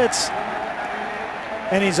inside blitz.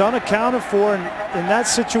 And he's unaccounted for. And in that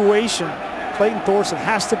situation, Clayton Thorson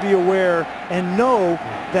has to be aware and know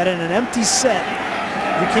that in an empty set,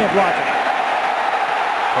 you can't block it.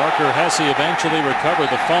 Parker Hesse eventually recovered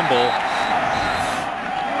the fumble.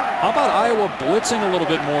 How about Iowa blitzing a little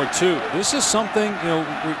bit more too? This is something, you know,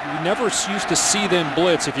 we never used to see them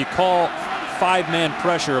blitz. If you call 5-man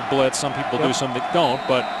pressure a blitz, some people do, some that don't,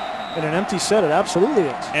 but in an empty set, it absolutely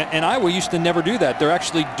is. And Iowa used to never do that. They're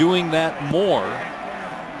actually doing that more.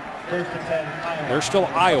 They're still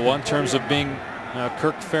Iowa in terms of being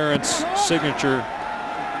Kirk Ferentz' signature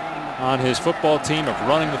on his football team of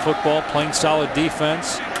running the football, playing solid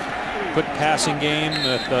defense. Quick passing game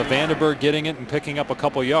with Vandenberg getting it and picking up a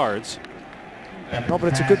couple yards. No, but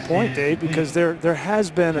it's a good point, Dave, because there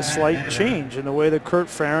has been a slight change in the way that Kirk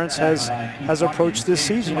Ferentz has approached this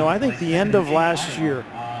season. You know, I think the end of last year,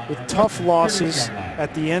 with tough losses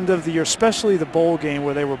at the end of the year, especially the bowl game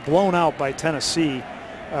where they were blown out by Tennessee,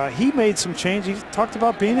 he made some change. He talked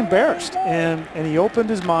about being embarrassed, and he opened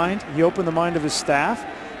his mind. He opened the mind of his staff.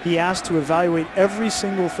 He asked to evaluate every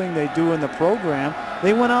single thing they do in the program.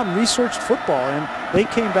 They went out and researched football, and they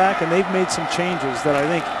came back and they've made some changes that I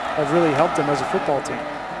think have really helped them as a football team.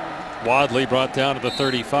 Wadley brought down to the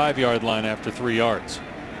 35-yard line after 3 yards.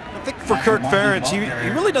 I think for Kirk Ferentz, he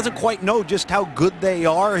really doesn't quite know just how good they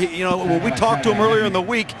are. You know, when we talked to him earlier in the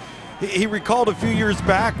week, he recalled a few years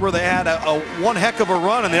back where they had a one heck of a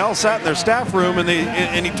run, and they all sat in their staff room,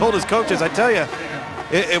 and he told his coaches, I tell you,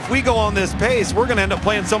 if we go on this pace, we're going to end up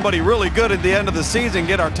playing somebody really good at the end of the season,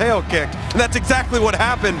 get our tail kicked. And that's exactly what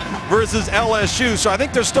happened versus LSU. So I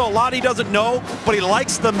think there's still a lot he doesn't know, but he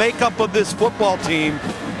likes the makeup of this football team.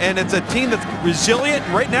 And it's a team that's resilient,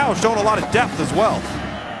 and right now showing a lot of depth as well.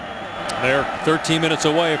 They're 13 minutes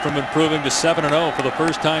away from improving to 7-0 for the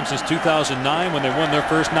first time since 2009 when they won their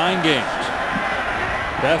first 9 games.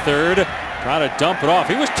 Beathard trying to dump it off.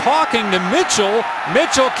 He was talking to Mitchell.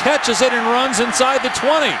 Mitchell catches it and runs inside the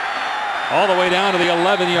 20. All the way down to the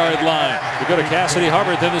 11-yard line. We go to Cassidy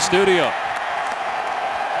Hubbard in the studio.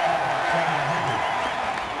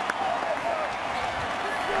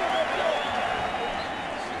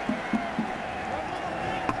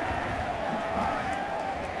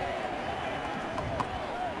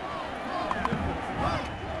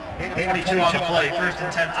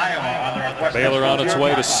 Baylor on its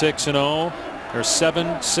way to 6-0. There's 7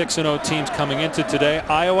 6-0 teams coming into today.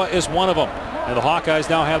 Iowa is one of them. And the Hawkeyes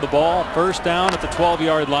now have the ball. First down at the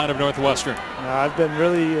 12-yard line of Northwestern. I've been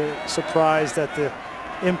really surprised at the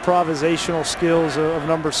improvisational skills of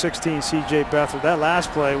number 16, C.J. Beathard. That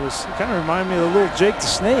last play was kind of reminded me of the little Jake the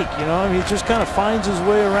Snake. You know, I mean, he just kind of finds his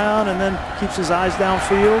way around and then keeps his eyes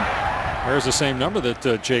downfield. There's the same number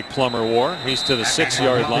that Jake Plummer wore. He's to the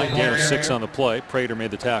 6-yard line. Gain of 6 on the play. Prater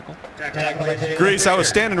made the tackle. Grease, I was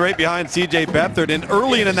standing right behind C.J. Beathard, and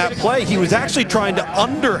early in that play, he was actually trying to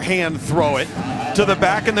underhand throw it to the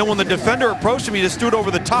back, and then when the defender approached him, he just stood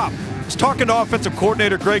over the top. I was talking to offensive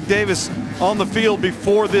coordinator Greg Davis on the field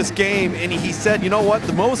before this game, and he said, you know what,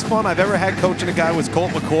 the most fun I've ever had coaching a guy was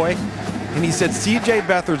Colt McCoy. And he said C.J.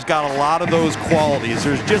 Beathard's got a lot of those qualities.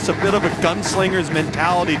 There's just a bit of a gunslinger's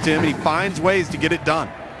mentality to him, and he finds ways to get it done.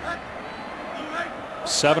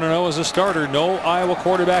 7-0 as a starter. No Iowa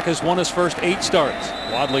quarterback has won his first 8 starts.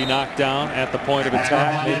 Wadley knocked down at the point of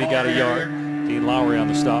attack. Maybe got a yard. Dean Lowry on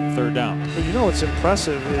the stop. 3rd down. But you know what's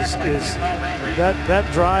impressive is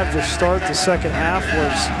that drive to start the second half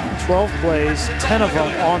was 12 plays, 10 of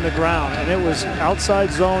them on the ground, and it was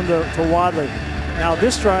outside zone to Wadley. Now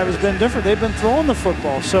this drive has been different. They've been throwing the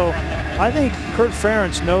football. So I think Kirk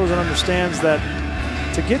Ferentz knows and understands that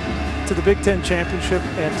to get to the Big Ten championship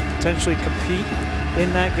and to potentially compete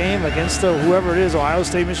in that game against whoever it is, Ohio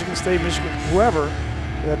State, Michigan, whoever,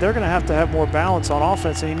 that they're going to have more balance on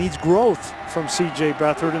offense, and he needs growth from C.J.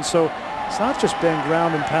 Beathard. And so it's not just been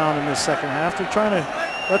ground and pound in this second half. They're trying to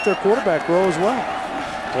let their quarterback grow as well.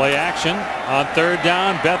 Play action on 3rd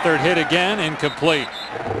down. Beathard hit again, incomplete.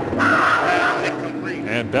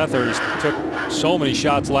 And Beathard took so many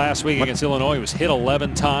shots last week against Illinois. He was hit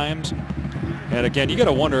 11 times. And again, you got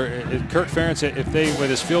to wonder, Kirk Ferentz, if they,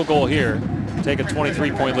 with his field goal here, take a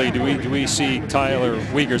 23-point lead, do we see Tyler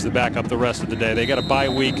Wiegers the backup the rest of the day? They got a bye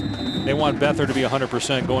week. They want Beathard to be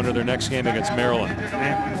 100% going to their next game against Maryland.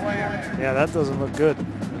 Yeah, that doesn't look good.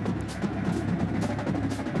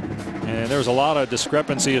 And there was a lot of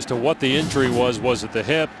discrepancy as to what the injury was. Was it the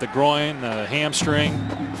hip, the groin, the hamstring?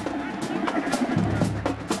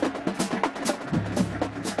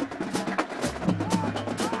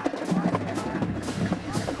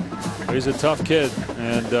 He's a tough kid,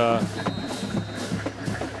 and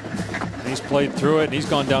he's played through it, and he's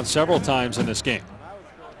gone down several times in this game.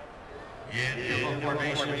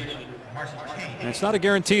 And it's not a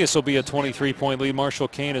guarantee this will be a 23-point lead. Marshall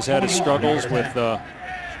Kane has had his struggles with a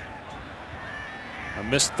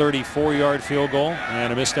missed 34-yard field goal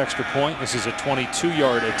and a missed extra point. This is a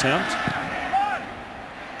 22-yard attempt.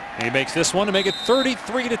 And he makes this one to make it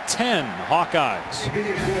 33-10, Hawkeyes.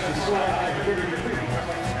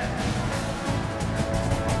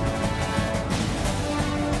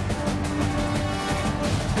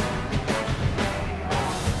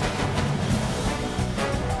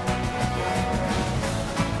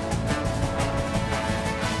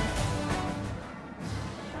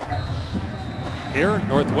 Here,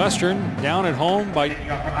 Northwestern down at home by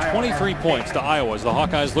 23 points to Iowa as the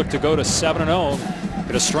Hawkeyes look to go to 7-0,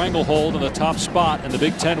 get a stranglehold in the top spot in the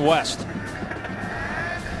Big Ten West.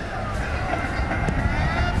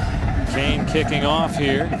 Kane kicking off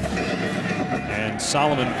here, and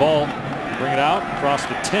Solomon Vault bring it out across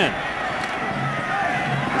the 10.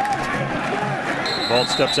 Vault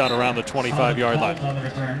steps out around the 25-yard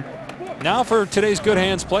line. Now for today's Good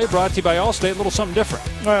Hands play, brought to you by Allstate, a little something different.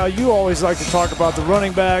 Well, you always like to talk about the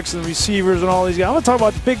running backs and the receivers and all these guys. I'm going to talk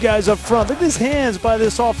about the big guys up front. Look at these hands by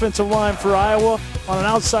this offensive line for Iowa on an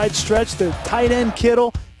outside stretch. The tight end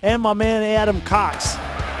Kittle and my man Adam Cox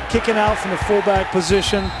kicking out from the fullback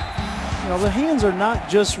position. You know, the hands are not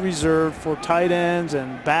just reserved for tight ends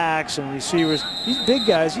and backs and receivers. These big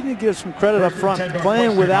guys, you need to give some credit up front.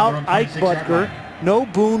 Playing without Ike Butker. No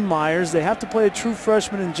Boone Myers. They have to play a true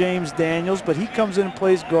freshman in James Daniels, but he comes in and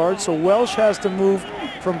plays guard. So Welsh has to move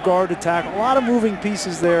from guard to tackle. A lot of moving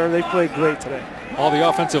pieces there. They played great today. All the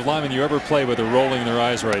offensive linemen you ever play with are rolling their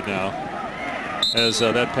eyes right now as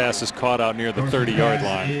that pass is caught out near the 30-yard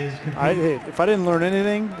line. If I didn't learn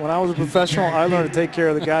anything when I was a professional, I learned to take care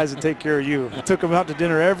of the guys that take care of you. I took them out to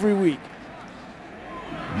dinner every week.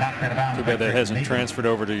 Too bad that hasn't transferred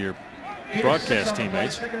over to your broadcast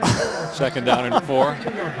teammates. 2nd down and 4. He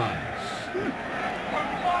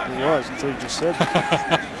was until you just said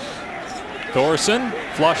that. Thorson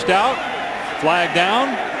flushed out, flag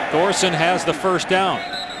down. Thorson has the first down.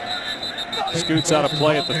 Scoots out of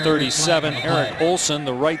play at the 37. Eric Olson,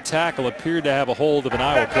 the right tackle, appeared to have a hold of an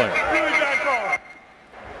Iowa player.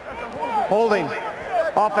 Holding.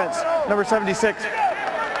 Offense. Number 76.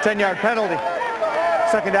 10-yard penalty.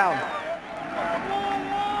 2nd down.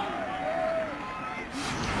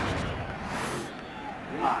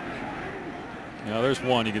 Now there's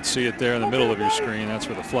one. You can see it there in the middle of your screen. That's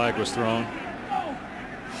where the flag was thrown.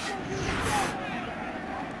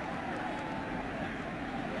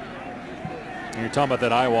 And you're talking about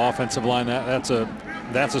that Iowa offensive line. That's a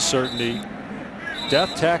certainty.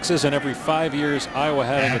 Death taxes and every 5 years Iowa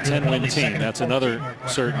having a 10-win team. That's another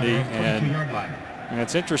certainty. And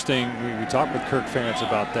it's interesting. We talked with Kirk Ferentz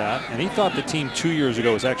about that, and he thought the team 2 years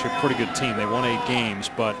ago was actually a pretty good team. They won 8 games,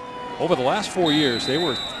 but over the last 4 years they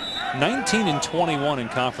were 19-21 in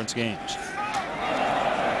conference games.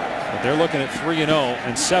 But they're looking at 3-0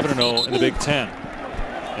 and 7-0 in the Big Ten.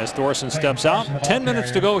 As Thorson steps out, 10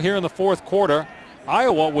 minutes to go here in the 4th quarter.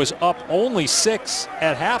 Iowa was up only 6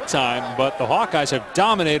 at halftime, but the Hawkeyes have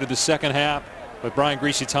dominated the 2nd half with Brian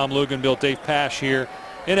Griese, Tom Luganbill, Dave Pasch here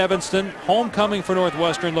in Evanston. Homecoming for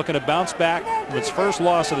Northwestern, looking to bounce back from its first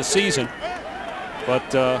loss of the season.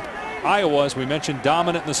 But Iowa, as we mentioned,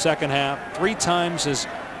 dominant in the 2nd half. 3 times as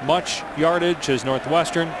much yardage as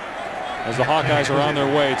Northwestern, as the Hawkeyes are on their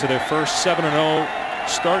way to their first 7-0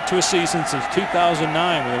 start to a season since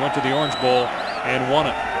 2009 when they went to the Orange Bowl and won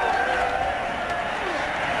it.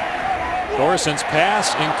 Thorson's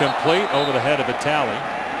pass incomplete over the head of Vitale.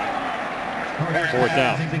 4th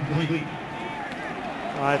down.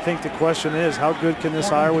 I think the question is, how good can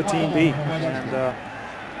this Iowa team be? And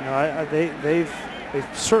you know,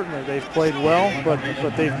 they've played well, but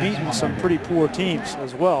they've beaten some pretty poor teams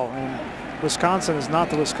as well. And Wisconsin is not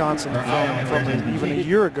the Wisconsin from even a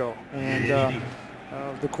year ago. And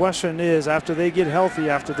the question is, after they get healthy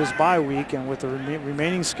after this bye week and with the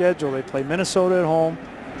remaining schedule, they play Minnesota at home,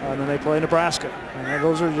 and then they play Nebraska. And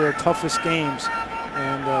those are their toughest games.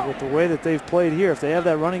 And with the way that they've played here, if they have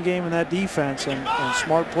that running game and that defense and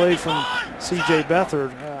smart play from C.J.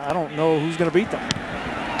 Beathard, I don't know who's going to beat them.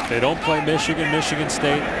 They don't play Michigan, Michigan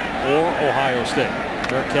State, or Ohio State.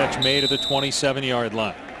 Their catch made at the 27-yard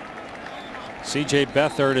line. C.J.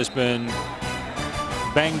 Beathard has been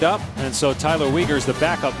banged up, and so Tyler Wiegers, the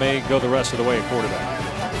backup, may go the rest of the way at quarterback.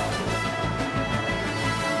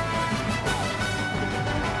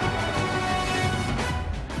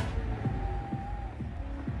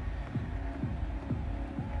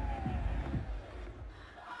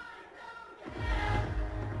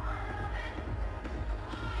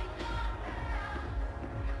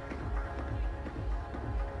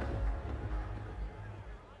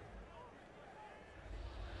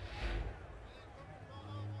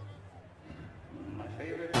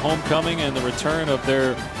 Homecoming and the return of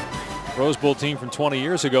their Rose Bowl team from 20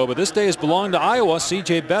 years ago, but this day has belonged to Iowa.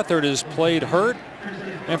 C.J. Beathard has played hurt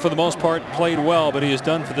and for the most part played well, but he is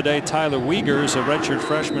done for the day. Tyler Wiegers, a redshirt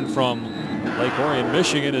freshman from Lake Orion,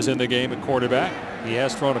 Michigan, is in the game at quarterback. He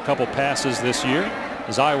has thrown a couple passes this year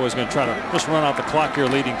as Iowa's going to try to just run out the clock here,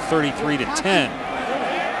 leading 33-10.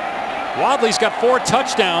 Wadley's got 4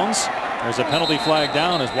 touchdowns. There's a penalty flag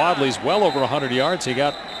down as Wadley's well over 100 yards. He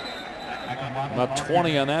got about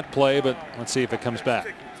 20 on that play, but let's see if it comes back.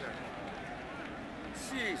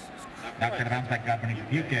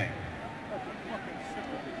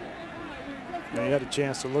 Now you had a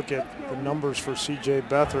chance to look at the numbers for C.J.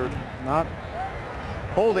 Beathard. Not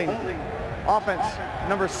holding. Offense,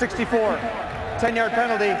 number 64. 10-yard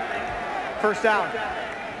penalty. First down.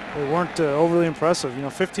 They weren't overly impressive.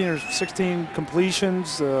 15 or 16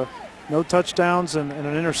 completions, no touchdowns, and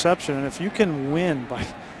an interception. And if you can win by...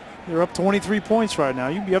 They're up 23 points right now.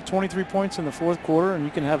 You'd be up 23 points in the fourth quarter, and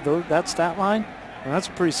you can have that stat line, and that's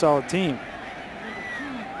a pretty solid team.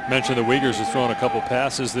 Mentioned that Wiegers has thrown a couple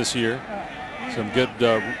passes this year. Some good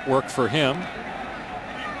work for him.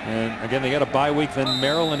 And again, they got a bye week. Then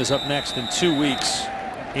Maryland is up next in 2 weeks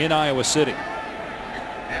in Iowa City.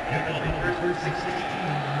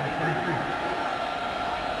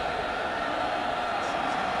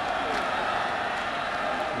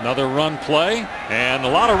 Another run play and a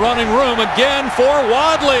lot of running room again for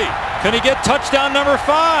Wadley. Can he get touchdown number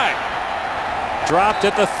 5? Dropped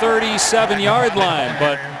at the 37-yard line,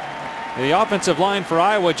 but the offensive line for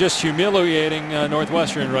Iowa just humiliating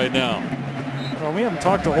Northwestern right now. Well, we haven't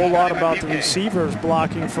talked a whole lot about the receivers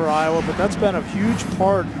blocking for Iowa, but that's been a huge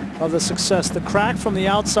part of the success. The crack from the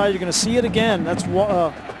outside, you're going to see it again. That's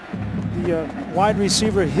the wide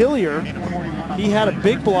receiver Hillier. He had a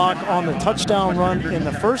big block on the touchdown run in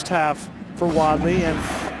the first half for Wadley, and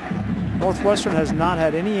Northwestern has not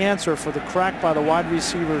had any answer for the crack by the wide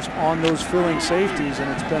receivers on those filling safeties, and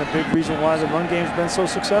it's been a big reason why the run game's been so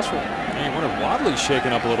successful. Hey, what if Wadley's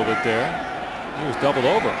shaken up a little bit there? He was doubled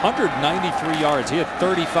over. 193 yards. He had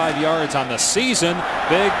 35 yards on the season.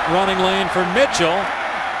 Big running lane for Mitchell.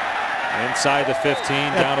 Inside the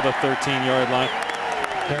 15, down to the 13-yard line.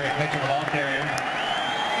 Mitchell, ball carrier.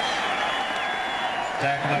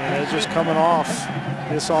 And they're just coming off.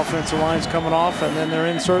 This offensive line's coming off, and then they're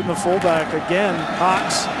inserting the fullback again.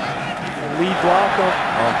 Hawkes, the lead block up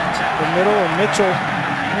the middle, and Mitchell.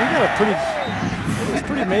 You got a pretty. It's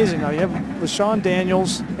pretty amazing now. You have LaShawn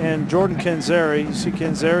Daniels and Jordan Kenzeri. You see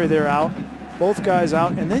Kenzeri there out, both guys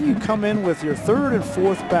out, and then you come in with your third and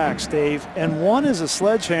fourth backs, Dave, and one is a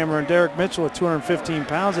sledgehammer and Derek Mitchell at 215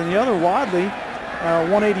 pounds, and the other Wadley.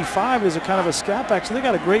 185 is a kind of a scat back, so they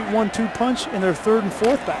got a great 1-2 punch in their third and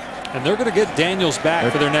fourth back. And they're going to get Daniels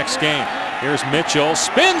back for their next game. Here's Mitchell,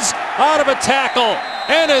 spins out of a tackle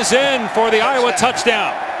and is in for the Iowa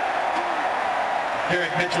touchdown.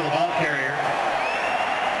 Derek Mitchell, the ball carrier.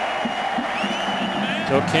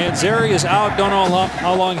 So Kenzeri is out. Don't know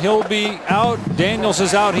how long he'll be out. Daniels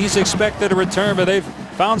is out. He's expected to return, but they've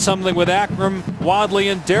found something with Akram, Wadley,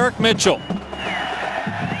 and Derek Mitchell.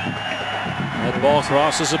 That ball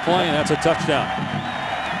crosses the plane. That's a touchdown.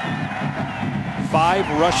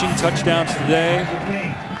 5 rushing touchdowns today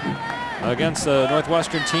against the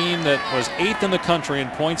Northwestern team that was 8th in the country in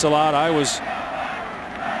points allowed. I was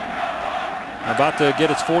about to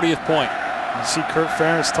get its 40th point. You see Kurt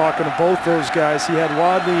Ferentz talking to both those guys. He had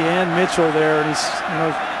Wadley and Mitchell there, and he's,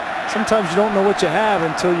 sometimes you don't know what you have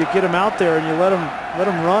until you get them out there and you let them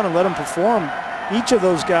run and let them perform. Each of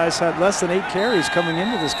those guys had less than 8 carries coming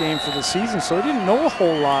into this game for the season, so they didn't know a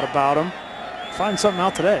whole lot about them. Find something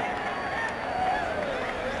out today.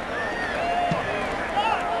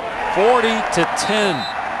 40-10.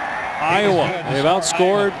 Iowa. They've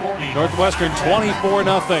outscored Northwestern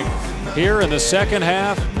 24-0 here in the second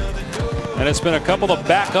half. And it's been a couple of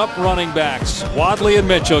backup running backs, Wadley and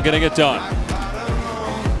Mitchell, getting it done.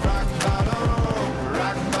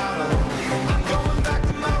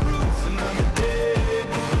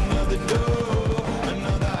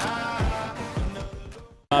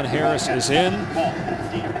 Harris is in.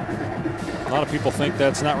 A lot of people think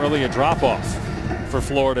that's not really a drop-off for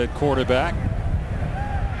Florida at quarterback.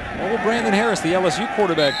 What will Brandon Harris, the LSU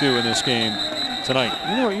quarterback, do in this game tonight?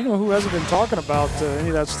 You know who hasn't been talking about any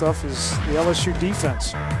of that stuff is the LSU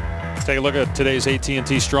defense. Let's take a look at today's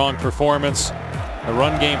AT&T Strong performance. The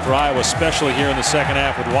run game for Iowa, especially here in the second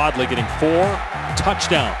half, with Wadley getting 4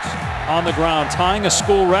 touchdowns on the ground, tying a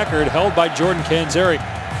school record held by Jordan Canzeri,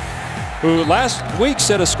 who last week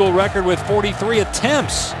set a school record with 43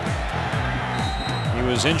 attempts. He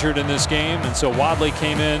was injured in this game, and so Wadley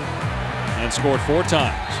came in and scored 4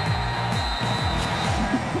 times.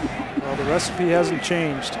 Well, the recipe hasn't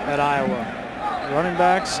changed at Iowa. Running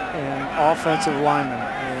backs and offensive linemen,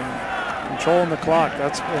 and controlling the clock.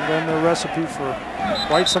 That's been their recipe for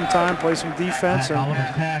quite some time. Play some defense,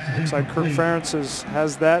 and looks like Kirk Ferentz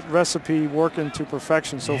has that recipe working to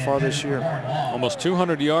perfection so far this year. Almost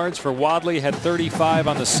 200 yards for Wadley, had 35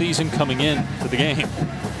 on the season coming in to the game.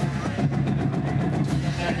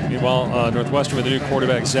 Meanwhile, Northwestern with a new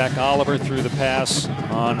quarterback, Zach Oliver, threw the pass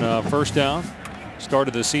on first down.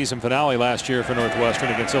 Started the season finale last year for Northwestern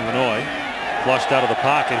against Illinois. Flushed out of the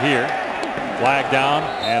pocket here. Flag down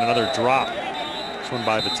and another drop. This one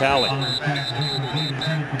by Vitale.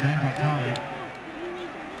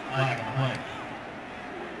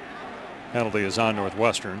 Penalty is on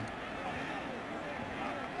Northwestern.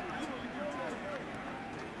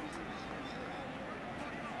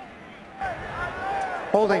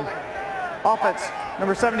 Holding. Offense.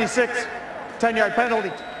 Number 76. 10-yard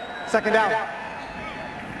penalty. Second down.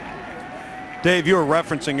 Dave, you were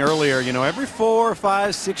referencing earlier, every 4,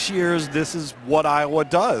 5, 6 years, this is what Iowa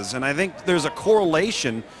does. And I think there's a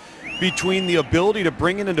correlation between the ability to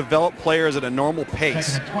bring in and develop players at a normal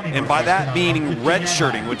pace, and by that meaning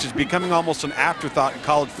redshirting, which is becoming almost an afterthought in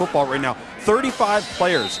college football right now. 35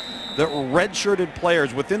 players that were redshirted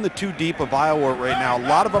players within the 2 deep of Iowa right now. A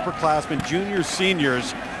lot of upperclassmen, juniors,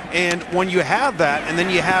 seniors. And when you have that, and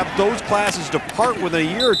then you have those classes depart within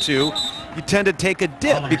a year or two, you tend to take a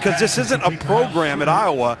dip, because this isn't a program at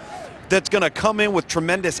Iowa that's going to come in with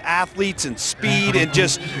tremendous athletes and speed and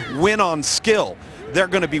just win on skill. They're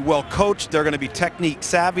going to be well coached. They're going to be technique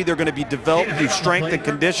savvy. They're going to be developed through strength and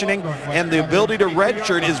conditioning. And the ability to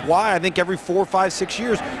redshirt is why I think every 4, 5, 6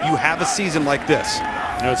 years you have a season like this.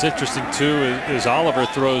 It's interesting too is Oliver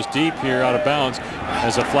throws deep here out of bounds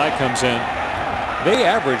as a flag comes in. They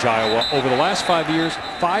average, Iowa, over the last 5 years,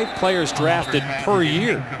 5 players drafted per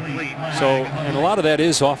year. So, and a lot of that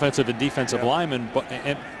is offensive and defensive linemen,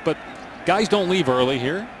 but guys don't leave early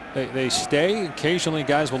here. They stay. Occasionally,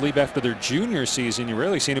 guys will leave after their junior season. You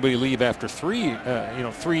rarely see anybody leave after 3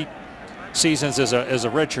 seasons as a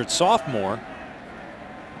redshirt sophomore.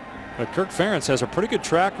 But Kirk Ferentz has a pretty good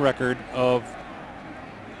track record of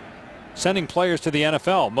sending players to the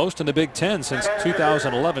NFL, most in the Big Ten since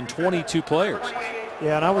 2011, 22 players.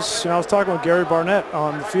 Yeah, and I was talking with Gary Barnett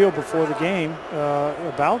on the field before the game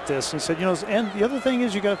about this. He said, and the other thing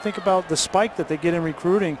is you got to think about the spike that they get in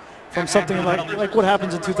recruiting from something like what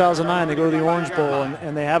happens in 2009. They go to the Orange Bowl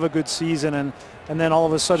and they have a good season, and then all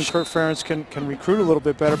of a sudden Kirk Ferentz can recruit a little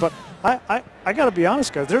bit better. But I got to be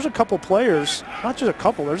honest, guys. There's a couple players, not just a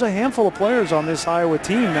couple. There's a handful of players on this Iowa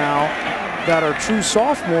team now that are true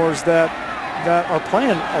sophomores that are playing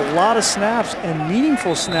a lot of snaps and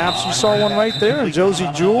meaningful snaps. You saw one right there, and Josie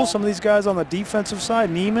Jewell. Some of these guys on the defensive side,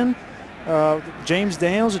 Neiman. James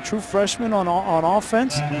Daniels, a true freshman on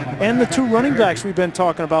offense, and the 2 running backs we've been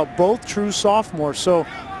talking about, both true sophomores. So,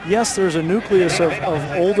 yes, there's a nucleus of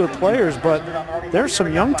older players, but there's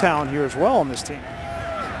some young talent here as well on this team.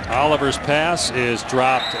 Oliver's pass is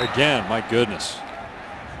dropped again. My goodness.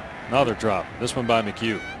 Another drop. This one by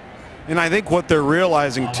McHugh. And I think what they're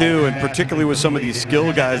realizing too, and particularly with some of these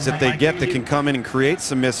skill guys that they get that can come in and create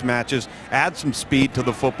some mismatches, add some speed to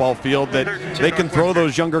the football field, that they can throw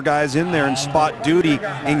those younger guys in there and spot duty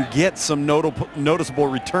and get some noticeable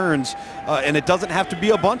returns. And it doesn't have to be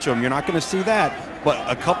a bunch of them. You're not going to see that. But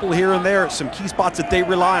a couple here and there, some key spots that they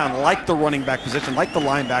rely on, like the running back position, like the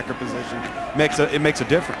linebacker position, it makes a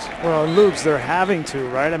difference. Well, Lubes, they're having to,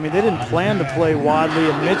 right? I mean, they didn't plan to play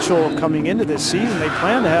Wadley and Mitchell coming into this season. They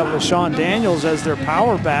planned to have LaShawn Daniels as their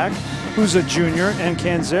power back, who's a junior, and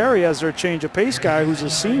Canzeri as their change of pace guy, who's a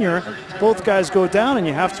senior. Both guys go down, and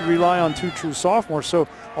you have to rely on 2 true sophomores. So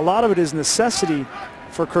a lot of it is necessity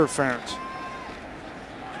for Kirk Ferentz.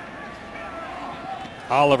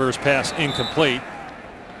 Oliver's pass incomplete.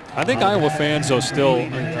 I think Iowa fans, though, still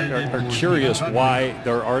are curious why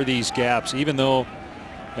there are these gaps, even though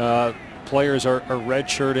players are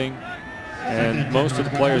redshirting, and most of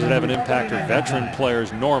the players that have an impact are veteran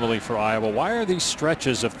players normally for Iowa. Why are these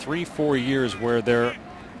stretches of 3-4 years where they're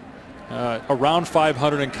around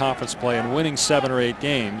 500 in conference play and winning 7 or 8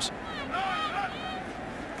 games?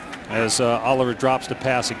 As Oliver drops to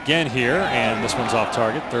pass again here, and this one's off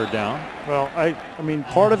target, 3rd down. Well, I mean,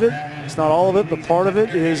 part of it, it's not all of it, but part of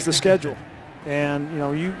it is the schedule. And, you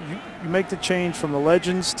know, you make the change from the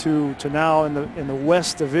Legends to now in the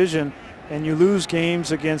West Division, and you lose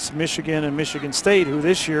games against Michigan and Michigan State, who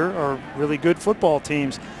this year are really good football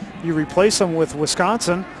teams. You replace them with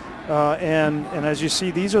Wisconsin, and as you see,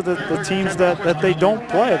 these are the teams that they don't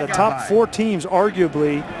play. The top 4 teams,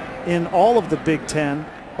 arguably, in all of the Big Ten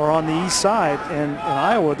are on the east side, and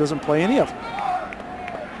Iowa doesn't play any of them.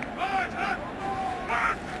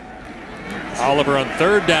 Oliver on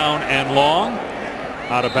 3rd down and long,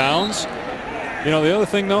 out of bounds. You know, the other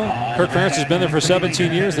thing, though, Kirk Ferentz has been there for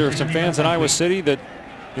 17 years. There are some fans in Iowa City that,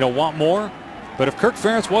 you know, want more. But if Kirk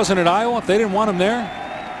Ferentz wasn't at Iowa, if they didn't want him there,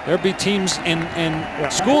 there'd be teams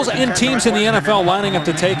and schools and teams in the NFL lining up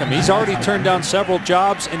to take him. He's already turned down several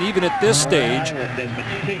jobs, and even at this stage,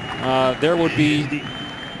 there would be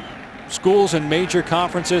schools and major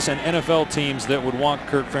conferences and NFL teams that would want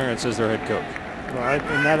Kirk Ferentz as their head coach. Right,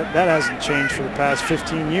 and that hasn't changed for the past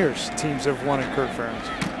 15 years. Teams have wanted Kirk Ferentz.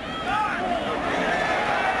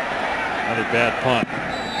 Another bad punt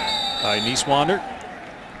by Nieswander.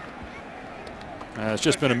 It's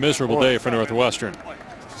just been a miserable day for Northwestern.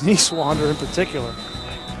 Nieswander in particular.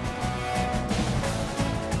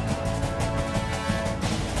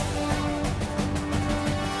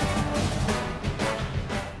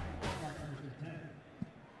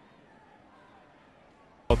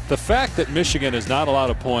 The fact that Michigan has not allowed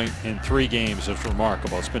a point in 3 games is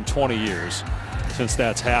remarkable. It's been 20 years since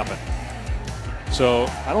that's happened. So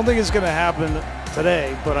I don't think it's going to happen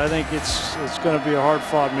today, but I think it's going to be a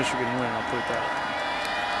hard-fought Michigan win. I'll put it that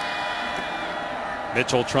way.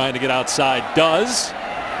 Mitchell trying to get outside, does.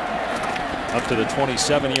 Up to the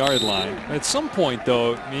 27-yard line. At some point,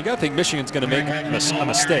 though, I mean, you got to think Michigan's going to make a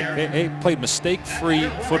mistake. They played mistake-free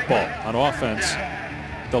football on offense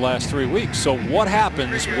the last 3 weeks. So what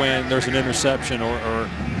happens when there's an interception or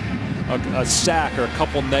a sack or a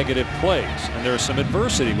couple negative plays, and there's some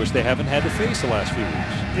adversity which they haven't had to face the last few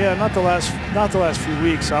weeks? Yeah, not the last few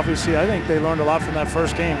weeks. Obviously, I think they learned a lot from that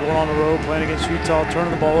first game, going on the road, playing against Utah,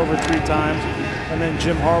 turning the ball over 3 times, and then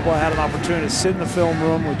Jim Harbaugh had an opportunity to sit in the film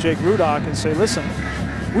room with Jake Rudock and say, listen,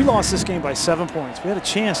 we lost this game by 7 points. We had a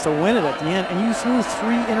chance to win it at the end, and you threw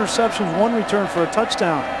 3 interceptions, 1 return for a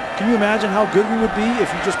touchdown. Can you imagine how good we would be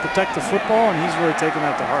if you just protect the football? And he's really taken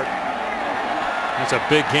that to heart. It's a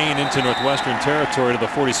big gain into Northwestern territory to the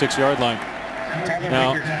 46-yard line.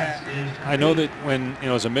 Now, I know that when, you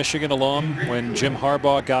know, as a Michigan alum, when Jim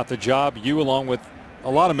Harbaugh got the job, you along with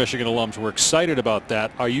a lot of Michigan alums were excited about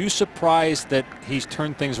that. Are you surprised that he's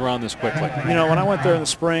turned things around this quickly? You know, when I went there in the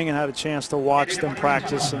spring and had a chance to watch them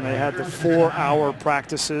practice, and they had the 4-hour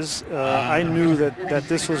practices, I knew that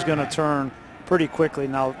this was going to turn pretty quickly.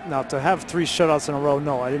 Now to have 3 shutouts in a row,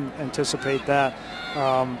 no, I didn't anticipate that.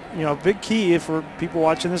 You know, big key for people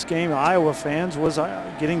watching this game, Iowa fans, was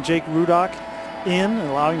getting Jake Rudock in and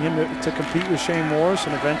allowing him to compete with Shane Morris,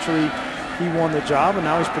 and eventually he won the job, and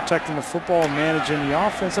now he's protecting the football and managing the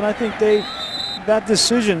offense. And I think that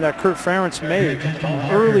decision that Kirk Ferentz made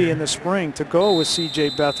early in the spring to go with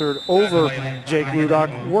C.J. Beathard over Jake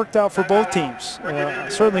Rudock worked out for both teams.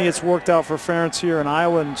 Certainly it's worked out for Ferentz here in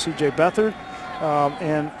Iowa and C.J. Beathard.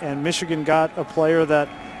 And Michigan got a player that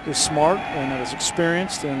is smart and that is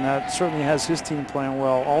experienced, and that certainly has his team playing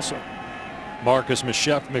well also. Marcus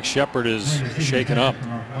McShepard is shaken up.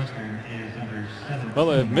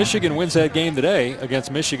 Well, if Michigan wins that game today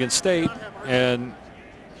against Michigan State, and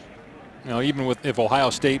you know, even if Ohio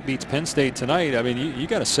State beats Penn State tonight, I mean, you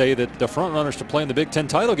got to say that the front runners to play in the Big Ten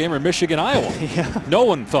title game are Michigan, Iowa. Yeah. No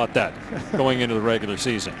one thought that going into the regular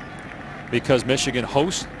season, because Michigan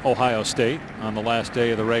hosts Ohio State on the last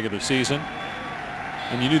day of the regular season.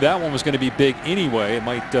 And you knew that one was going to be big anyway. It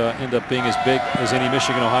might end up being as big as any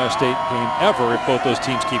Michigan-Ohio State game ever if both those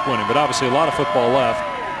teams keep winning. But obviously a lot of football left.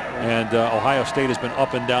 And Ohio State has been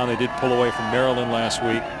up and down. They did pull away from Maryland last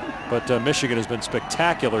week. But Michigan has been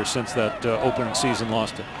spectacular since that opening season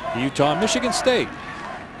loss to Utah. Michigan State,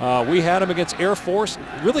 we had them against Air Force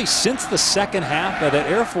really since the second half of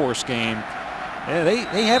that Air Force game. Yeah,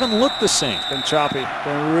 they haven't looked the same. It's been choppy,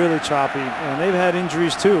 been really choppy, and they've had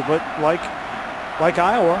injuries too. But like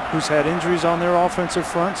Iowa, who's had injuries on their offensive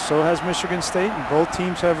front, so has Michigan State, and both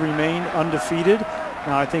teams have remained undefeated.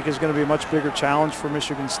 Now I think is going to be a much bigger challenge for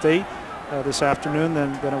Michigan State this afternoon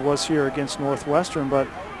than it was here against Northwestern. But,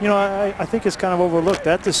 you know, I think it's kind of overlooked.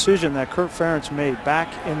 That decision that Kirk Ferentz made back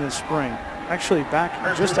in the spring, actually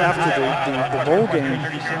back just after the bowl game,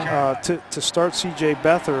 to start C.J.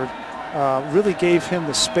 Beathard, really gave him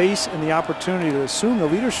the space and the opportunity to assume the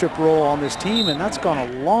leadership role on this team, and that's gone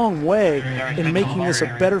a long way in making this a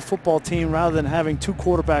better football team rather than having two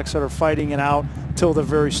quarterbacks that are fighting it out till the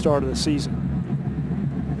very start of the season.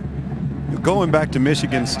 Going back to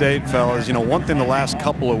Michigan State, fellas, you know, one thing the last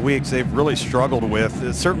couple of weeks they've really struggled with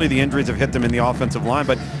is certainly the injuries have hit them in the offensive line,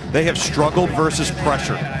 but they have struggled versus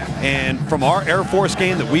pressure. And from our Air Force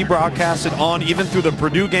game that we broadcasted on, even through the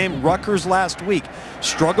Purdue game, Rutgers last week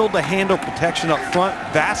struggled to handle protection up front,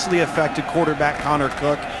 vastly affected quarterback Connor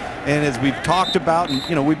Cook. And as we've talked about, and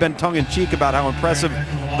you know, we've been tongue-in-cheek about how impressive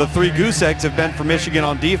the 3 goose eggs have been for Michigan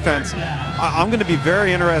on defense. I'm going to be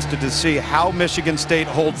very interested to see how Michigan State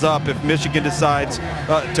holds up if Michigan decides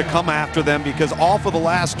to come after them, because all for the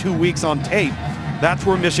last 2 weeks on tape, that's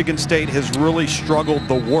where Michigan State has really struggled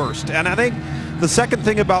the worst. And I think the second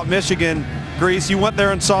thing about Michigan, Grease, you went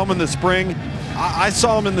there and saw them in the spring. I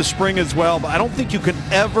saw them in the spring as well, but I don't think you can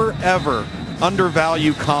ever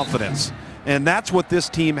undervalue confidence. And that's what this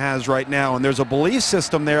team has right now. And there's a belief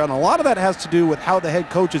system there, and a lot of that has to do with how the head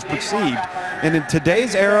coach is perceived. And in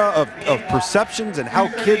today's era of perceptions and how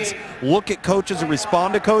kids look at coaches and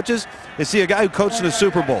respond to coaches, you see a guy who coached in a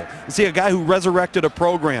Super Bowl. You see a guy who resurrected a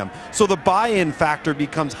program. So the buy-in factor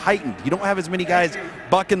becomes heightened. You don't have as many guys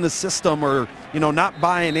bucking the system or, you know, not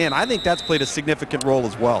buying in. I think that's played a significant role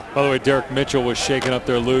as well. By the way, Derek Mitchell was shaking up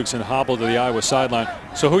their Lukes and hobbled to the Iowa sideline.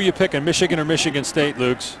 So who are you picking, Michigan or Michigan State,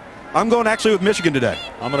 Lukes? I'm going actually with Michigan today.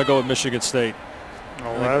 I'm going to go with Michigan State.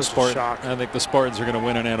 Oh, that's a shock. I think the Spartans are going to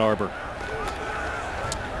win in Ann Arbor.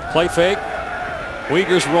 Play fake.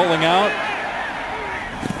 Uyghur's rolling out.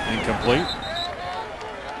 Incomplete.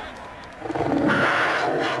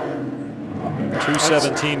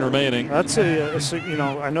 2:17 remaining. That's you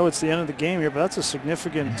know, I know it's the end of the game here, but that's a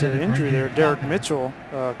significant injury there. Derek Mitchell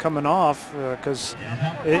coming off, because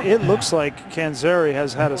it looks like Canzeri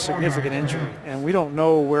has had a significant injury, and we don't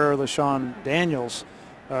know where LaShawn Daniels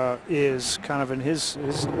is kind of in his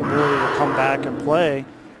ability to come back and play.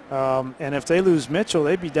 And if they lose Mitchell,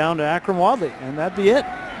 they'd be down to Akram Wadley, and that'd be it.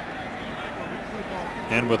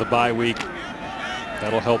 And with a bye week,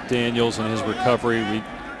 that'll help Daniels in his recovery. We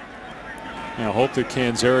hope that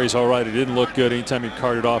Canzeri's all right. It didn't look good. Anytime you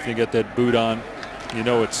cart it off and you get that boot on, you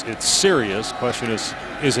know it's serious. Question is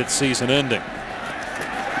it season ending?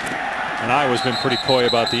 And Iowa's been pretty coy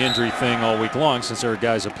about the injury thing all week long, since there are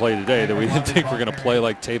guys that play today that we didn't think were going to play,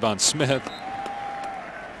 like Tavon Smith.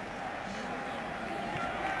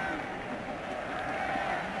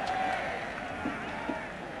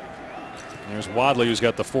 There's Wadley, who's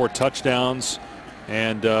got the 4 touchdowns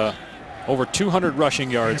and over 200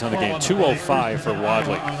 rushing yards on the game. 205 for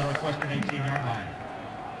Wadley.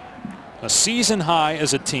 A season high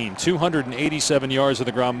as a team. 287 yards of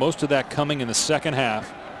the ground. Most of that coming in the second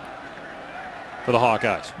half for the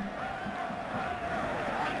Hawkeyes.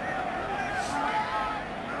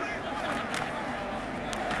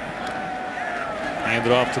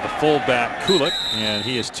 Handed off to the fullback Kulik, and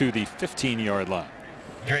he is to the 15-yard line.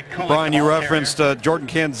 Brian, you referenced Jordan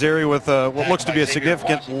Canzeri with what looks to be a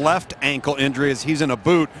significant left ankle injury as he's in a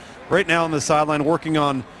boot. Right now on the sideline working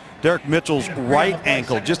on Derek Mitchell's right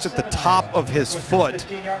ankle, just at the top of his foot.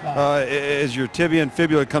 As your tibia and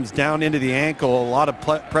fibula comes down into the ankle, a lot of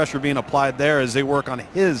pressure being applied there as they work on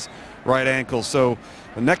his right ankle. So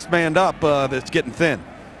the next man up that's getting thin.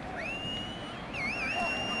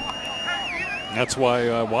 That's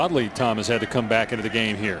why Wadley, Tom, has had to come back into the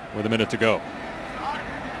game here with a minute to go.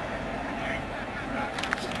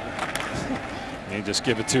 And just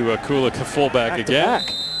give it to Kulik, a fullback again.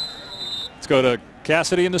 Let's go to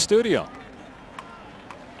Cassidy in the studio.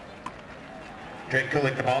 Drake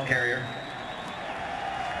Kulik, the ball carrier.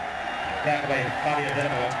 Back away, Fabio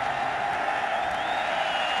Denbo.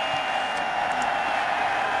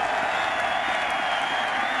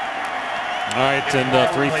 All right, and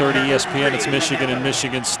 3:30 ESPN. It's Michigan and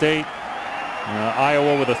Michigan State.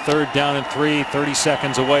 Iowa with a 3rd down and 3, 30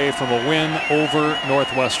 seconds away from a win over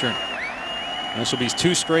Northwestern. This will be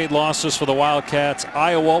 2 straight losses for the Wildcats.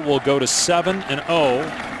 Iowa will go to 7-0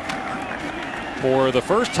 for the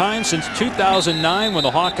first time since 2009, when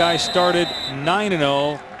the Hawkeyes started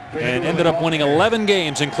 9-0 and ended up winning 11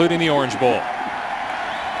 games, including the Orange Bowl.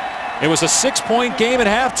 It was a 6-point game at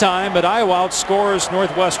halftime, but Iowa outscores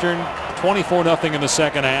Northwestern 24-0 in the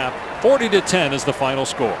second half. 40-10 is the final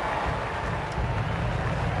score.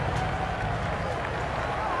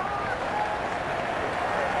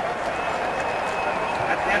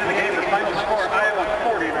 Final score, Iowa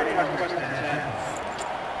 40, Northwestern 10.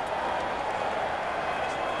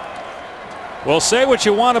 Well, say what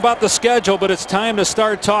you want about the schedule, but it's time to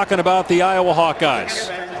start talking about the Iowa Hawkeyes.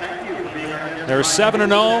 They're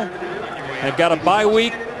 7-0. They've got a bye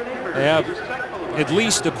week. They have, at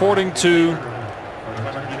least according to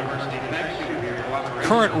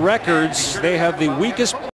current records, they have the weakest